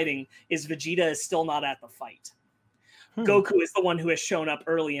really exciting is Vegeta is still not at the fight. Goku is the one who has shown up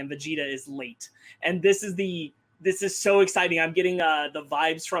early, and Vegeta is late. And this is so exciting. I'm getting the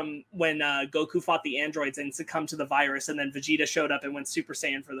vibes from when Goku fought the androids and succumbed to the virus, and then Vegeta showed up and went Super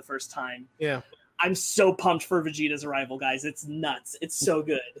Saiyan for the first time. Yeah. I'm so pumped for Vegeta's arrival, guys. It's nuts. It's so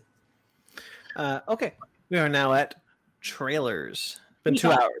good. Okay. We are now at trailers. It's been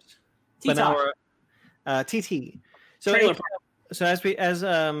 2 hours. But now we're TT. So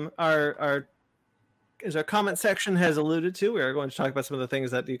as our comment section has alluded to, we are going to talk about some of the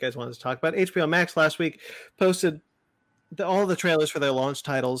things that you guys wanted to talk about. HBO Max last week posted all the trailers for their launch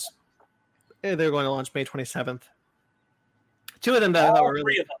titles. They're going to launch May 27th. Two of them that I thought were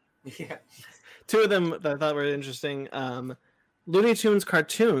really... Yeah. Two of them that I thought were interesting. Looney Tunes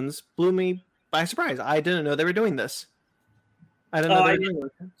cartoons blew me by surprise. I didn't know they were doing this. I didn't know they were doing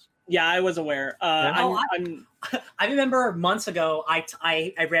this. Yeah, I was aware. I remember months ago, I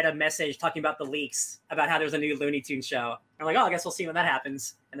read a message talking about the leaks, about how there's a new Looney Tunes show. I'm like, oh, I guess we'll see when that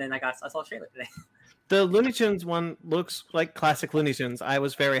happens. And then I saw a trailer today. The Looney Tunes one looks like classic Looney Tunes. I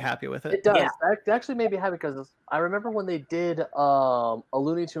was very happy with it. It does. Yeah. That actually made me happy because I remember when they did a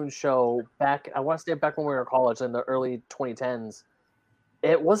Looney Tunes show back, I want to say back when we were in college in the early 2010s.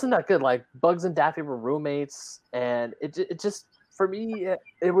 It wasn't that good. Like, Bugs and Daffy were roommates, and it just, for me,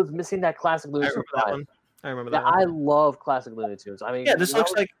 it was missing that classic Looney Tunes vibe. I remember that. I love classic Looney Tunes. I mean, yeah, this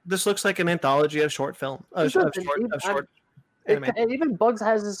looks like an anthology of short film. And even Bugs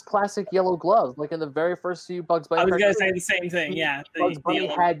has his classic yellow gloves, like in the very first few Bugs Bunny. I was going to say the same thing. Yeah, Bugs Bunny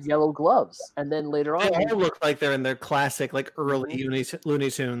had yellow gloves, and then later on, they all look like they're in their classic, like early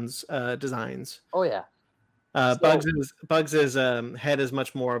Looney Tunes designs. Oh yeah. Bugs's head is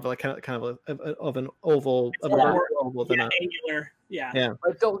much more of like kind of an oval, than angular. Yeah. Yeah.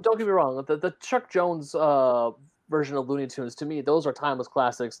 But don't get me wrong. The Chuck Jones version of Looney Tunes, to me, those are timeless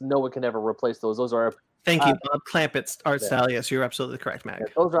classics. No one can ever replace those. Those are. Thank you, Bob Clampett's art style. Yes, you're absolutely correct, Mac. Yeah,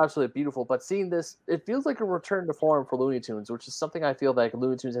 those are absolutely beautiful. But seeing this, it feels like a return to form for Looney Tunes, which is something I feel like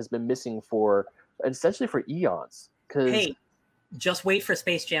Looney Tunes has been missing for, essentially for eons. Hey, just wait for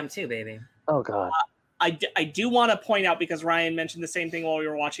Space Jam 2, baby. Oh, God. I do want to point out, because Ryan mentioned the same thing while we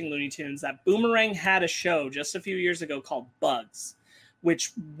were watching Looney Tunes, that Boomerang had a show just a few years ago called Bugs,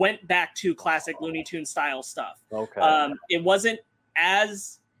 which went back to classic Looney Tunes style stuff. Okay. It wasn't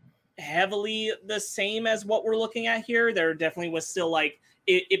as heavily the same as what we're looking at here. There definitely was still like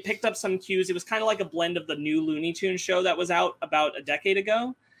it picked up some cues. It was kind of like a blend of the new Looney Tunes show that was out about a decade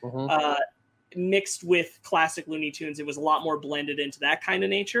ago, mixed with classic Looney Tunes. It was a lot more blended into that kind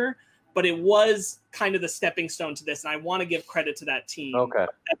of nature, but it was kind of the stepping stone to this. And I want to give credit to that team. Okay.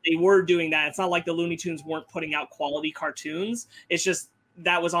 That they were doing that. It's not like the Looney Tunes weren't putting out quality cartoons. It's just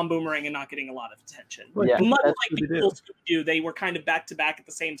that was on Boomerang and not getting a lot of attention. Yeah, much like the old Scooby-Doo, they were kind of back to back at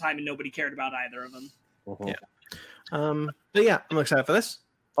the same time, and nobody cared about either of them. Yeah. But yeah, I'm excited for this.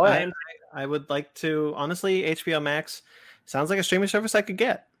 Oh, yeah. I would like to, honestly, HBO Max sounds like a streaming service I could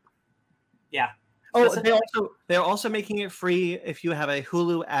get. Yeah. Oh, they're also making it free if you have a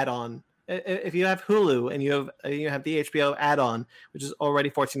Hulu add-on. If you have Hulu and you have the HBO add-on, which is already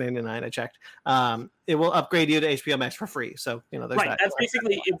 $14.99, I checked. It will upgrade you to HBO Max for free. So there's that. That's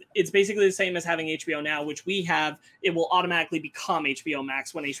basically it's basically the same as having HBO Now, which we have. It will automatically become HBO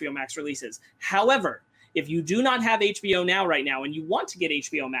Max when HBO Max releases. However, if you do not have HBO Now right now and you want to get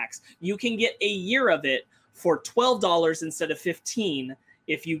HBO Max, you can get a year of it for $12 instead of $15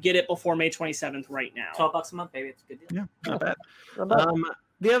 if you get it before May 27th right now. $12 a month, baby. It's a good deal. Yeah, not bad.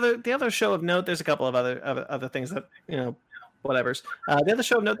 The other show of note, there's a couple of other things that, whatevers. The other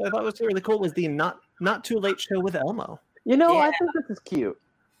show of note that I thought was really cool was the Not Too Late show with Elmo. I think this is cute.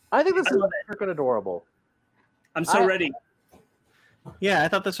 I think this is freaking adorable. I'm so ready. Yeah, I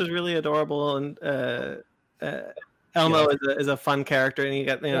thought this was really adorable, and Elmo is a fun character, and you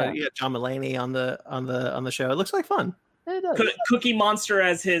got John Mulaney on the show. It looks like fun. It does. Cookie Monster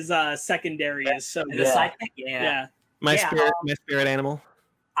as his secondary is so good. The sidekick, yeah. My spirit animal.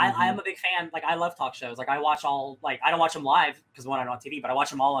 I am a big fan. Like, I love talk shows. Like, I watch all. Like, I don't watch them live because one, I don't have TV, but I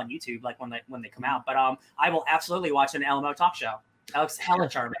watch them all on YouTube. Like when they come out. But I will absolutely watch an Elmo talk show. That looks hella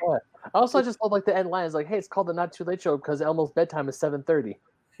charming. I just love like the end line is like, hey, it's called the Not Too Late Show because Elmo's bedtime is 7:30.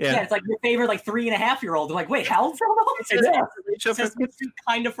 Yeah, it's like your favorite 3.5-year-old. They're like, wait, how old's Elmo? It's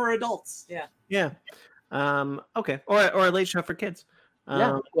kind of for adults. Yeah. Okay. Or a late show for kids.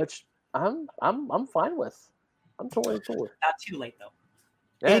 Which I'm fine with. I'm totally cool with. Not too late though.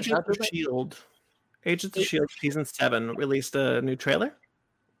 Yeah, Agents of S.H.I.E.L.D. Agents of S.H.I.E.L.D. Season 7 released a new trailer.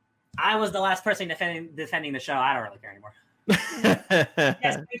 I was the last person defending the show. I don't really care anymore. Yes,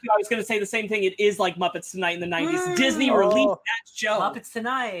 I was going to say the same thing. It is like Muppets Tonight in the 90s. Disney released that show. Muppets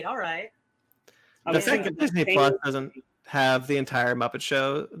Tonight. All right. The fact that Disney Plus doesn't have the entire Muppet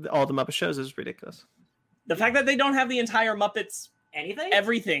show, all the Muppet shows, is ridiculous. The fact that they don't have the entire Muppets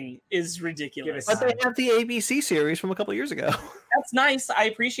everything is ridiculous. But they have the ABC series from a couple years ago. That's nice. I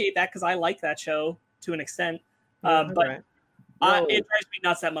appreciate that because I like that show to an extent. But it drives me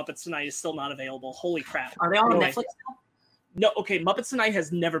nuts that Muppets Tonight is still not available. Holy crap. Are they on Netflix now? No, okay. Muppets Tonight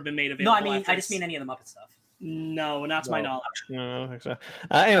has never been made available. No, I just mean any of the Muppet stuff. No, not to my knowledge. No, I don't think so.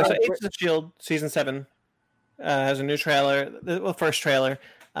 Anyway, so Agents of S.H.I.E.L.D. Season 7 has a new trailer. The first trailer.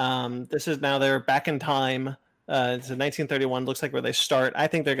 This is now they're back in time. It's a 1931. Looks like where they start. I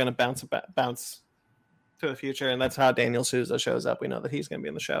think they're going to bounce to the future, and that's how Daniel Souza shows up. We know that he's going to be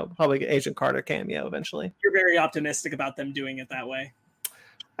in the show. Probably Agent Carter cameo eventually. You're very optimistic about them doing it that way.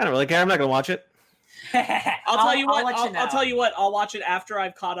 I don't really care. I'm not going to watch it. I'll tell you what. I'll watch it after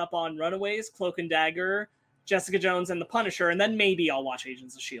I've caught up on Runaways, Cloak and Dagger, Jessica Jones, and The Punisher, and then maybe I'll watch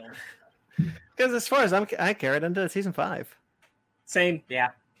Agents of S.H.I.E.L.D. Because as far as I care, it ended at season 5. Same. Yeah.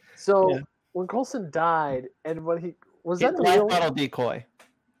 So when Coulson died, and when he was that a life model decoy.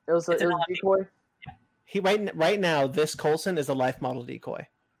 It was a decoy. He right now this Coulson is a life model decoy.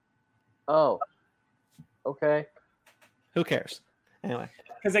 Oh. Okay. Who cares? Anyway.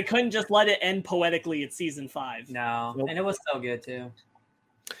 Because they couldn't just let it end poetically at season 5. No, and it was so good too.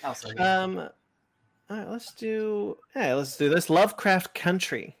 That was so good. All right, let's do this. Lovecraft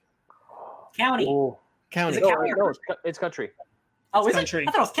Country. County. Oh. County. No, it's country. Oh, is country. It?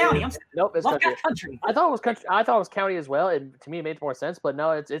 I thought it was county. Nope, it's country. I thought it was country. I thought it was county as well, and to me it made more sense. But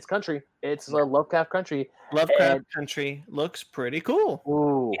no, it's country. It's Lovecraft Country. Lovecraft Country looks pretty cool.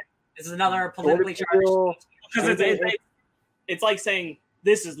 Ooh. Yeah. This is another politically charged. Because it's like saying,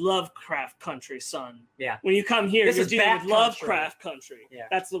 this is Lovecraft Country, son. Yeah. When you come here, you're dealing with Lovecraft Country. Yeah.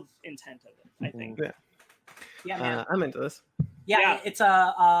 That's the intent of it, I think. Yeah, man. I'm into this. Yeah, it's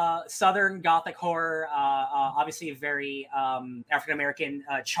a Southern Gothic horror, obviously very African American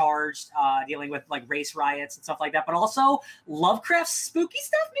charged, dealing with like race riots and stuff like that, but also Lovecraft spooky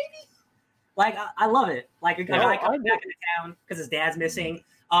stuff, maybe. Like I love it. Like a guy comes back into town because his dad's missing.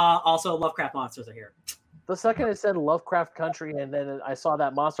 Also, Lovecraft monsters are here. The second it said Lovecraft Country, and then I saw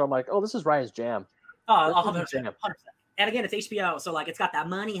that monster, I'm like, oh, this is Ryan's jam. Oh, 100%. And again, it's HBO, so like it's got that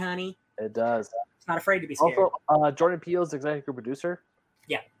money, honey. It does. It's not afraid to be scared. Also, Jordan Peele's executive producer.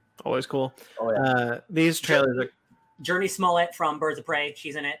 Yeah. Always cool. Oh, yeah. These trailers are... Journey Smollett from Birds of Prey.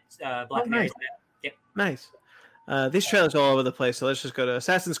 She's in it. Black Mary's in it. Yep. Nice. These trailers are all over the place, so let's just go to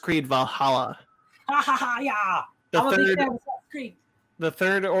Assassin's Creed Valhalla. Ha ha ha, yeah. I'm a big fan of Assassin's Creed. The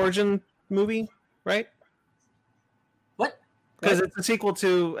third Origin movie, right? What? Because it's a sequel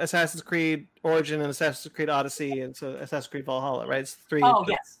to Assassin's Creed Origin and Assassin's Creed Odyssey, and so Assassin's Creed Valhalla, right? It's 3. Oh,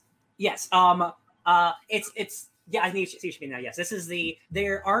 yes. It's yeah, I think you should be now. Yes, this is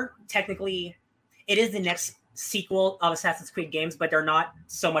there aren't technically, it is the next sequel of Assassin's Creed games, but they're not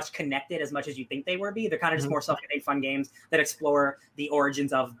so much connected as much as you think they would be. They're kind of just more self-contained fun games that explore the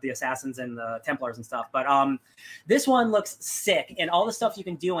origins of the Assassins and the Templars and stuff. But this one looks sick, and all the stuff you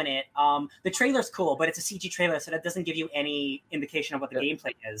can do in it. The trailer's cool, but it's a CG trailer, so that doesn't give you any indication of what the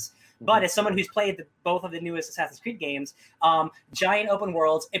gameplay is. But as someone who's played both of the newest Assassin's Creed games, giant open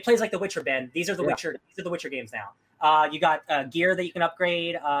worlds, it plays like The Witcher, Ben. These are the Witcher. These are the Witcher games now. You got gear that you can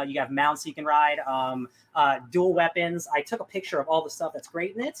upgrade. You have mounts you can ride. Dual weapons. I took a picture of all the stuff that's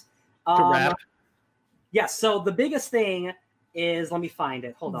great in it. Yeah. So the biggest thing is, let me find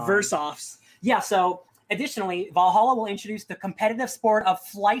it. Hold on. Versoffs. Yeah. So additionally, Valhalla will introduce the competitive sport of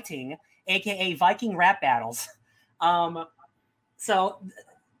flighting, aka Viking rap battles. So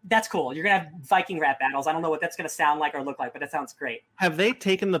that's cool. You're gonna have Viking rap battles. I don't know what that's gonna sound like or look like, but that sounds great. Have they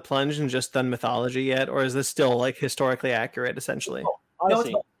taken the plunge and just done mythology yet, or is this still like historically accurate, essentially?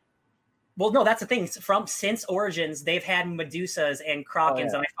 No, that's the thing. Since Origins, they've had Medusas and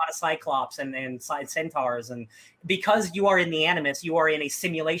Krakens, and I fought a Cyclops and Centaurs, and because you are in the Animus, you are in a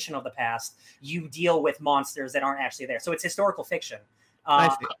simulation of the past. You deal with monsters that aren't actually there, so it's historical fiction. I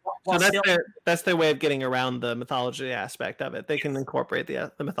see. So that's their way of getting around the mythology aspect of it. They can incorporate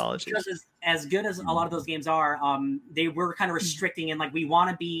the mythology. Because as good as a lot of those games are, they were kind of restricting, and like we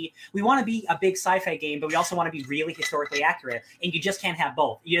want to be a big sci-fi game, but we also want to be really historically accurate, and you just can't have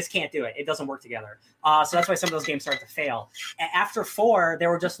both. You just can't do it. It doesn't work together. So that's why some of those games start to fail. After 4, they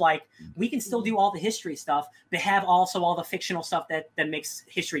were just like, we can still do all the history stuff, but have also all the fictional stuff that makes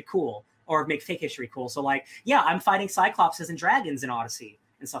history cool. Or make fake history cool. So like, yeah, I'm fighting Cyclopses and dragons in Odyssey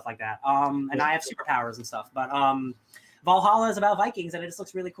and stuff like that. And I have superpowers and stuff. But Valhalla is about Vikings, and it just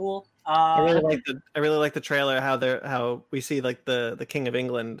looks really cool. I really like the trailer. How we see like the King of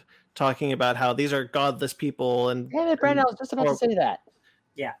England talking about how these are godless people. And damn it, Brandon, I was just about to say that.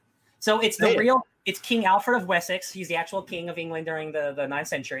 Yeah. So it's it's King Alfred of Wessex. He's the actual king of England during the 9th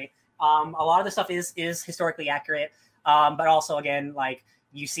century. A lot of the stuff is historically accurate, but also again like.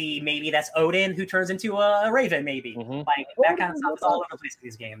 You see, maybe that's Odin who turns into a raven, maybe. Like that kind of stuff is all over the place in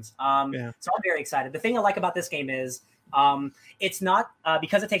these games. So I'm very excited. The thing I like about this game is it's not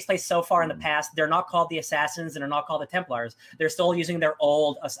because it takes place so far in the past. They're not called the Assassins and they're not called the Templars. They're still using their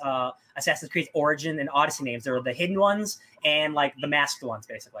old Assassin's Creed Origin and Odyssey names. They're the hidden ones and like the masked ones,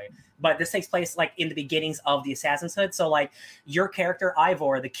 basically. But this takes place like in the beginnings of the Assassin's Hood. So like your character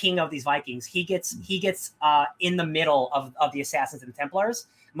Ivor, the king of these Vikings, he gets in the middle of the Assassins and Templars.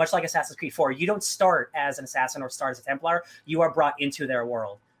 Much like Assassin's Creed 4, you don't start as an assassin or start as a Templar. You are brought into their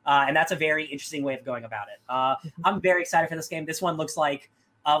world. And that's a very interesting way of going about it. I'm very excited for this game. This one looks like,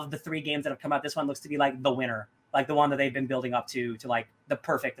 of the 3 games that have come out, this one looks to be like the winner, like the one that they've been building up to like the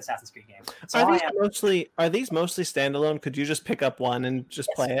perfect Assassin's Creed game. So are these mostly standalone? Could you just pick up one and just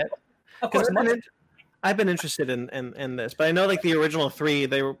play it? Of course. I've been interested in this, but I know like the original 3,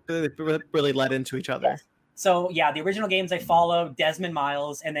 they really led into each other. Yes. So yeah, the original games, they follow Desmond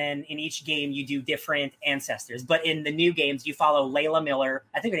Miles, and then in each game you do different ancestors. But in the new games, you follow Layla Miller.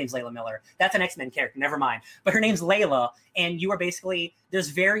 I think her name's Layla Miller. That's an X-Men character, never mind. But her name's Layla, and you are basically, there's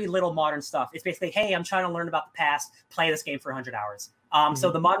very little modern stuff. It's basically, hey, I'm trying to learn about the past, play this game for 100 hours.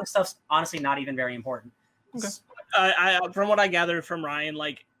 So the modern stuff's honestly not even very important. Okay. From what I gathered from Ryan,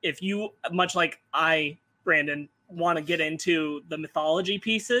 like if you, much like Brandon, want to get into the mythology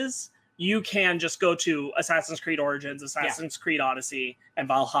pieces, you can just go to Assassin's Creed Origins, Assassin's Creed Odyssey, and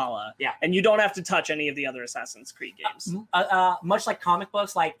Valhalla. Yeah. And you don't have to touch any of the other Assassin's Creed games. Much like comic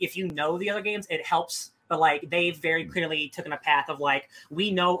books, like if you know the other games, it helps. But like they've very clearly taken a path of like, we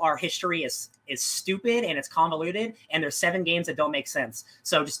know our history is stupid and it's convoluted, and there's 7 games that don't make sense.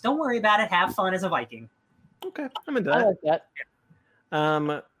 So just don't worry about it. Have fun as a Viking. Okay, I'm into that. I like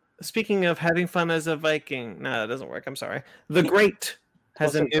that. Speaking of having fun as a Viking, no, that doesn't work. I'm sorry. The Great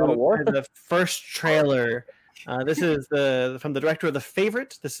has the first trailer. This is from the director of The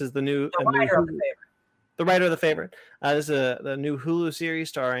Favorite. This is the writer of The Favorite. This is the new Hulu series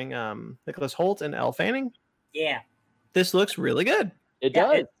starring Nicholas Hoult and Elle Fanning. Yeah, this looks really good. It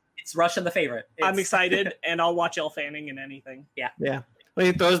does. It's Russia The Favorite. I'm excited, and I'll watch Elle Fanning in anything. Yeah. When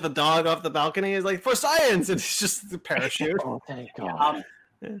he throws the dog off the balcony, he's like, "For science!" and it's just the parachute. Oh, thank God.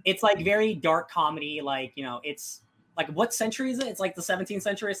 It's like very dark comedy. Like it's. Like what century is it? It's like the 17th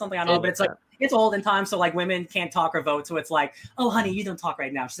century or something. I don't know, but it's like it's olden times, so like women can't talk or vote. So it's like, oh honey, you don't talk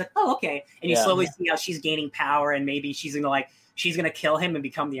right now. She's like, oh okay, and you slowly see how she's gaining power, and maybe she's gonna kill him and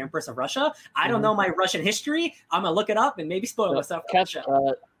become the Empress of Russia. I don't know my Russian history. I'm gonna look it up and maybe spoil myself.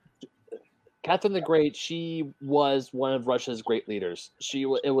 Catherine the Great, she was one of Russia's great leaders.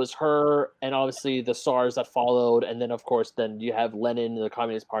 It was her, and obviously the Tsars that followed, and then of course then you have Lenin and the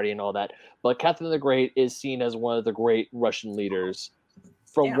Communist Party and all that. But Catherine the Great is seen as one of the great Russian leaders,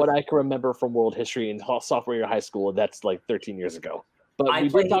 from what I can remember from world history in sophomore year of high school. That's like 13 years ago. But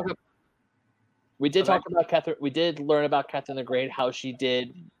we did talk about Catherine. We did learn about Catherine the Great, how she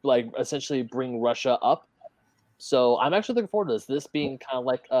did like essentially bring Russia up. So I'm actually looking forward to this being kind of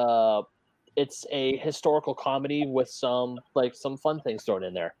like it's a historical comedy with some fun things thrown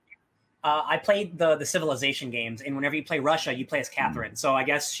in there. I played the Civilization games, and whenever you play Russia, you play as Catherine. So I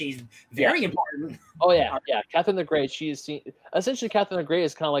guess she's very important. Oh yeah, yeah. Catherine the Great. She's seen essentially Catherine the Great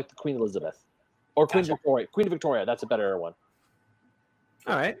is kind of like the Queen Elizabeth, or Queen Victoria. Queen Victoria. That's a better one.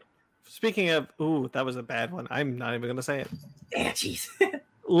 All right. Speaking of, that was a bad one. I'm not even going to say it. Yeah, jeez.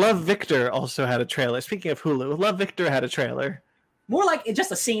 Love Victor also had a trailer. Speaking of Hulu, Love Victor had a trailer. More like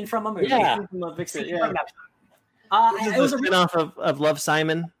just a scene from a movie. Yeah. Love Victor. It was a spin-off of Love,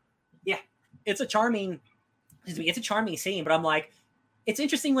 Simon. Yeah, it's a charming scene, but I'm like, it's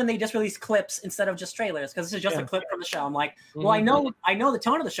interesting when they just release clips instead of just trailers, because this is just a clip from the show. I'm like, well, I know the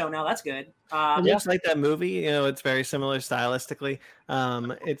tone of the show now. That's good. Just like that movie, it's very similar stylistically.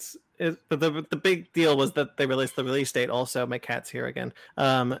 But the big deal was that they released the release date. Also, my cat's here again.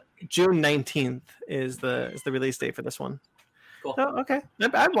 June 19th is the release date for this one. Cool. Oh, okay.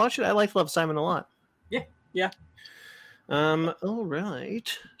 I'd watch it. I like Love, Simon a lot. Yeah. All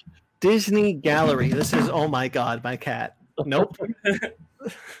right. Disney Gallery. This is, oh my God, my cat. Nope.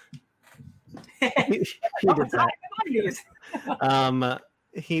 he did that.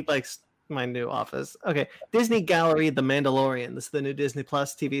 He likes my new office. Okay. Disney Gallery, The Mandalorian. This is the new Disney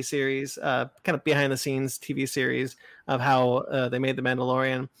Plus TV series, kind of behind the scenes TV series of how they made The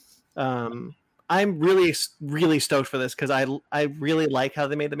Mandalorian. I'm really, really stoked for this because I really like how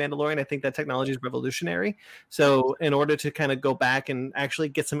they made The Mandalorian. I think that technology is revolutionary. So in order to kind of go back and actually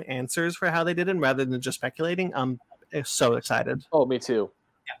get some answers for how they did it rather than just speculating, I'm so excited. Oh, me too.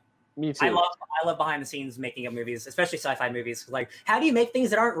 Yeah. Me too. I love behind the scenes making of movies, especially sci-fi movies. Like, how do you make things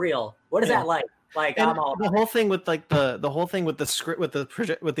that aren't real? What is that like? Like, and the whole thing with like the whole thing with the script with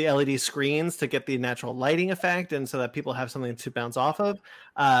the LED screens to get the natural lighting effect, and so that people have something to bounce off of.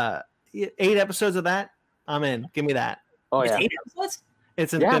 8 episodes of that, I'm in. Give me that. Oh yeah, 8 episodes.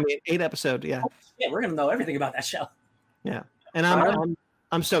 It's an 8-episode. Yeah. Oh, yeah, we're gonna know everything about that show. Yeah, and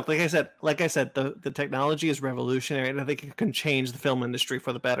I'm stoked. Like I said, the technology is revolutionary, and I think it can change the film industry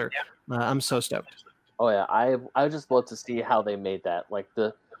for the better. Yeah. I'm so stoked. Oh yeah, I just love to see how they made that. Like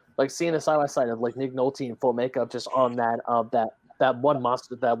seeing the side by side of like Nick Nolte in full makeup just on that one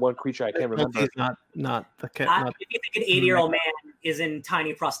monster, that one creature I can't remember. He's not the cat. If you think an 80-year-old man is in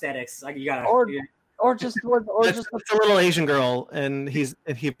tiny prosthetics, like you gotta, or just a little Asian girl, and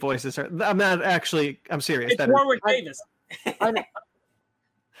he voices her. I'm not actually. I'm serious. It's Warwick Davis.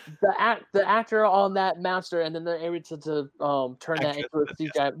 The actor on that monster, and then they're able to turn that into a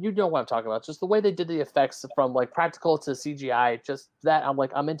CGI. You know what I'm talking about? Just the way they did the effects from like practical to CGI. Just that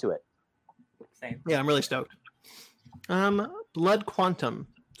I'm into it. Same. Yeah, I'm really stoked. Blood Quantum.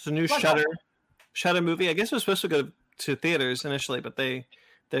 It's a new Shudder movie. I guess it was supposed to go to theaters initially, but they're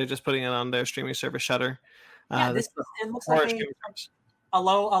just putting it on their streaming service Shudder. Yeah, it looks like a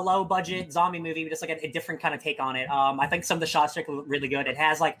low budget zombie movie, just like a different kind of take on it. I think some of the shots look really good. It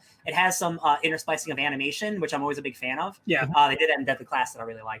has some intersplicing of animation, which I'm always a big fan of. Yeah, they did it in Deadly Class that I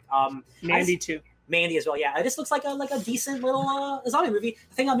really liked. Mandy too. Mandy as well. Yeah, it just looks like a decent little zombie movie.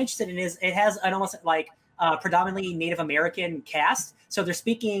 The thing I'm interested in is it has an almost like predominantly Native American cast, so they're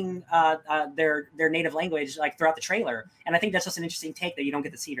speaking their native language like throughout the trailer, and I think that's just an interesting take that you don't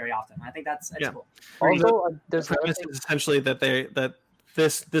get to see very often. I think that's cool. Also, the premise is essentially that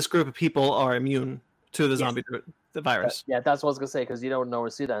this group of people are immune to the zombie the virus. Yeah, that's what I was gonna say, because you don't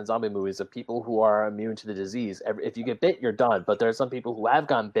normally see that in zombie movies of people who are immune to the disease. If you get bit, you're done. But there are some people who have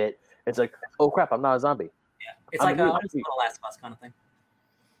gotten bit. It's like, oh crap, I'm not a zombie. Yeah, it's like a Last of Us kind of thing.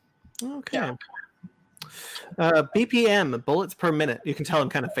 Okay. Yeah. BPM, bullets per minute. You can tell I'm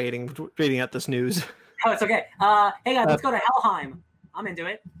kind of fading reading out this news. Oh, it's okay. Hey guys, let's go to Helheim. I'm into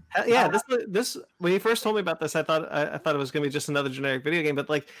it. Yeah, this when you first told me about this, I thought it was gonna be just another generic video game, but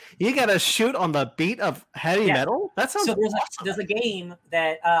like you gotta shoot on the beat of heavy metal. That sounds. So there's a game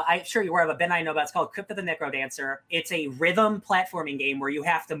that I'm sure you're aware of, but Ben and I know about. It's called Crypt of the Necrodancer. It's a rhythm platforming game where you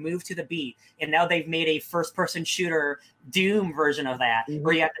have to move to the beat, and now they've made a first-person shooter Doom version of that,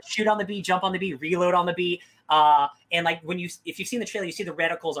 where you have to shoot on the beat, jump on the beat, reload on the beat. And like if you've seen the trailer, you see the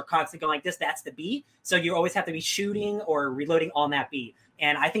reticles are constantly going like this. That's the beat. So you always have to be shooting or reloading on that beat.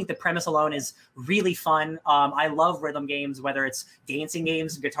 And I think the premise alone is really fun. I love rhythm games, whether it's dancing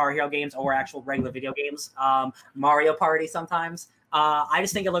games, Guitar Hero games, or actual regular video games. Mario Party sometimes. I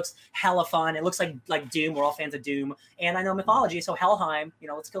just think it looks hella fun. It looks like Doom. We're all fans of Doom. And I know mythology, so Helheim,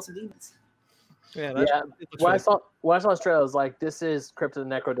 let's kill some demons. Yeah. When I saw this trailer, I was like, this is Crypt of the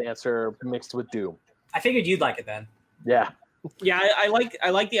Necrodancer mixed with Doom. I figured you'd like it then. Yeah. Yeah, I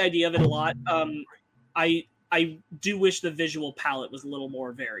like the idea of it a lot. I do wish the visual palette was a little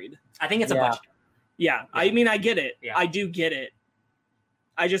more varied. I think it's a budget. Yeah, I mean, I get it. Yeah. I do get it.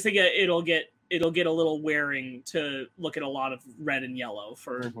 I just think it'll get a little wearing to look at a lot of red and yellow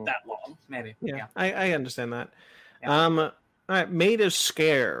for that long. Maybe. Yeah. I understand that. Yeah. All right, Made of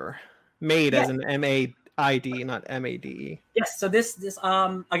Scare. Made as an M-A-I-D, not M-A-D-E. Yes. So this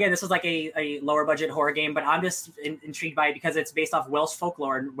again, this is like a lower budget horror game, but I'm just intrigued by it because it's based off Welsh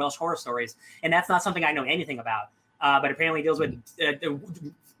folklore and Welsh horror stories, and that's not something I know anything about. But apparently deals with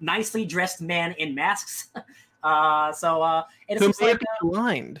nicely dressed men in masks. It's like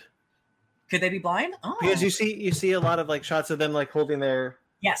blind. Could they be blind? Oh. Because you see a lot of like shots of them like holding their.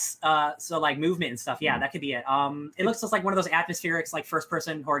 Yes. So like movement and stuff. Yeah, that could be it. It looks just like one of those atmospheric like first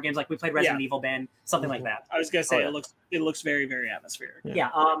person horror games like we played Resident Evil Ben, something like that. I was gonna say it looks very, very atmospheric.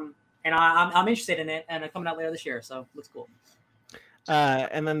 Yeah. And I'm interested in it, and it's coming out later this year, so it looks cool.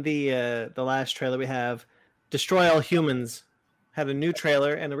 And then the last trailer we have, Destroy All Humans, had a new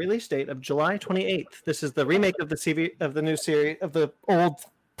trailer and a release date of July 28th. This is the remake of the new series of the old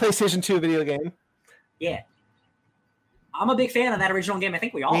PlayStation 2 video game. Yeah. I'm a big fan of that original game. I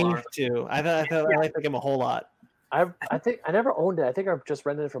think we all are. Me too. I like the game a whole lot. I think I never owned it. I think I just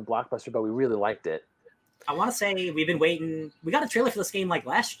rented it from Blockbuster, but we really liked it. I want to say we've been waiting. We got a trailer for this game like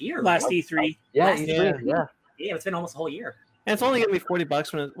last year. Last E3. Yeah, E3. Yeah, it's been almost a whole year. And it's only going to be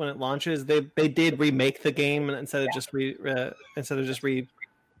 $40 when it launches. They did remake the game instead of just what do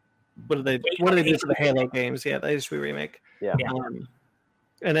they do for the Halo games? Yeah, they just remake. Yeah.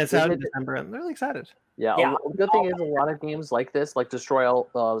 And it's out in December, and they're really excited. Yeah. The good thing is a lot of games like this, like Destroy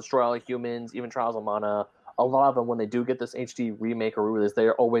All Humans, even Trials of Mana, a lot of them when they do get this HD remake or re-release, they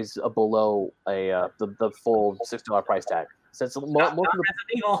are always below the full $60 price tag. Since most of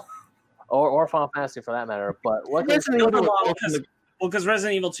the or Final Fantasy for that matter, but because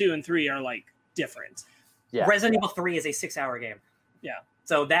Resident Evil 2 and 3 are like different. Yeah. Resident Evil 3 is a 6-hour game. Yeah.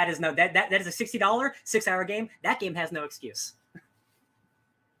 So that is that is a $60 6-hour game. That game has no excuse.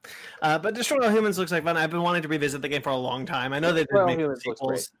 But Destroy All Humans looks like fun. I've been wanting to revisit the game for a long time. I know they did make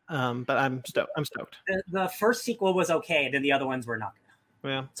sequels, but I'm stoked. The first sequel was okay, then the other ones were not good.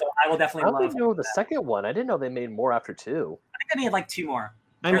 Yeah. So I will definitely love. I didn't know the second one. I didn't know they made more after 2. I think they made like 2 more.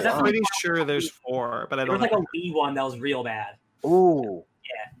 I'm pretty sure there's 4, but I don't know. There was like a Wii one that was real bad. Ooh.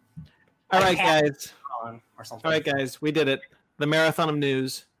 Yeah. All right, guys. Or something. All right, guys. We did it. The marathon of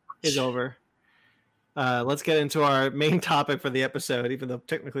news is over. Let's get into our main topic for the episode, even though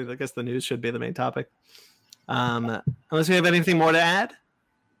technically I guess the news should be the main topic. Unless we have anything more to add?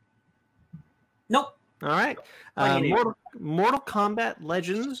 Nope. All right. Mortal Kombat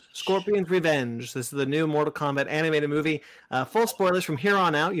Legends Scorpion's Revenge. This is the new Mortal Kombat animated movie. Full spoilers from here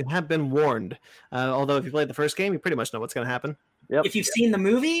on out. You have been warned. Although if you played the first game, you pretty much know what's going to happen. Yep. If you've seen the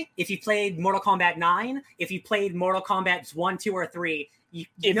movie, if you played Mortal Kombat 9, if you played Mortal Kombat 1, 2, or 3,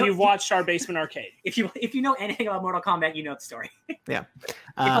 you've watched our basement arcade, if you know anything about Mortal Kombat, you know the story. Yeah, it's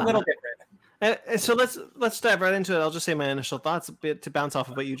a little different. So let's dive right into it. I'll just say my initial thoughts a bit to bounce off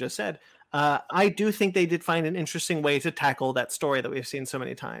of what you just said. I do think they did find an interesting way to tackle that story that we've seen so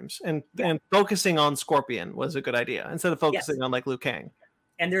many times, and focusing on Scorpion was a good idea instead of focusing on like Liu Kang.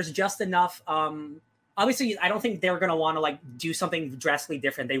 And there's just enough. Obviously, I don't think they're going to want to like do something drastically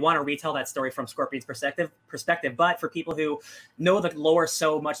different. They want to retell that story from Scorpion's perspective. But for people who know the lore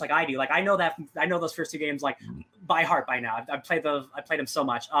so much, like I do, like I know those first 2 games like by heart by now. I played them so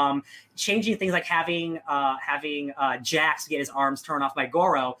much. Changing things like having Jax get his arms torn off by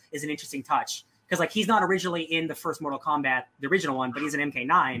Goro is an interesting touch. Because like he's not originally in the first Mortal Kombat, the original one, but he's an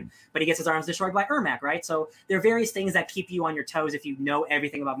MK9. But he gets his arms destroyed by Ermac, right? So there are various things that keep you on your toes if you know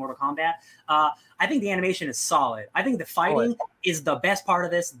everything about Mortal Kombat. I think the animation is solid. I think the fighting is the best part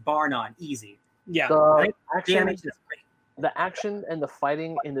of this, bar none. Easy. Yeah. The animation is great. The action and the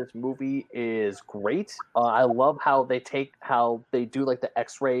fighting in this movie is great. I love how they do like the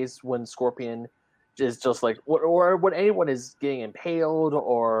X-rays when Scorpion is just like, or when anyone is getting impaled,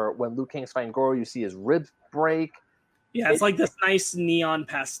 or when Liu Kang's fighting Goro, you see his ribs break. Yeah, it's like this nice neon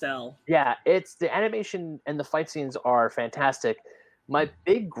pastel. Yeah, it's the animation and the fight scenes are fantastic. My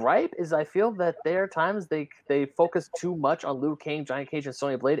big gripe is I feel that there are times they focus too much on Liu Kang, Giant Cage, and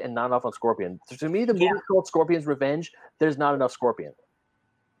Sonya Blade, and not enough on Scorpion. To me, the movie called Scorpion's Revenge, there's not enough Scorpion.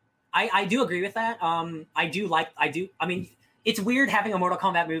 I do agree with that. I mean, it's weird having a Mortal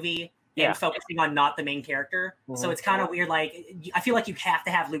Kombat movie and focusing on not the main character. Mm-hmm. So it's kind of weird. Like, I feel like you have to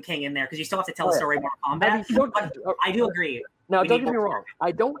have Liu Kang in there because you still have to tell the story of Mortal Kombat. But I do agree. Now, don't get me wrong.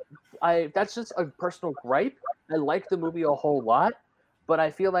 That's just a personal gripe. I like the movie a whole lot, but I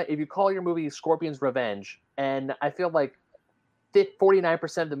feel like if you call your movie Scorpion's Revenge, and I feel like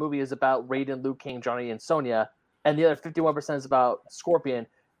 49% of the movie is about Raiden, Liu Kang, Johnny, and Sonya, and the other 51% is about Scorpion,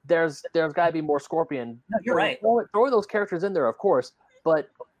 there's got to be more Scorpion. No, you're right. Throw those characters in there, of course, but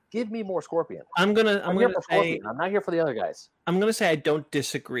give me more Scorpion. I'm gonna say I'm not here for the other guys. I'm gonna say I don't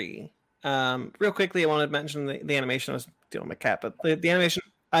disagree. Real quickly, I wanted to mention the animation. I was dealing with my cat, but the animation.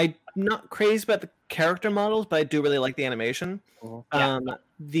 I'm not crazy about the character models, but I do really like the animation. Mm-hmm.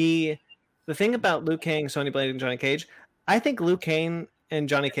 The thing about Liu Kang, Sonya Blade, and Johnny Cage, I think Liu Kang and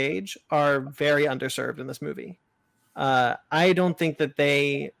Johnny Cage are very underserved in this movie. I don't think that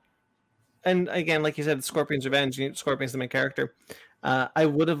they, and again, like you said, Scorpion's Revenge, Scorpion's the main character. I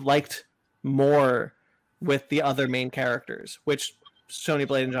would have liked more with the other main characters, which Sonya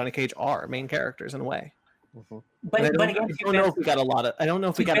Blade and Johnny Cage are main characters in a way. Mm-hmm. But again, I don't know if we got a lot of. I don't know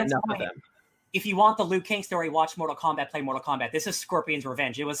if we got enough of them. If you want the Liu Kang story, watch Mortal Kombat. Play Mortal Kombat. This is Scorpion's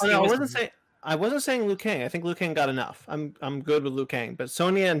Revenge. It was. I wasn't saying Liu Kang. I think Liu Kang got enough. I'm good with Liu Kang, but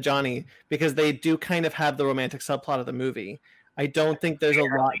Sonya and Johnny, because they do kind of have the romantic subplot of the movie. I don't think there's a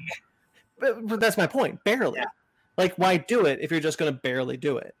lot. But that's my point. Barely. Yeah. Like, why do it if you're just going to barely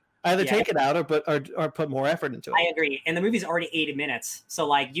do it? Either take it out or put more effort into it. I agree. And the movie's already 80 minutes, so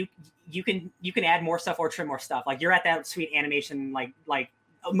like you can add more stuff or trim more stuff. Like, you're at that sweet animation. Like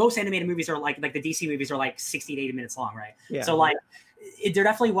most animated movies are like the DC movies are like 60 to 80 minutes long, right? Yeah. So like there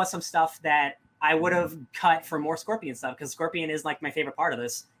definitely was some stuff that I would have cut for more Scorpion stuff, because Scorpion is like my favorite part of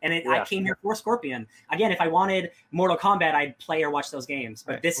this. And I came here for Scorpion. Again, if I wanted Mortal Kombat, I'd play or watch those games.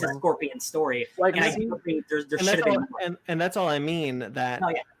 But this is Scorpion's story. Like, and I do think there should have been more. And that's all I mean, that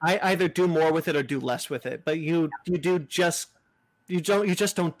I either do more with it or do less with it. But you just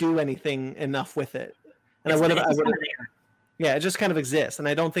don't do anything enough with it. And it just kind of exists, and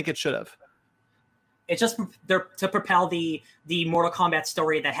I don't think it should have. It's just to propel the Mortal Kombat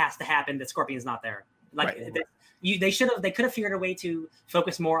story that has to happen, that Scorpion's not there. Like, they could have figured a way to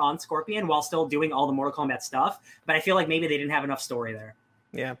focus more on Scorpion while still doing all the Mortal Kombat stuff. But I feel like maybe they didn't have enough story there.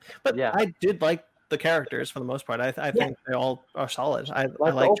 Yeah, but I did like the characters for the most part. I think they all are solid. I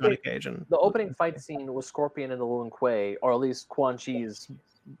like Johnny Cage. And the opening fight scene with Scorpion and the Lin Kuei, or at least Quan Chi's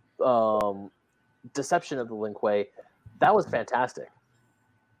deception of the Lin Kuei, that was fantastic.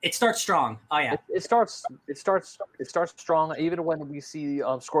 It starts strong. Oh yeah. It starts strong. Even when we see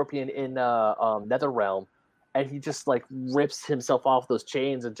Scorpion in NetherRealm, and he just like rips himself off those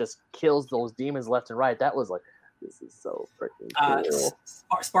chains and just kills those demons left and right. That was like, this is so freaking cool.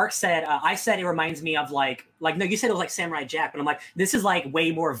 Sparks said, I said it reminds me of like no, you said it was like Samurai Jack, but I'm like, this is like way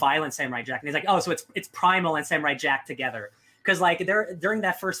more violent Samurai Jack. And he's like, oh, so it's Primal and Samurai Jack together. Because like they're during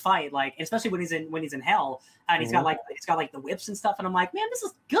that first fight, like especially when he's in hell, and he's got the whips and stuff, and I'm like, man, this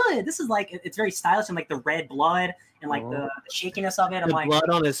is good. This is like, it's very stylish, and like the red blood and like the shakiness of it. I'm like,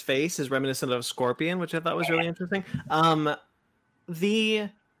 blood on his face is reminiscent of Scorpion, which I thought was really interesting.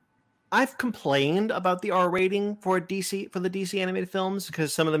 I've complained about the R rating for the DC animated films,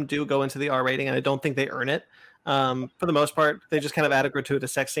 because some of them do go into the R rating, and I don't think they earn it. For the most part, they just kind of add a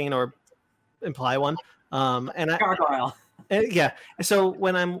gratuitous sex scene or imply one. Gargoyle. Yeah. So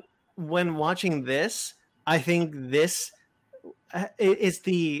when watching this, I think this is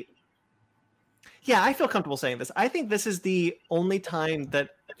the. Yeah, I feel comfortable saying this. I think this is the only time that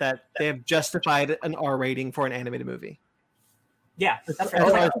they have justified an R rating for an animated movie. Yeah,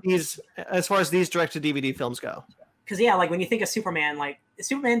 as far as these direct-to-DVD films go. Because like when you think of Superman, like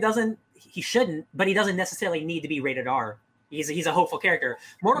Superman he shouldn't, but he doesn't necessarily need to be rated R. He's a hopeful character.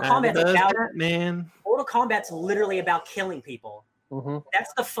 Mortal Kombat's literally about killing people. Mm-hmm.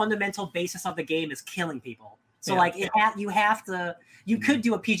 That's the fundamental basis of the game, is killing people. So you could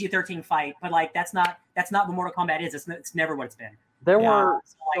do a PG-13 fight, but like that's not what Mortal Kombat is. It's never what it's been. There were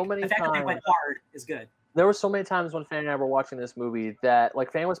so many times. The fact that they went hard is good. There were so many times when Fan and I were watching this movie that,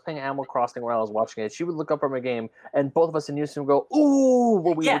 like, Fan was playing Animal Crossing while I was watching it. She would look up from her game, and both of us in unison would go, "Ooh!"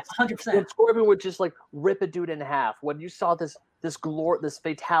 100%. Scorpion would just like rip a dude in half. When you saw this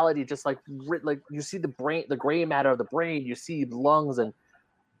fatality, just like you see the gray matter of the brain, you see lungs and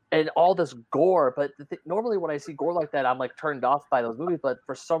all this gore. But normally when I see gore like that, I'm like turned off by those movies. But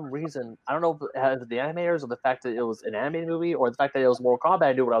for some reason, I don't know if it has the animators or the fact that it was an animated movie or the fact that it was Mortal Kombat,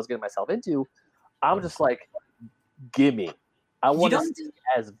 I knew what I was getting myself into. I'm just like, gimme. I want to see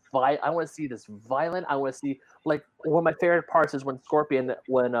I want to see this violent. I want to see like one of my favorite parts is when Scorpion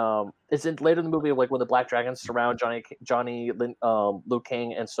it's in later in the movie like when the Black Dragons surround Johnny, Liu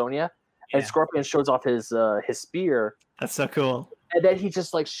Kang, and Sonya, and Scorpion shows off his spear. That's so cool. And then he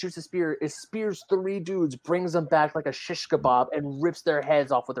just like shoots a spear. It spears 3 dudes, brings them back like a shish kebab, and rips their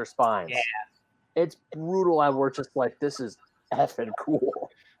heads off with their spines. Yeah, it's brutal. We're just like, this is effing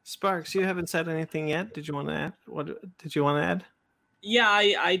cool. Sparks, you haven't said anything yet. Did you want to add? What did you want to add? Yeah,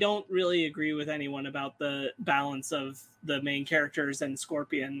 I don't really agree with anyone about the balance of the main characters and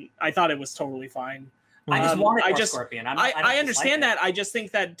Scorpion. I thought it was totally fine. I just wanted more Scorpion. I understand that. I just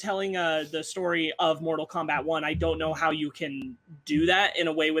think that telling the story of Mortal Kombat 1, I don't know how you can do that in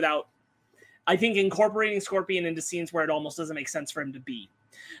a way without, I think, incorporating Scorpion into scenes where it almost doesn't make sense for him to be.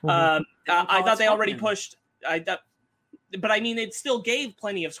 I thought they already pushed... But I mean, it still gave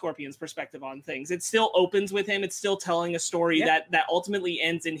plenty of Scorpion's perspective on things. It still opens with him. It's still telling a story that ultimately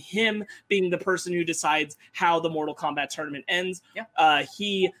ends in him being the person who decides how the Mortal Kombat tournament ends. Yeah.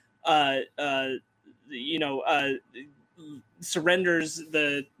 He surrenders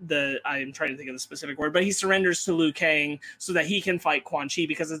the I'm trying to think of the specific word, but he surrenders to Liu Kang so that he can fight Quan Chi,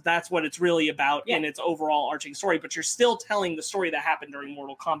 because that's what it's really about in its overall arching story. But you're still telling the story that happened during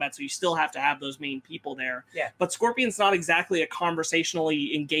Mortal Kombat, so you still have to have those main people there. Yeah. But Scorpion's not exactly a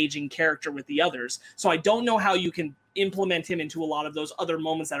conversationally engaging character with the others, so I don't know how you can implement him into a lot of those other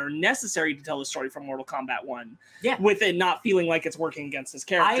moments that are necessary to tell the story from Mortal Kombat 1 with it not feeling like it's working against his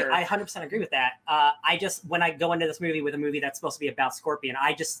character. I 100% agree with that. I just, when I go into this movie with a movie that's supposed to be about Scorpion,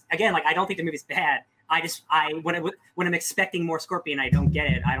 I just, again, like, I don't think the movie's bad. When I'm expecting more Scorpion, I don't get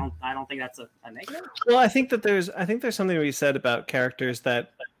it. I don't think that's a negative. Well, I think there's something to be said about characters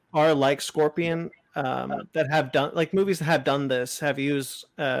that are like Scorpion, that have done, like, movies that have done this, have used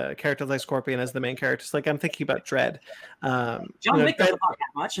characters like Scorpion as the main characters. Like, I'm thinking about Dredd. John Wick doesn't talk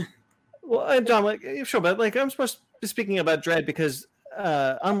that much. Well, John Wick, sure, but like, I'm supposed to be speaking about Dredd because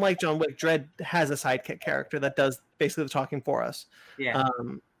unlike John Wick, Dredd has a sidekick character that does basically the talking for us. Yeah.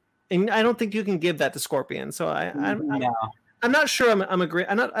 And I don't think you can give that to Scorpion. So I'm not sure I'm agreeing.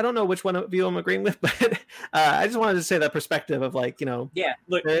 I don't know which one of you I'm agreeing with, but I just wanted to say that perspective of, like,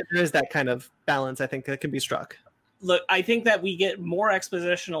 look, there is that kind of balance, I think, that can be struck. Look, I think that we get more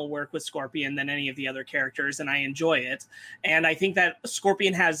expositional work with Scorpion than any of the other characters, and I enjoy it. And I think that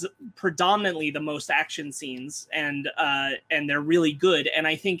Scorpion has predominantly the most action scenes, and they're really good. And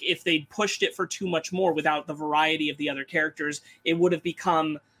I think if they'd pushed it for too much more without the variety of the other characters, it would have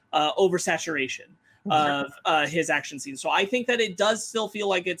become oversaturation of his action scenes. So I think that it does still feel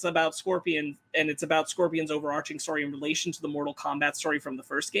like it's about Scorpion, and it's about Scorpion's overarching story in relation to the Mortal Kombat story from the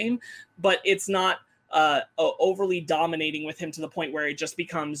first game, but it's not overly dominating with him to the point where it just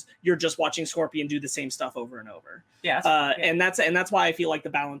becomes, you're just watching Scorpion do the same stuff over and over. And that's why I feel like the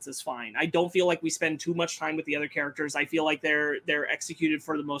balance is fine. I don't feel like we spend too much time with the other characters. I feel like they're executed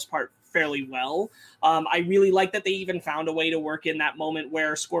for the most part fairly well. I really like that they even found a way to work in that moment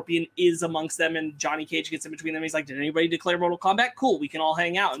where Scorpion is amongst them and Johnny Cage gets in between them. He's like, did anybody declare Mortal Kombat? Cool, we can all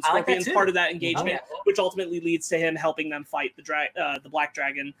hang out. And Scorpion's part of that engagement, which ultimately leads to him helping them fight the Black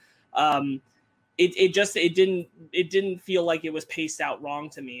Dragon. It didn't feel like it was paced out wrong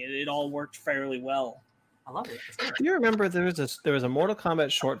to me. It all worked fairly well. I love it. Do you remember there was a Mortal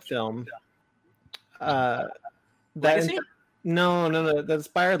Kombat short film? Legacy? No, that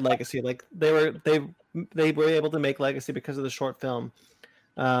inspired Legacy. Like, they were able to make Legacy because of the short film.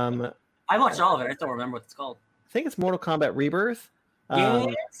 I watched all of it. I don't remember what it's called. I think it's Mortal Kombat Rebirth.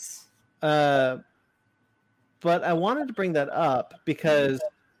 Yes. But I wanted to bring that up because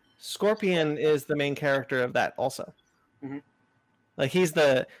Scorpion is the main character of that also. Mm-hmm. Like, he's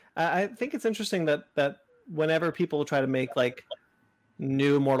I think it's interesting that whenever people try to make, like,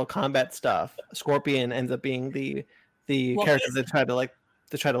 new Mortal Kombat stuff, Scorpion ends up being the character that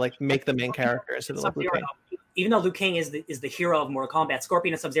try to make the main character instead of Liu Kang. Even though Liu Kang is the hero of Mortal Kombat,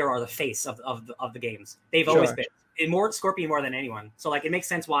 Scorpion and Sub-Zero are the face of the games. They've always been. Scorpion more than anyone. So, like, it makes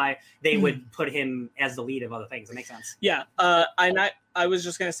sense why they would put him as the lead of other things. It makes sense. Yeah. I was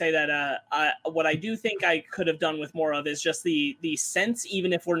just going to say that what I do think I could have done with more of is just the sense,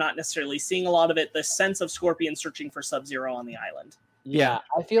 even if we're not necessarily seeing a lot of it, the sense of Scorpion searching for Sub-Zero on the island. Yeah,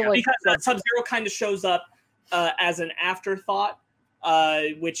 I feel like... Because Sub-Zero kind of shows up as an afterthought,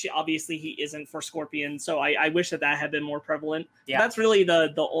 which obviously he isn't for Scorpion. So I wish that had been more prevalent. Yeah. That's really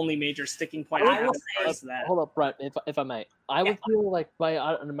the only major sticking point I have to that. Hold up, Brett, if I might. I would feel like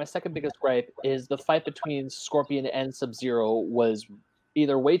my second biggest gripe is the fight between Scorpion and Sub-Zero was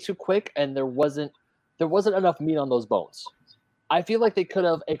either way too quick and there wasn't enough meat on those bones. I feel like they could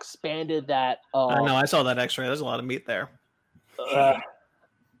have expanded that. I know, I saw that X-ray. There's a lot of meat there.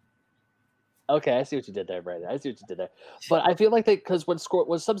 Okay, I see what you did there, Brandon. I see what you did there. But I feel like because when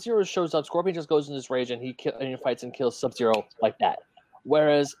Sub-Zero shows up, Scorpion just goes in his rage and he fights and kills Sub-Zero like that.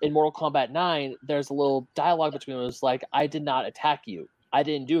 Whereas in Mortal Kombat 9, there's a little dialogue between them. It's like, I did not attack you. I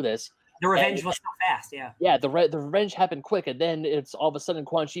didn't do this. The revenge was so fast, yeah. Yeah, the revenge happened quick, and then it's all of a sudden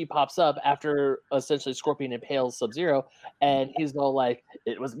Quan Chi pops up after essentially Scorpion impales Sub-Zero, and he's all like,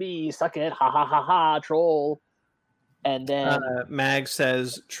 "It was me, suck it, ha ha ha ha, troll." And then Mag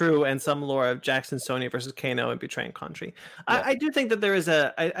says, "True," and some lore of Jackson Sony versus Kano and betraying country. Yeah. I do think that there is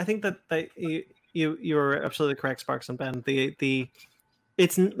I think that you're absolutely correct, Sparks and Ben.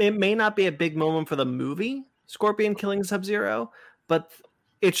 It may not be a big moment for the movie Scorpion killing Sub-Zero, but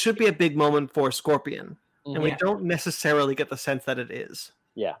it should be a big moment for Scorpion, and we don't necessarily get the sense that it is.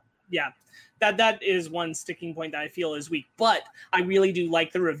 Yeah. That is one sticking point that I feel is weak, but I really do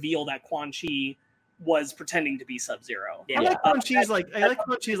like the reveal that Quan Chi was pretending to be Sub-Zero. I like Quan Chi's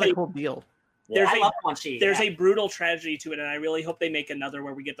whole deal. I love Quan Chi. There's a brutal tragedy to it, and I really hope they make another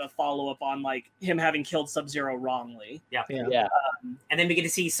where we get the follow up on like him having killed Sub-Zero wrongly. Yeah. And then we get to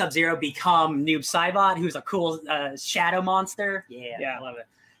see Sub-Zero become Noob Saibot, who's a cool shadow monster. Yeah, I love it.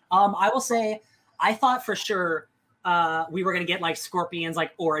 I will say, I thought for sure we were gonna get like Scorpion's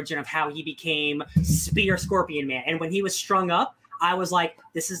like origin of how he became Spear Scorpion Man, and when he was strung up, I was like,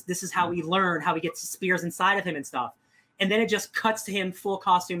 this is how we learn how he gets spears inside of him and stuff. And then it just cuts to him full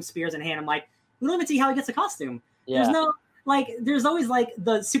costume, spears in hand. I'm like, we don't even see how he gets a costume. Yeah. There's always like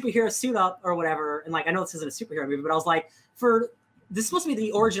the superhero suit up or whatever. And like, I know this isn't a superhero movie, but I was like, this is supposed to be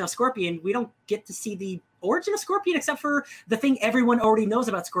the origin of Scorpion. We don't get to see the origin of Scorpion except for the thing everyone already knows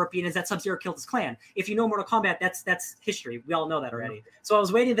about Scorpion is that Sub-Zero killed his clan. If you know Mortal Kombat, that's history. We all know that already. So I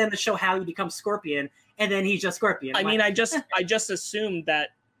was waiting then to show how he becomes Scorpion, and then he's just Scorpion. I just assumed that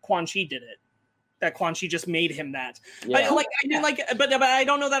Quan Chi did it. That Quan Chi just made him that. Yeah. But I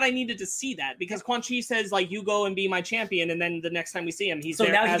don't know that I needed to see that because Quan Chi says like you go and be my champion, and then the next time we see him, he's so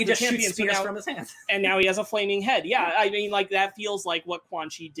there now as he can just champion, shoot spears from his hands, and now he has a flaming head. Yeah, I mean like that feels like what Quan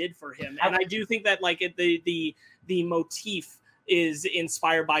Chi did for him, and I do think that like the motif is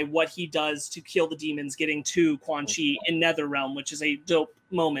inspired by what he does to kill the demons, getting to Quan Chi in Netherrealm, which is a dope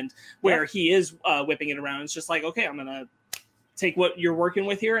moment where he is whipping it around. It's just like, okay, I'm gonna take what you're working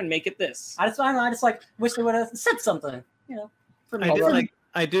with here and make it this. I just like wish they would have said something, you know.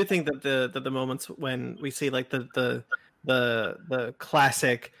 I do think that the moments when we see like the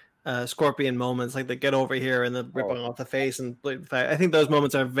classic Scorpion moments, like the get over here and the ripping off the face, and I think those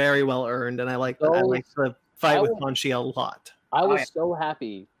moments are very well earned, and I like the fight with Quan Chi a lot. I was so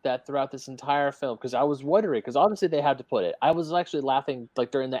happy that throughout this entire film, because I was wondering, because obviously they had to put it. I was actually laughing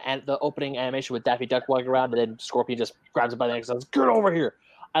like during the opening animation with Daffy Duck walking around, and then Scorpion just grabs him by the neck and says, "Get over here!"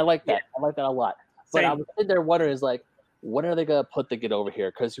 I like that. I like that a lot. But I was sitting there wondering, is like, when are they gonna put the get over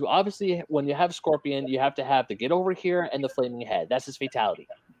here? Because you obviously, when you have Scorpion, you have to have the get over here and the flaming head. That's his fatality.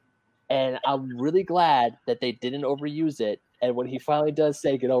 And I'm really glad that they didn't overuse it. And when he finally does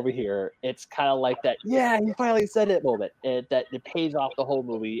say "get over here," it's kind of like that. Yeah, he finally said it moment, and that it pays off the whole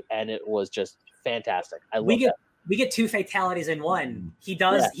movie, and it was just fantastic. We get two fatalities in one. He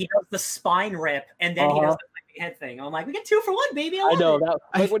does the spine rip, and then he does the head thing. I'm like, we get 2 for 1, baby. I know that.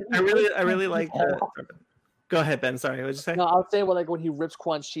 I really like that. Go ahead, Ben. Sorry, what did you say? No, I was saying when he rips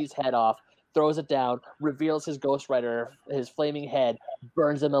Quan Chi's head off, throws it down, reveals his Ghost Rider, his flaming head,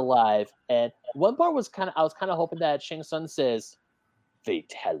 burns him alive. And one part was I was kind of hoping that Shang Tsung says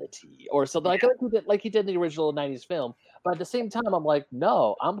fatality or something like he did in the original 90s film. But at the same time, I'm like,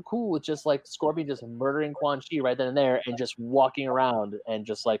 no, I'm cool with just like Scorpion just murdering Quan Chi right then and there and just walking around and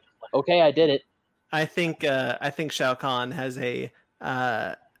just like, okay, I did it. I think Shao Kahn has a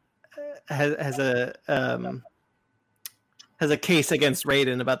case against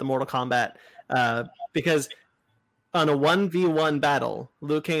Raiden about the Mortal Kombat because on a 1v1 battle,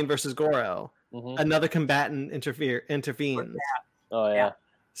 Liu Kang versus Goro, another combatant intervenes. Oh yeah.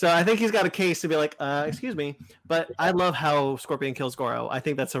 So I think he's got a case to be like, excuse me, but I love how Scorpion kills Goro. I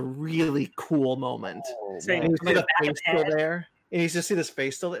think that's a really cool moment. And you see the face still there. And you just see this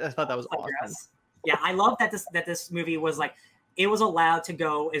face still there. I thought that was awesome. Yeah, I love that this movie was like, it was allowed to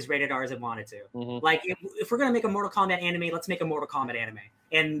go as rated R as it wanted to. Like, if we're gonna make a Mortal Kombat anime, let's make a Mortal Kombat anime.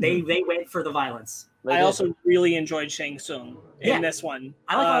 And they went for the violence. I also really enjoyed Shang Tsung in this one.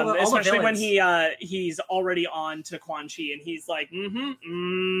 I like all especially the when he's already on to Quan Chi and he's like, Yeah,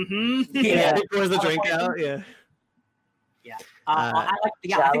 he pours the drink out. Yeah. Yeah. I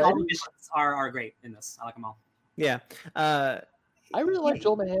think all the missions are great in this. I like them all. Yeah. I really like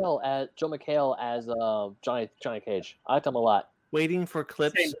Joel McHale as Johnny Cage. I like him a lot. Waiting for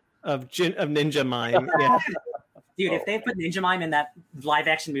clips of Ninja Mime. Yeah. Dude, if they put Ninja Mime in that live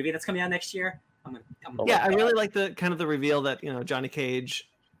action movie that's coming out next year, I'm I really like the kind of the reveal that Johnny Cage.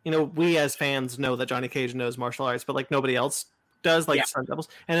 We as fans know that Johnny Cage knows martial arts, but like nobody else does, like Stunt Doubles.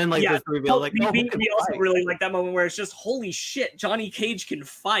 And then like this reveal, like we also really like that moment where it's just holy shit, Johnny Cage can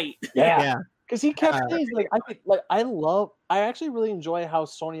fight. Yeah. Because he kept saying I actually really enjoy how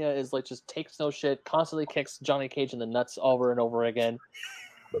Sonya is like just takes no shit, constantly kicks Johnny Cage in the nuts over and over again.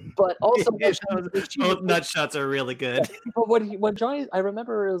 But also, both nut shots are really good. But when Johnny, I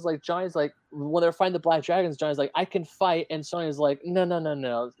remember it was like Johnny's like when they're fighting the Black Dragons, Johnny's like, I can fight, and Sonya's like,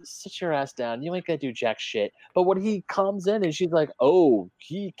 no, sit your ass down, you ain't gonna do jack shit. But when he comes in and she's like, oh,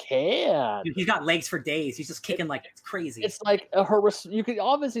 he can. Dude, he's got legs for days. He's just kicking like it's crazy. It's like you can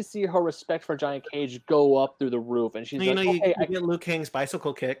obviously see her respect for Johnny Cage go up through the roof, and she's like, okay, I get Liu Kang's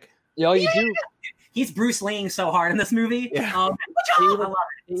bicycle kick. You do. He's Bruce Lee so hard in this movie. Yeah. I love it.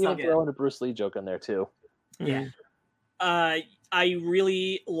 He even throw in a Bruce Lee joke in there too. Yeah. I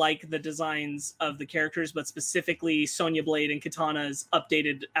really like the designs of the characters, but specifically Sonya Blade and Katana's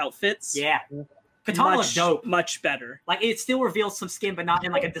updated outfits. Yeah. Katana looks dope. Much better. Like it still reveals some skin, but not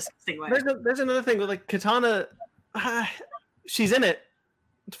in like a disgusting way. There's another thing with like Katana. She's in it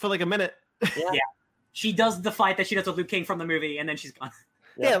for like a minute. Yeah. She does the fight that she does with Liu Kang from the movie, and then she's gone.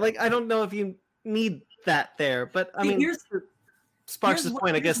 Yeah, like I don't know if you need that there, but I mean, Sparks'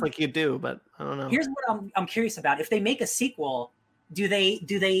 point, I guess, like you do, but I don't know. Here's what I'm curious about: if they make a sequel, do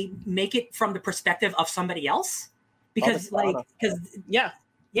they make it from the perspective of somebody else? Because yeah,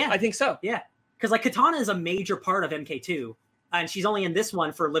 I think so. Yeah, because like Katana is a major part of MK2, and she's only in this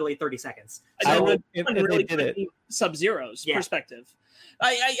one for literally 30 seconds. So if really did it, Sub-Zero's perspective.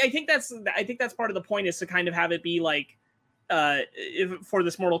 I think that's part of the point is to kind of have it be like. For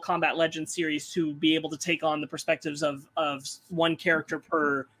this Mortal Kombat Legends series to be able to take on the perspectives of one character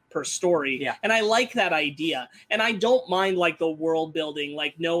per story. Yeah. And I like that idea. And I don't mind like the world building,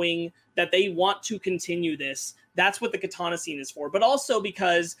 like knowing that they want to continue this. That's what the Katana scene is for. But also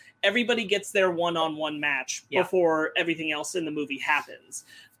because everybody gets their one-on-one match before everything else in the movie happens.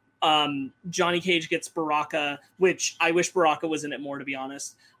 Johnny Cage gets Baraka, which I wish Baraka was in it more, to be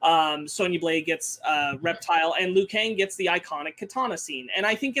honest. Sonya Blade gets Reptile, and Liu Kang gets the iconic Katana scene. And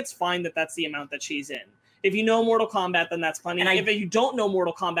I think it's fine that that's the amount that she's in. If you know Mortal Kombat, then that's plenty. And if you don't know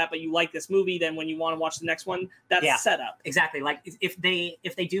Mortal Kombat, but you like this movie, then when you want to watch the next one, that's set up. Exactly. Like if they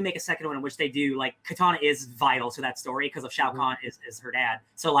do make a second one, in which they do, like Katana is vital to that story because of Shao Kahn is her dad.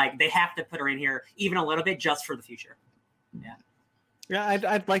 So like they have to put her in here even a little bit just for the future. Yeah. Yeah,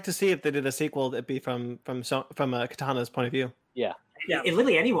 I'd like to see if they did a sequel that'd be from Katana's point of view. Yeah. If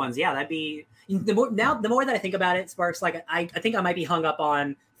literally anyone's, that'd be the more that I think about it, Sparks, like I think I might be hung up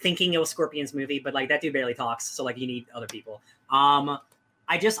on thinking it was Scorpion's movie, but like that dude barely talks, so like you need other people. I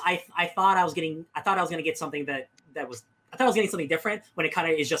thought I was gonna get something something different when it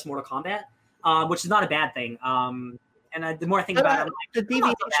kind of is just Mortal Kombat, which is not a bad thing. And the more I think about it, I'm like, the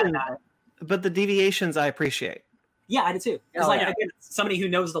deviation, but the deviations I appreciate. Yeah, I do too. It's again, somebody who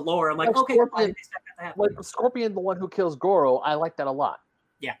knows the lore. I'm like, okay, Scorpion, the one who kills Goro, I like that a lot.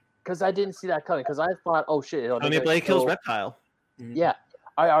 Yeah, because I didn't see that coming. Because I thought, oh shit, Tony Blade kills Reptile. Mm-hmm. Yeah,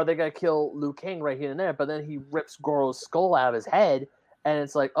 are they gonna kill Liu Kang right here and there? But then he rips Goro's skull out of his head, and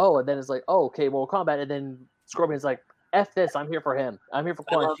it's like, and then it's like, okay, Mortal Kombat, and then Scorpion's like, F this, I'm here for him. I'm here for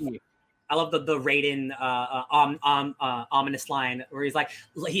Quan Chi. I love the Raiden ominous line where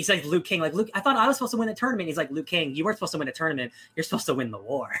he says Liu Kang, like, Luke, I thought I was supposed to win the tournament. He's like, Liu Kang, you weren't supposed to win a tournament. You're supposed to win the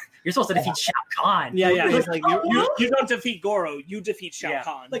war. You're supposed to defeat Shao Kahn. Yeah. He's like, you don't defeat Goro, you defeat Shao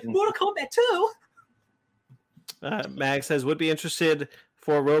Kahn. Like Mortal Kombat 2. Mag says, would be interested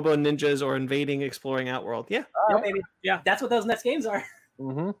for Robo Ninjas or invading, exploring Outworld. Yeah. Maybe. Yeah. That's what those next games are.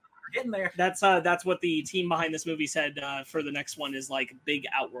 Mm-hmm. Getting there. That's what the team behind this movie said for the next one is like big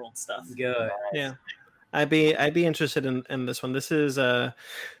Outworld stuff. Good. Yeah, I'd be interested in this one. This is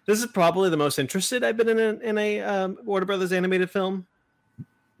probably the most interested I've been in a Warner Brothers animated film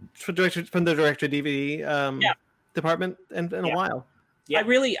from the director DVD department in a while. Yeah.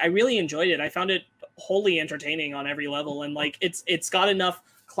 I really enjoyed it. I found it wholly entertaining on every level, and like it's got enough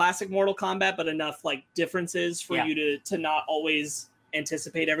classic Mortal Kombat, but enough like differences for you to not always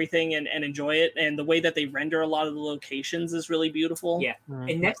anticipate everything and enjoy it, and the way that they render a lot of the locations is really beautiful.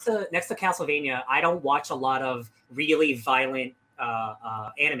 And next to Castlevania, I don't watch a lot of really violent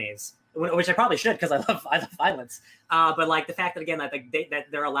animes, which I probably should because I love violence, but like the fact that again that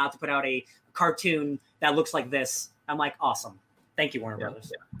they're allowed to put out a cartoon that looks like this, I'm like, awesome. Thank you, Warner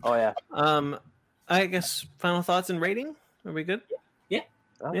Brothers. Oh yeah. I guess final thoughts and rating, are we good? Yeah.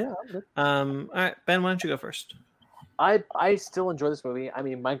 I'm good. All right, Ben, why don't you go first? I still enjoy this movie. I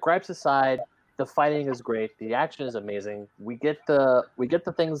mean, my gripes aside, The fighting is great. The action is amazing. We get the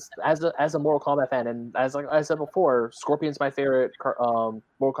things as a Mortal Kombat fan, and as I said before, Scorpion's my favorite Mortal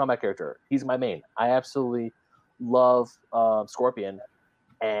Kombat character. He's my main. I absolutely love Scorpion,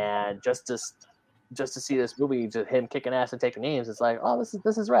 and just to see this movie, just him kicking ass and taking names, it's like, oh,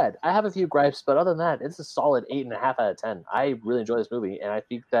 this is rad. I have a few gripes, but other than that, it's a solid 8.5 out of 10. I really enjoy this movie, and I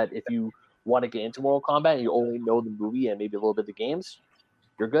think that if you want to get into Mortal Kombat and you only know the movie and maybe a little bit of the games,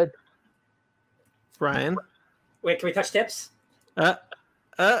 you're good. Ryan? Wait, can we touch tips? Cool.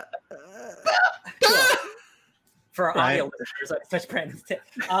 For our audio listeners, let's touch Brandon's tip.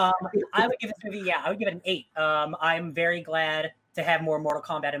 I would give this movie, I would give it an 8. I'm very glad to have more Mortal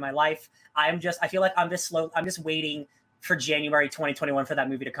Kombat in my life. I feel like I'm just waiting for January 2021 for that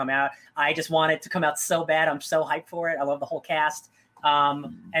movie to come out. I just want it to come out so bad. I'm so hyped for it. I love the whole cast.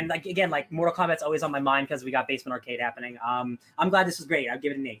 And like, again, like Mortal Kombat's always on my mind because we got Basement Arcade happening. I'm glad this was great. I'd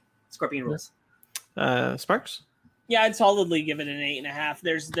give it an 8. Scorpion rules. Sparks? Yeah, I'd solidly give it an 8.5.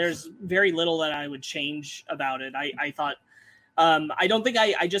 There's very little that I would change about it. I thought,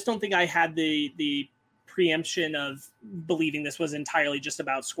 I just don't think I had the preemption of believing this was entirely just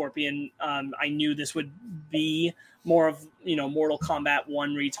about Scorpion. I knew this would be more of, Mortal Kombat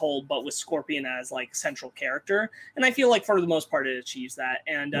 1 retold, but with Scorpion as like central character. And I feel like for the most part it achieves that.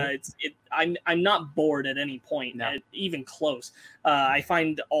 And I'm not bored at any point, even close. I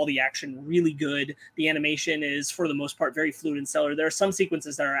find all the action really good. The animation is for the most part very fluid and stellar. There are some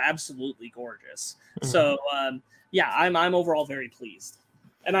sequences that are absolutely gorgeous. Mm-hmm. So I'm overall very pleased.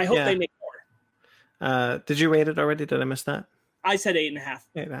 And I hope they make more. Did you rate it already? Did I miss that? I said 8.5.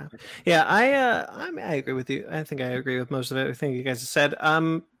 8.5. Yeah, I agree with you. I think I agree with most of it. I think you guys have said.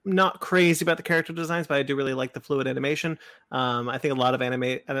 I'm not crazy about the character designs, but I do really like the fluid animation. I think a lot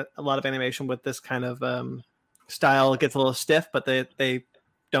of animation with this kind of style gets a little stiff, but they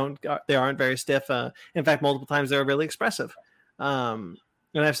aren't very stiff. In fact, multiple times they're really expressive. And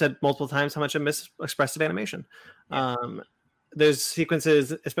I've said multiple times how much I miss expressive animation. Yeah. There's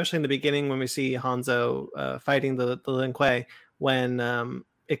sequences, especially in the beginning when we see Hanzo fighting the Lin Kuei, when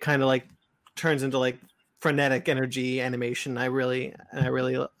it kind of like turns into like frenetic energy animation. I really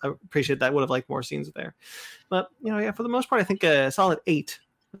appreciate that. Would have liked more scenes there, but for the most part, I think a solid 8.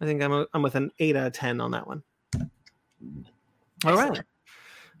 I think I'm with an 8 out of 10 on that one. All right,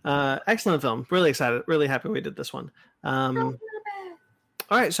 excellent film. Really excited. Really happy we did this one. All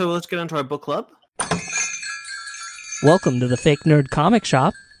right, so let's get into our book club. Welcome to the Fake Nerd Comic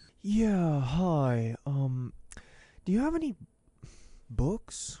Shop. Yeah, hi. Do you have any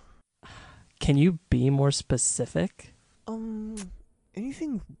books? Can you be more specific?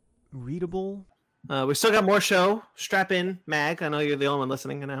 Anything readable? We still got more show. Strap in, Mag. I know you're the only one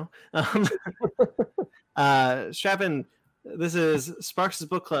listening now. Strap in. This is Sparks'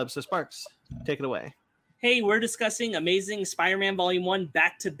 book club. So Sparks, take it away. Hey, we're discussing Amazing Spider-Man Volume 1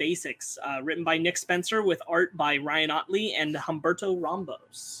 Back to Basics, written by Nick Spencer with art by Ryan Ottley and Humberto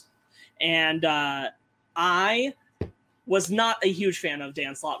Rambos. And I was not a huge fan of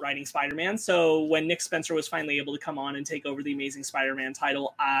Dan Slott writing Spider-Man, so when Nick Spencer was finally able to come on and take over the Amazing Spider-Man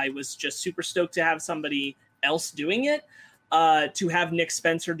title, I was just super stoked to have somebody else doing it. To have Nick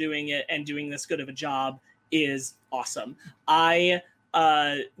Spencer doing it and doing this good of a job is awesome. I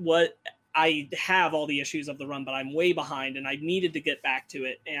have all the issues of the run, but I'm way behind and I needed to get back to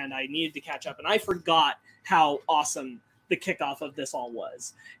it and I needed to catch up. And I forgot how awesome the kickoff of this all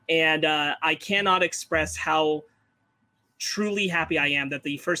was. And I cannot express how truly happy I am that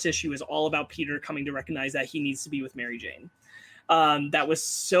the first issue is all about Peter coming to recognize that he needs to be with Mary Jane. That was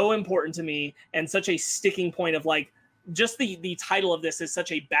so important to me and such a sticking point of like, just the title of this is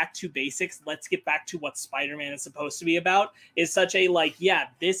such a back to basics. Let's get back to what Spider-Man is supposed to be about. Is such a like, yeah,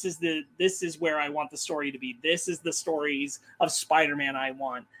 this is where I want the story to be. This is the stories of Spider-Man I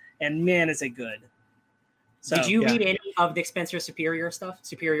want. And man, is it good. So, did you read any of Nick Spencer's Superior stuff?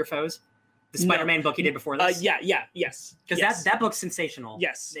 Superior Foes? The Spider-Man book he did before this? Yes. Because that book's sensational.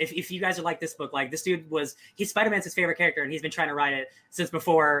 Yes. If you guys would like this book, like this dude Spider-Man's his favorite character, and he's been trying to write it since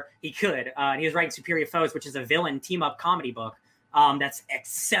before he could. And he was writing Superior Foes, which is a villain team-up comedy book that's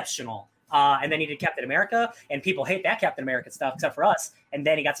exceptional. And then he did Captain America, and people hate that Captain America stuff except for us. And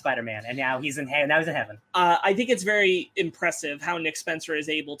then he got Spider-Man, and now he's in heaven. I think it's very impressive how Nick Spencer is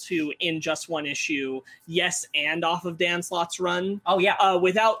able to, in just one issue, and off of Dan Slott's run. Oh yeah,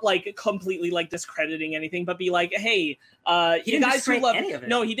 without like completely like discrediting anything, but be like, hey, he didn't guys who love any of it.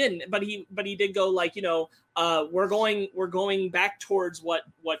 No, he didn't. But he did go like, we're going back towards what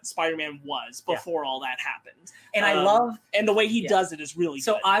Spider-Man was before all that happened. And I love and the way he does it is really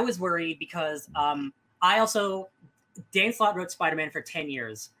so good. I was worried because Dan Slott wrote Spider-Man for 10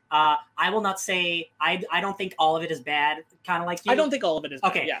 years. I will not say I don't think all of it is bad. Kind of like you. I don't think all of it is bad.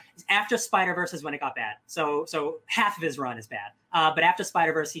 Okay. Yeah. After Spider-Verse is when it got bad. So half of his run is bad. But after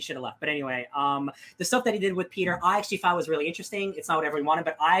Spider-Verse, he should have left. But anyway, the stuff that he did with Peter, I actually thought was really interesting. It's not what everyone wanted,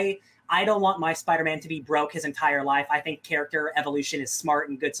 but I don't want my Spider-Man to be broke his entire life. I think character evolution is smart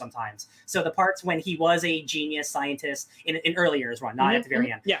and good sometimes. So the parts when he was a genius scientist in early years run, not at the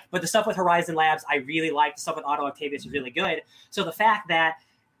very end. Yeah. But the stuff with Horizon Labs, I really liked. The stuff with Otto Octavius is really good. So the fact that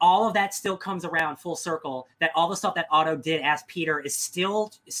all of that still comes around full circle, that all the stuff that Otto did as Peter is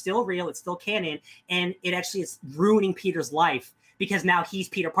still real, it's still canon, and it actually is ruining Peter's life because now he's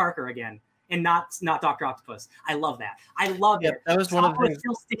Peter Parker again and not Dr. Octopus. I love that. I love it. That was one of the things.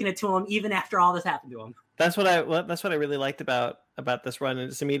 Still sticking it to him even after all this happened to him. That's what I really liked about this run. And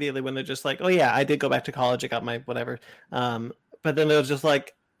it's immediately when they're just like, oh yeah, I did go back to college, I got my whatever. But then it was just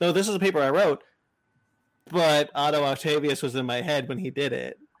like, no, this is a paper I wrote, but Otto Octavius was in my head when he did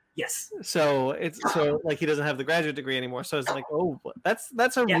it. Yes. So it's like he doesn't have the graduate degree anymore. So it's like, oh, that's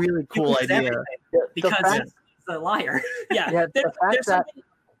a really cool idea. Because he's a liar. Yeah.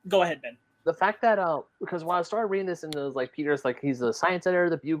 Go ahead, Ben. The fact that because when I started reading this and it was like Peter's like he's the science editor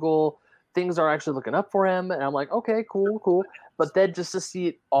of the Bugle, things are actually looking up for him, and I'm like, okay, cool. But then just to see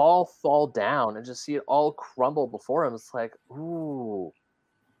it all fall down and just see it all crumble before him, it's like, ooh,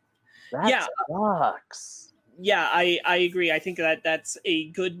 that sucks. Yeah, I agree. I think that's a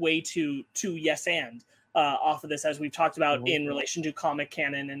good way to yes and off of this, as we've talked about in relation to comic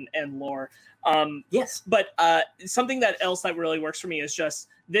canon and lore. Yes, but something else that really works for me is just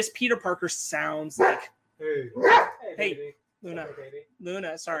this Peter Parker sounds like hey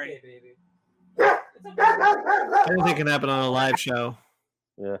Luna, sorry. I don't think it can happen on a live show.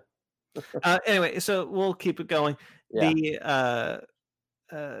 Yeah. Anyway, so we'll keep it going. Yeah.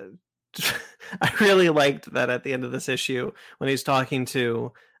 I really liked that at the end of this issue when he's talking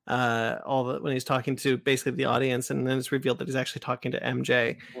to when he's talking to basically the audience, and then it's revealed that he's actually talking to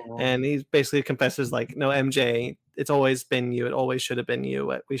MJ, and he basically confesses like, no, MJ, it's always been you, it always should have been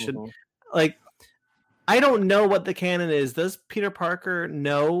you. We should like, I don't know what the canon is. Does Peter Parker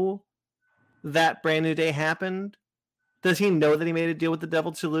know that Brand New Day happened? Does he know that he made a deal with the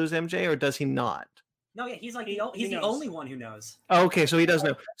devil to lose MJ, or does he not? No, yeah, he's like he's the only one who knows. Okay, so he does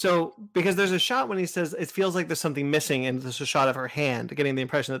know. So because there's a shot when he says it feels like there's something missing, and there's a shot of her hand, getting the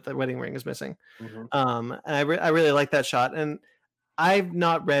impression that the wedding ring is missing. And I really like that shot. And I've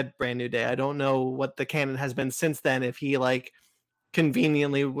not read Brand New Day. I don't know what the canon has been since then. If he like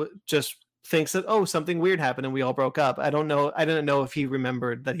conveniently just thinks that something weird happened and we all broke up. I don't know. I didn't know if he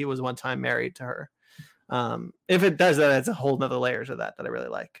remembered that he was one time married to her. If it does that, it's a whole nother layers of that I really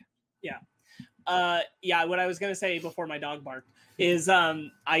like. Yeah. What I was going to say before my dog barked is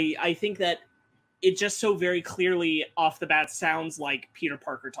I think that it just so very clearly off the bat sounds like Peter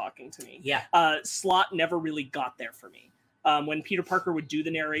Parker talking to me. Yeah. Slott never really got there for me. When Peter Parker would do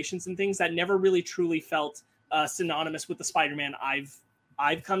the narrations and things, that never really truly felt synonymous with the Spider-Man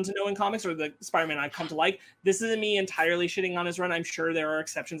I've come to know in comics, or the Spider-Man I've come to like. This isn't me entirely shitting on his run. I'm sure there are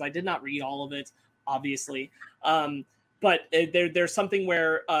exceptions. I did not read all of it, obviously. But there's something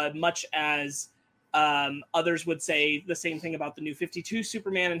where much as others would say the same thing about the New 52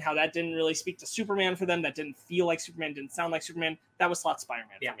 Superman and how that didn't really speak to Superman for them, that didn't feel like Superman, didn't sound like Superman, that was Slott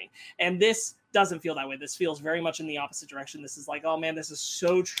Spider-Man for me. And this doesn't feel that way. This feels very much in the opposite direction. This is like, oh man, this is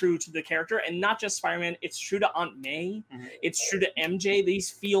so true to the character, and not just Spider-Man, it's true to Aunt May, it's true to MJ. These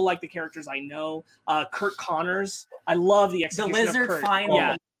feel like the characters I know. Curt Connors, I love the execution of Kurt. The Lizard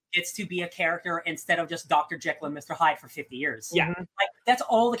finally gets to be a character instead of just Dr. Jekyll and Mr. Hyde for 50 years. Yeah. Like, that's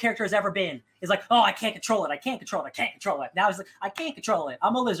all the character has ever been. Is like, oh, I can't control it. I can't control it. I can't control it. Now he's like, I can't control it.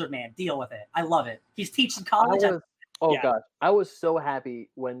 I'm a lizard man. Deal with it. I love it. He's teaching college. God. I was so happy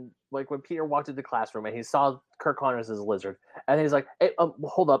when Peter walked into the classroom and he saw Curt Connors as a lizard. And he's like, hey,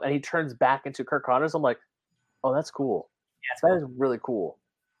 hold up. And he turns back into Curt Connors. I'm like, oh, that's cool. Yeah, that is really cool.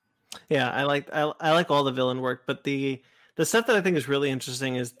 Yeah, I like all the villain work, but the stuff that I think is really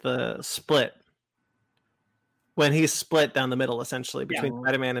interesting is the split. When he's split down the middle, essentially, between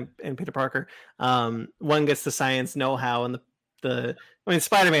Spider-Man and Peter Parker. One gets the science know-how, and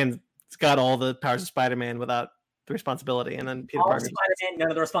Spider-Man's got all the powers of Spider-Man without the responsibility, and then Peter Parker. Spider-Man, none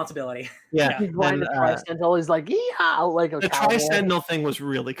of the responsibility. Yeah. He's wearing the Tri-Sentinel. He's like, yeah, like a the Tri-Sentinel thing was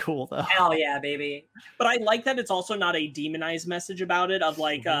really cool, though. Hell yeah, baby. But I like that it's also not a demonized message about it, of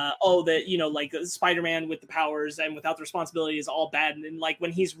like, like Spider-Man with the powers and without the responsibility is all bad. And then like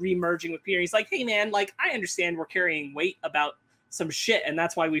when he's re-merging with Peter, he's like, hey man, like I understand we're carrying weight about some shit, and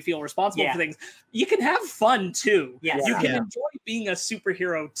that's why we feel responsible for things. You can have fun too. Yeah. You can enjoy being a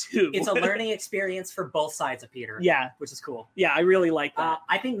superhero too. It's a learning experience for both sides of Peter. Yeah, which is cool. Yeah, I really like that.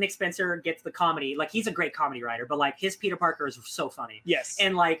 I think Nick Spencer gets the comedy. Like, he's a great comedy writer, but like his Peter Parker is so funny. Yes,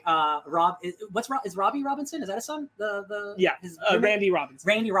 and like is Robbie Robinson? Is that his son? Randy Robinson.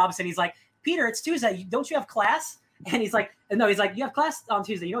 Randy Robinson. He's like, Peter, it's Tuesday. Don't you have class? And he's like, no. He's like, you have class on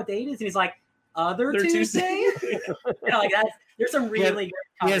Tuesday. You know what day it is? And he's like, other Tuesday. Like that. There's some really good.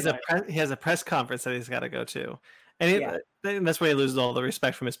 He has a press conference that he's got to go to, and that's where he loses all the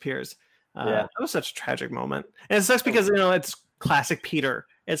respect from his peers. That was such a tragic moment, and it sucks because it's classic Peter.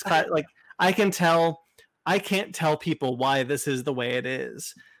 It's like I can't tell people why this is the way it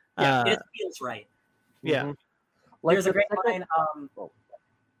is. It feels right. Yeah, Mm-hmm. There's a great line.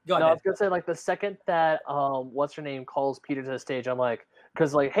 Go ahead. I was gonna say, like, the second that what's her name calls Peter to the stage, I'm like,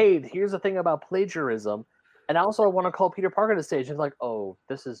 because like, hey, here's the thing about plagiarism, and also I want to call Peter Parker to the stage. And like, oh,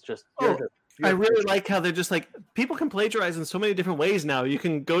 this is just. I really like how they're just like, people can plagiarize in so many different ways now. You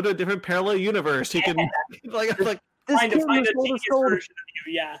can go to a different parallel universe. You can like this find a genius version of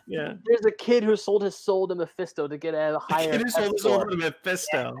you. Yeah. There's a kid who sold his soul to Mephisto to get a higher. Kid who sold his soul to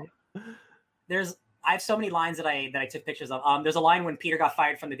Mephisto. I have so many lines that I took pictures of. There's a line when Peter got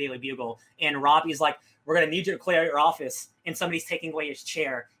fired from the Daily Bugle, and Robbie's like, "We're gonna need you to clear out your office," and somebody's taking away his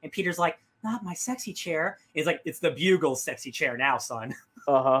chair, and Peter's like, "Not my sexy chair." He's like, "It's the Bugle's sexy chair now, son."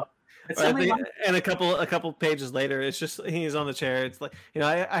 And a couple pages later, it's just he's on the chair. It's like,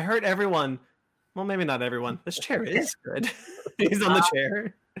 I heard everyone. Well, maybe not everyone. This chair is good. He's on the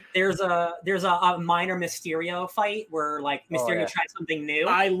chair. There's a minor Mysterio fight where like Mysterio tries something new.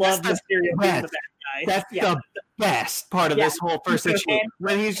 I love Mysterio being the bad guy. That's the best part of this whole first issue.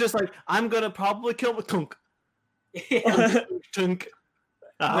 When he's just like, I'm gonna probably kill the Tunk. Tunk.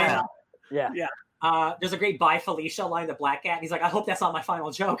 There's a great "Bye Felicia" line to Black Cat. He's like, I hope that's not my final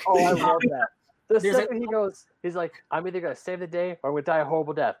joke. Oh, I love that. The second he goes, he's like, I'm either gonna save the day or I'm gonna die a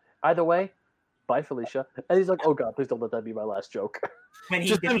horrible death. Either way, bye, Felicia. And he's like, oh god, please don't let that be my last joke. When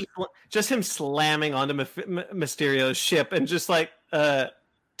just him slamming onto Mysterio's ship and just like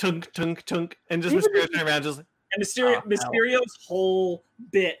tunk tunk tunk, and just Mysterio turning around just. And Mysterio's whole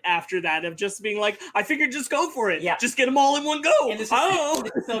bit after that of just being like, I figured just go for it. Yeah. Just get them all in one go. And this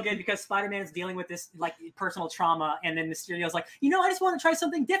is so good because Spider-Man is dealing with this like personal trauma, and then Mysterio's like, I just want to try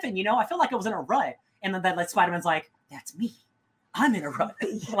something different. I feel like I was in a rut. And then like Spider-Man's like, that's me. I'm in a rut.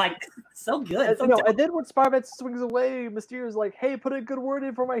 Like, so good. And then when Spider-Man swings away, Mysterio's like, hey, put a good word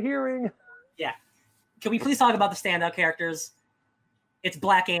in for my hearing. Yeah. Can we please talk about the standout characters? It's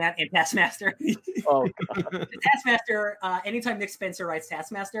Black Ant and Taskmaster. Oh, God. Taskmaster, anytime Nick Spencer writes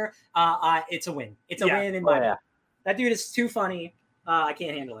Taskmaster, it's a win. It's a win in my book. That dude is too funny. I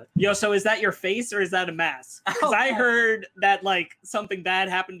can't handle it. Yo, so is that your face or is that a mask? Because I heard that like something bad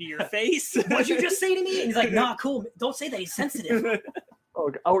happened to your face. What'd you just say to me? And he's like, nah, cool. Don't say that. He's sensitive.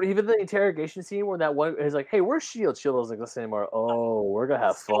 Even the interrogation scene where that one is like, hey, where's S.H.I.E.L.D.? S.H.I.E.L.D. doesn't exist anymore. Oh, we're going to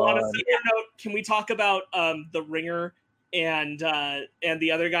have fun. On a side note, can we talk about the Ringer and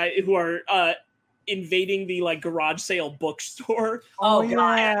the other guy who are invading the like garage sale bookstore? Oh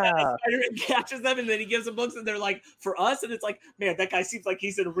yeah. Spider-Man catches them and then he gives them books and they're like, for us, and it's like, man, that guy seems like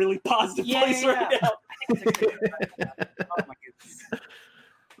he's in a really positive place right now. Oh my goodness.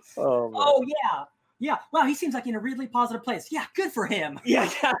 Oh yeah. Wow, he seems like in a really positive place. Yeah, good for him. Yeah,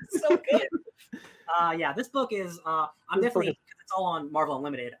 so good. This book is I'm definitely, it's all on Marvel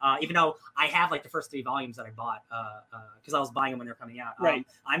Unlimited, even though I have like the first 3 volumes that I bought because I was buying them when they're coming out. Right.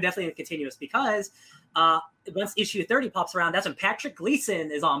 I'm definitely continuous because once issue 30 pops around, that's when Patrick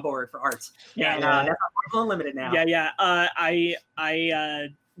Gleason is on board for art. Yeah, and that's on Marvel Unlimited now. I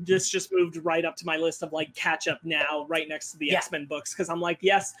this just moved right up to my list of like catch up now, right next to the X-Men books, because I'm like,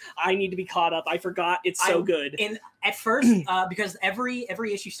 yes, I need to be caught up. I forgot it's so good. And at first, because every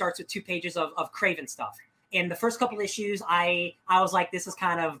issue starts with 2 pages of Kraven stuff. In the first couple issues, I was like, this is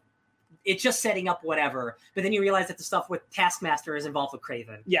kind of, it's just setting up whatever. But then you realize that the stuff with Taskmaster is involved with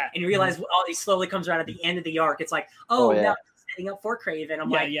Kraven. Yeah. And you realize all these slowly comes around at the end of the arc. It's like, now it's setting up for Kraven. I'm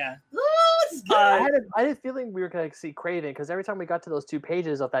like, this is good. I had a feeling we were going to see Kraven because every time we got to those 2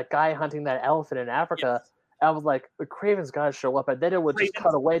 pages of that guy hunting that elephant in Africa, I was like, Kraven's got to show up. And then it would just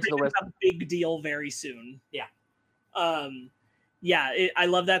cut away to the rest. A big deal very soon. Yeah. I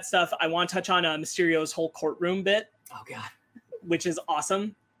love that stuff. I want to touch on Mysterio's whole courtroom bit. Oh God, which is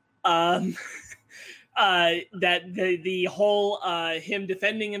awesome. That the whole him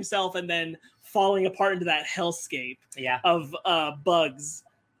defending himself and then falling apart into that hellscape of bugs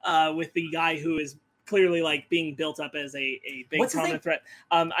with the guy who is clearly like being built up as a big prominent threat.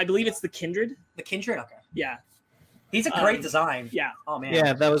 I believe it's the Kindred. The Kindred, okay. Yeah. He's a great design. Yeah. Oh man.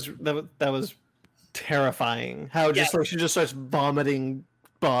 Yeah, that was terrifying. How just like she just starts vomiting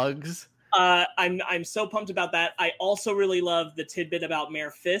bugs. I'm so pumped about that. I also really love the tidbit about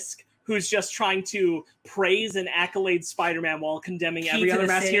Mayor Fisk, who's just trying to praise and accolade Spider-Man while condemning every other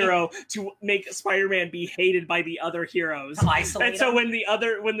mass hero to make Spider-Man be hated by the other heroes. And so when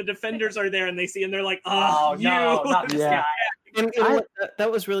the Defenders are there and they see him, they're like, "Oh no, not this guy." And that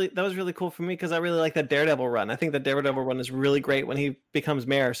was really cool for me because I really like that Daredevil run. I think the Daredevil run is really great when he becomes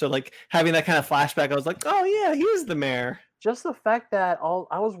mayor. So like having that kind of flashback, I was like, "Oh yeah, he's the mayor." Just the fact that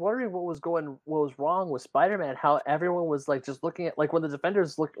I was wondering what was wrong with Spider-Man, how everyone was like just looking at like when the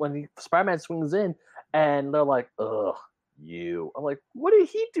Defenders when Spider-Man swings in and they're like, "Ugh, you." I'm like, "What did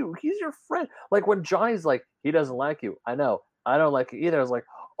he do? He's your friend." Like when Johnny's like, "He doesn't like you." I know, I don't like it either. I was like,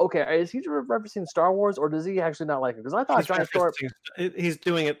 "Okay, is he referencing Star Wars or does he actually not like it?" Because I thought Johnny Storm, he's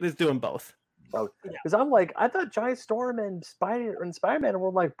doing both. Because I'm like, I thought Johnny Storm and Spider-Man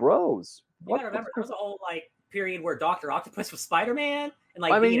were like bros. You gotta remember, there was a whole like period where Dr. Octopus was Spider-Man, and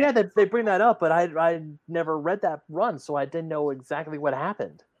like I mean, they bring that up, but I never read that run, so I didn't know exactly what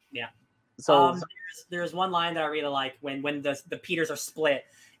happened. Yeah. So there's one line that I really like when the Peters are split,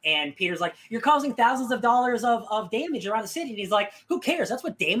 and Peter's like, "You're causing thousands of dollars of damage around the city," and he's like, "Who cares? That's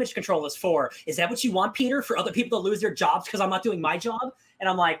what damage control is for. Is that what you want, Peter? For other people to lose their jobs because I'm not doing my job?" And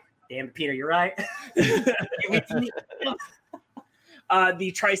I'm like, "Damn, Peter, you're right."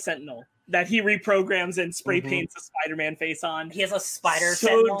 The Tri-Sentinel that he reprograms and spray paints a Spider-Man face on. He has a spider. So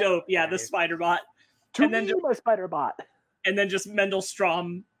sentinel. Dope, yeah, the Spider Bot. My Spider Bot. And then just Mendel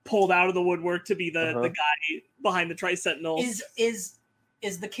Strom pulled out of the woodwork to be the guy behind the Tri-Sentinels.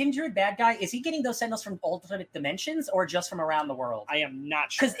 Is the Kindred bad guy? Is he getting those Sentinels from alternate dimensions or just from around the world? I am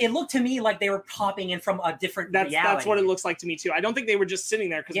not sure. Because it looked to me like they were popping in from a different reality. That's what it looks like to me too. I don't think they were just sitting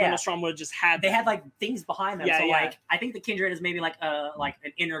there because Mendel Strom would have just had. They had like things behind them. So like, I think the Kindred is maybe like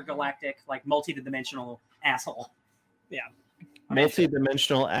an intergalactic, like multi-dimensional asshole. Yeah,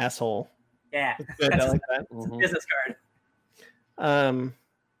 multi-dimensional asshole. Yeah, good. I like that. Business card.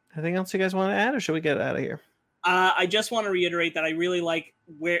 Anything else you guys want to add, or should we get out of here? I just want to reiterate that I really like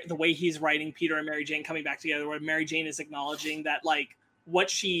the way he's writing Peter and Mary Jane coming back together, where Mary Jane is acknowledging that like what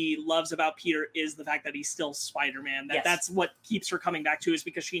she loves about Peter is the fact that he's still Spider-Man. That's what keeps her coming back to, is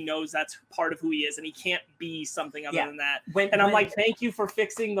because she knows that's part of who he is, and he can't be something other than that. I'm like, thank you for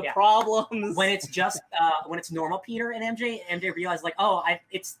fixing the problems. When it's just when it's normal Peter and MJ realize like, oh,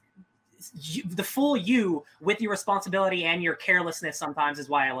 it's the full you with your responsibility and your carelessness sometimes is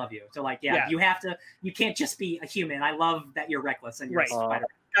why I love you. So like, you can't just be a human. I love that you're reckless and you're Spider-Man.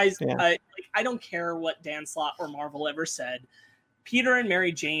 Guys, I don't care what Dan Slott or Marvel ever said. Peter and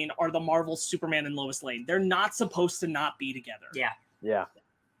Mary Jane are the Marvel Superman and Lois Lane. They're not supposed to not be together. Yeah.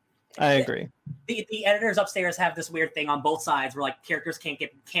 I agree. The editors upstairs have this weird thing on both sides where like characters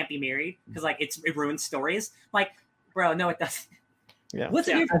can't be married because like it ruins stories. Like, bro, no, it doesn't. Yeah. What's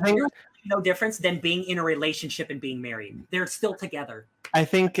no difference than being in a relationship and being married. They're still together. I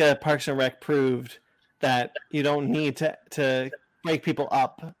think Parks and Rec proved that you don't need to break people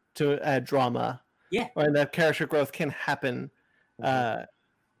up to add drama. Yeah. Or that character growth can happen.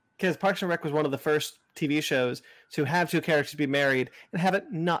 Because Parks and Rec was one of the first TV shows to have two characters be married and have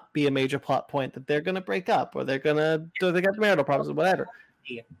it not be a major plot point that they're going to break up or they got marital problems or whatever.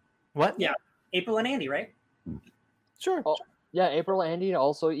 Yeah. What? Yeah. April and Andy, right? Sure. Oh, yeah, April, Andy,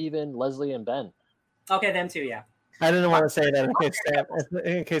 also even Leslie and Ben. Okay, them too, yeah. I didn't want to say that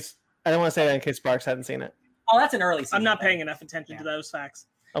in case I don't want to say that in case Sparks hadn't seen it. Oh, that's an early season. I'm not paying enough attention to those facts.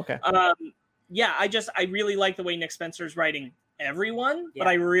 Okay. I really like the way Nick Spencer's writing everyone, but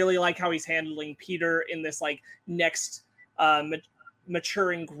I really like how he's handling Peter in this like next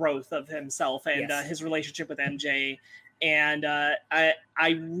maturing growth of himself and his relationship with MJ. And I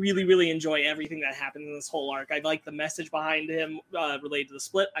really, really enjoy everything that happened in this whole arc. I like the message behind him related to the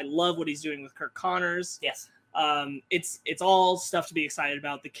split. I love what he's doing with Kirk Connors. Yes. It's all stuff to be excited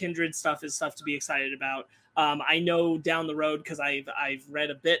about. The Kindred stuff is stuff to be excited about. I know down the road, because I've read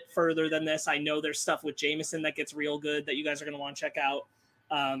a bit further than this, I know there's stuff with Jameson that gets real good that you guys are going to want to check out.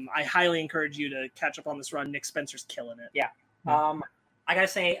 I highly encourage you to catch up on this run. Nick Spencer's killing it. Yeah. I gotta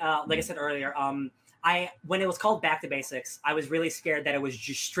say, like I said earlier, when it was called Back to Basics, I was really scared that it was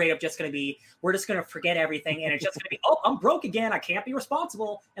just straight up just going to be, we're just going to forget everything. And it's just going to be, oh, I'm broke again. I can't be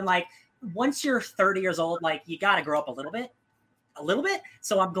responsible. And like, once you're 30 years old, like you got to grow up a little bit.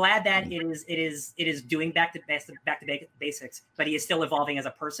 So I'm glad that it is doing back to basics, but he is still evolving as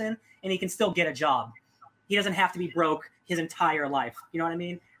a person and he can still get a job. He doesn't have to be broke his entire life. You know what I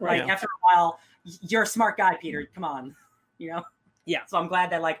mean? Right. Like after a while, you're a smart guy, Peter. Come on, you know? Yeah. So I'm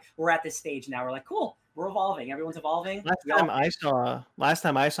glad that like we're at this stage now. We're like, cool. We're evolving. Everyone's evolving. Last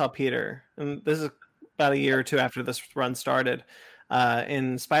time I saw Peter, and this is about a year or two after this run started,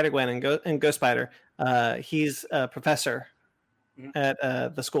 in Spider-Gwen and Ghost Spider. He's a professor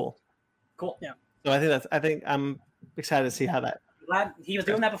at the school. Cool. Yeah. So I think I'm excited to see how that. Glad he was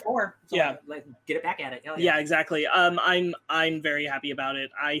doing that before. So like get it back at it. Yeah, exactly. I'm very happy about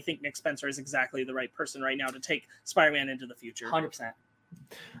it. I think Nick Spencer is exactly the right person right now to take Spider-Man into the future. 100%.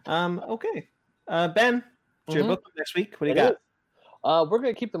 Okay. Ben, it's your book next week. What do you got? We're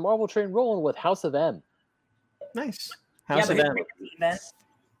gonna keep the Marvel train rolling with House of M. Nice. House of M.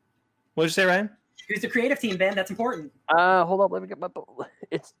 What did you say, Ryan? Who's the creative team, Ben? That's important. Hold up, let me get my book.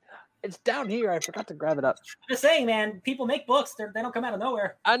 It's down here. I forgot to grab it up. I'm just saying, man. People make books. They don't come out of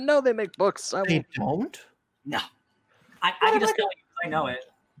nowhere. I know they make books. They don't? No. I can just tell you because I know it.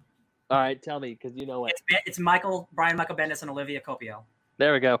 All right, tell me because you know it. It's Brian Michael Bendis, and Olivia Copio.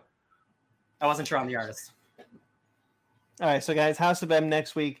 There we go. I wasn't sure on the artist. All right, so guys, House of M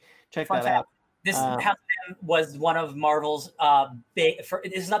next week. Check that out. This House of M was one of Marvel's big.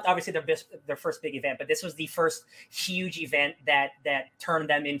 This is not obviously their first big event, but this was the first huge event that turned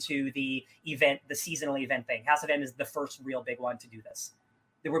them into the seasonal event thing. House of M is the first real big one to do this,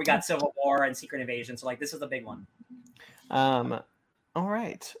 where we got Civil War and Secret Invasion. So this is the big one. All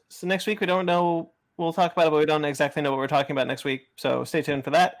right. So next week we don't know. We'll talk about it, but we don't exactly know what we're talking about next week. So stay tuned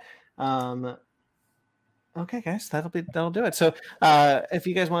for that. Okay, guys, that'll do it. So, if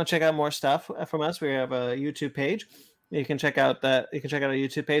you guys want to check out more stuff from us, we have a YouTube page. You can check out our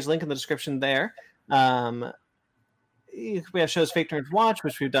YouTube page. Link in the description there. We have shows Fake Nerds Watch,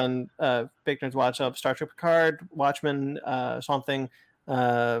 which we've done. Fake Nerds Watch of Star Trek Picard, Watchmen, Swamp Thing,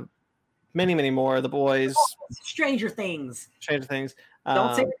 many, many more. The Boys, Stranger Things. Don't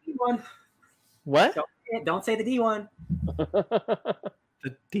say the D one. What? Don't say the D one.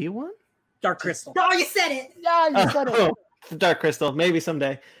 The D one? Dark Crystal. Oh, you said it. Yeah, you said it. Dark Crystal, maybe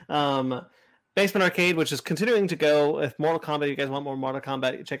someday. Basement Arcade, which is continuing to go with Mortal Kombat. If you guys want more Mortal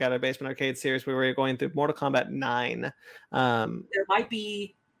Kombat, check out our Basement Arcade series where we're going through Mortal Kombat 9. There might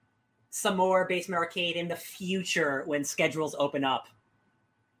be some more Basement Arcade in the future when schedules open up.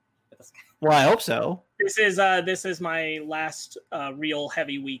 Well, I hope so. This is my last real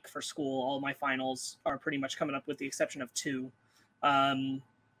heavy week for school. All my finals are pretty much coming up with the exception of 2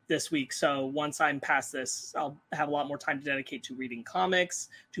 this week. So once I'm past this, I'll have a lot more time to dedicate to reading comics,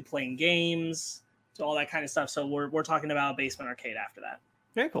 to playing games, to all that kind of stuff. So we're talking about Basement Arcade after that.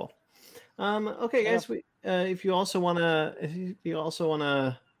 Very cool. Okay, guys. If you also wanna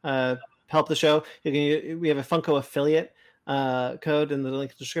help the show, we have a Funko affiliate code in the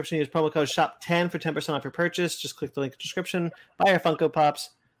link in the description. Use promo code SHOP10 for 10% off your purchase. Just click the link in the description. Buy your Funko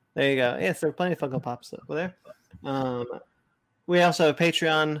Pops. There you go. Yes, there are plenty of Funko Pops over there. We also have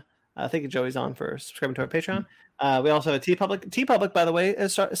Patreon. Thank you, Joey's on for subscribing to our Patreon. We also have TeePublic. TeePublic, by the way,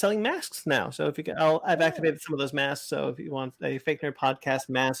 is selling masks now. So I've activated some of those masks. So if you want a Fake Nerd Podcast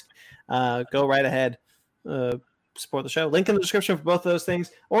mask, go right ahead. Support the show. Link in the description for both of those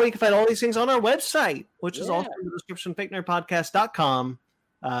things. Or you can find all these things on our website, which is also in the description, fakenerdpodcast.com,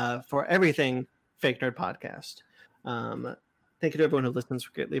 for everything Fake Nerd Podcast. Thank you to everyone who listens.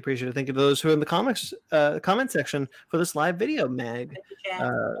 We greatly appreciate it. Thank you to those who are in the comment section for this live video mag.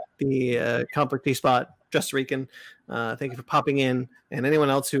 The Comic D-Spot, Just Rican. Thank you for popping in. And anyone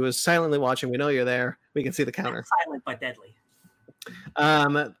else who is silently watching, we know you're there. We can see the counter. Silent but deadly.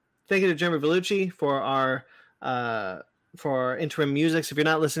 Thank you to Jeremy Vellucci for our interim music. So if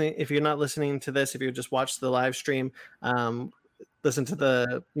you're not listening to this, if you just watch the live stream, listen to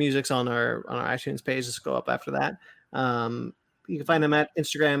the music's on our iTunes page. Just go up after that. You can find him at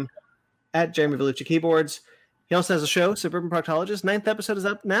Instagram at Jeremy Vellucci Keyboards. He also has a show, Suburban Proctologist. 9th episode is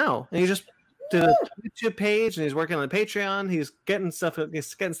up now, and he just did a YouTube page, and he's working on a Patreon. He's getting stuff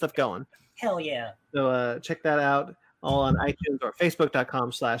going. Hell yeah! So check that out all on iTunes or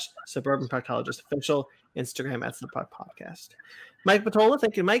Facebook.com/Suburban Proctologist Official. Instagram at Suburban Podcast. Mike Matola,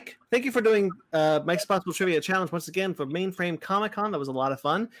 thank you, Mike. Thank you for doing Mike's Possible Trivia Challenge once again for Mainframe Comic Con. That was a lot of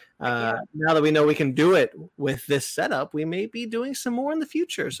fun. Now that we know we can do it with this setup, we may be doing some more in the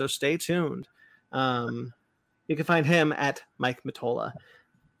future, so stay tuned. You can find him at Mike Matola.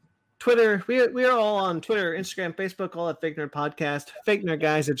 Twitter, we are all on Twitter, Instagram, Facebook, all at Fake Nerd Podcast,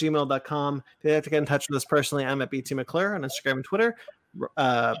 fakenerdguys@gmail.com. If you have to get in touch with us personally, I'm at BT McClure on Instagram and Twitter.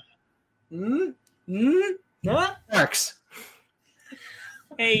 Marks.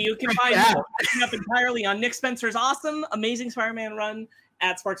 Hey, you can find me catching up entirely on Nick Spencer's awesome, amazing Spider-Man run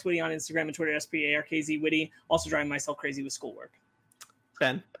at SparksWitty on Instagram and Twitter, SPARKZ Witty. Also driving myself crazy with schoolwork.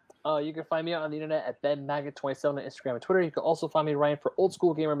 Ben. You can find me on the internet at BenMaggot27 on Instagram and Twitter. You can also find me writing for Old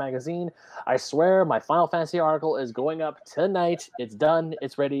School Gamer Magazine. I swear my Final Fantasy article is going up tonight. It's done.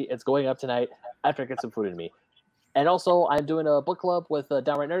 It's ready. It's going up tonight after I get some food in me. And also, I'm doing a book club with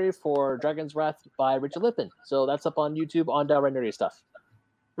Downright Nerdy for Dragon's Wrath by Richard Lippin. So that's up on YouTube on Downright Nerdy stuff.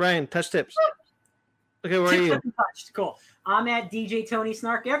 Ryan, touch tips. Okay, where are you? Touched. Cool. I'm at DJ Tony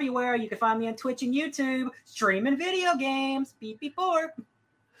Snark everywhere. You can find me on Twitch and YouTube, streaming video games. Beep beep board.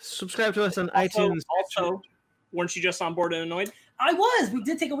 Subscribe to us on iTunes. Also, weren't you just on Bored and Annoyed? I was. We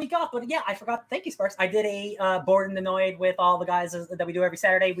did take a week off, but yeah, I forgot. Thank you, Sparks. I did a Bored and Annoyed with all the guys that we do every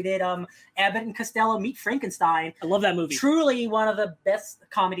Saturday. We did Abbott and Costello Meet Frankenstein. I love that movie. Truly one of the best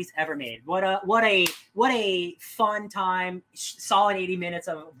comedies ever made. What a fun time. Solid 80 minutes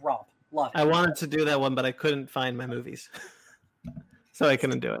of romp. Love it. I wanted to do that one, but I couldn't find my movies, so I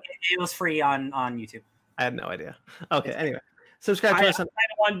couldn't do it. It was free on YouTube. I had no idea. Okay, anyway. Subscribe to us. I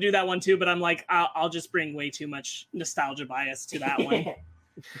want to do that one too, but I'm like, I'll just bring way too much nostalgia bias to that one.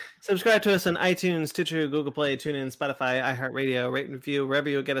 Subscribe to us on iTunes, Stitcher, Google Play, TuneIn, Spotify, iHeartRadio, rate and review, wherever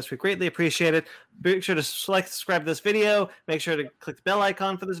you get us. We greatly appreciate it. Make sure to subscribe to this video. Make sure to click the bell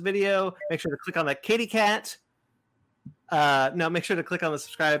icon for this video. Make sure to click on that kitty cat. Make sure to click on the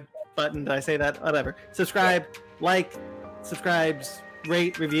subscribe button. Did I say that? Whatever. Subscribe, subscribes,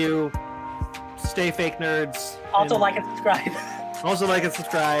 rate, review. Stay fake nerds. Also like and subscribe. Also like and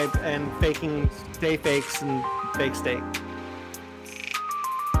subscribe and stay fakes and fake steak.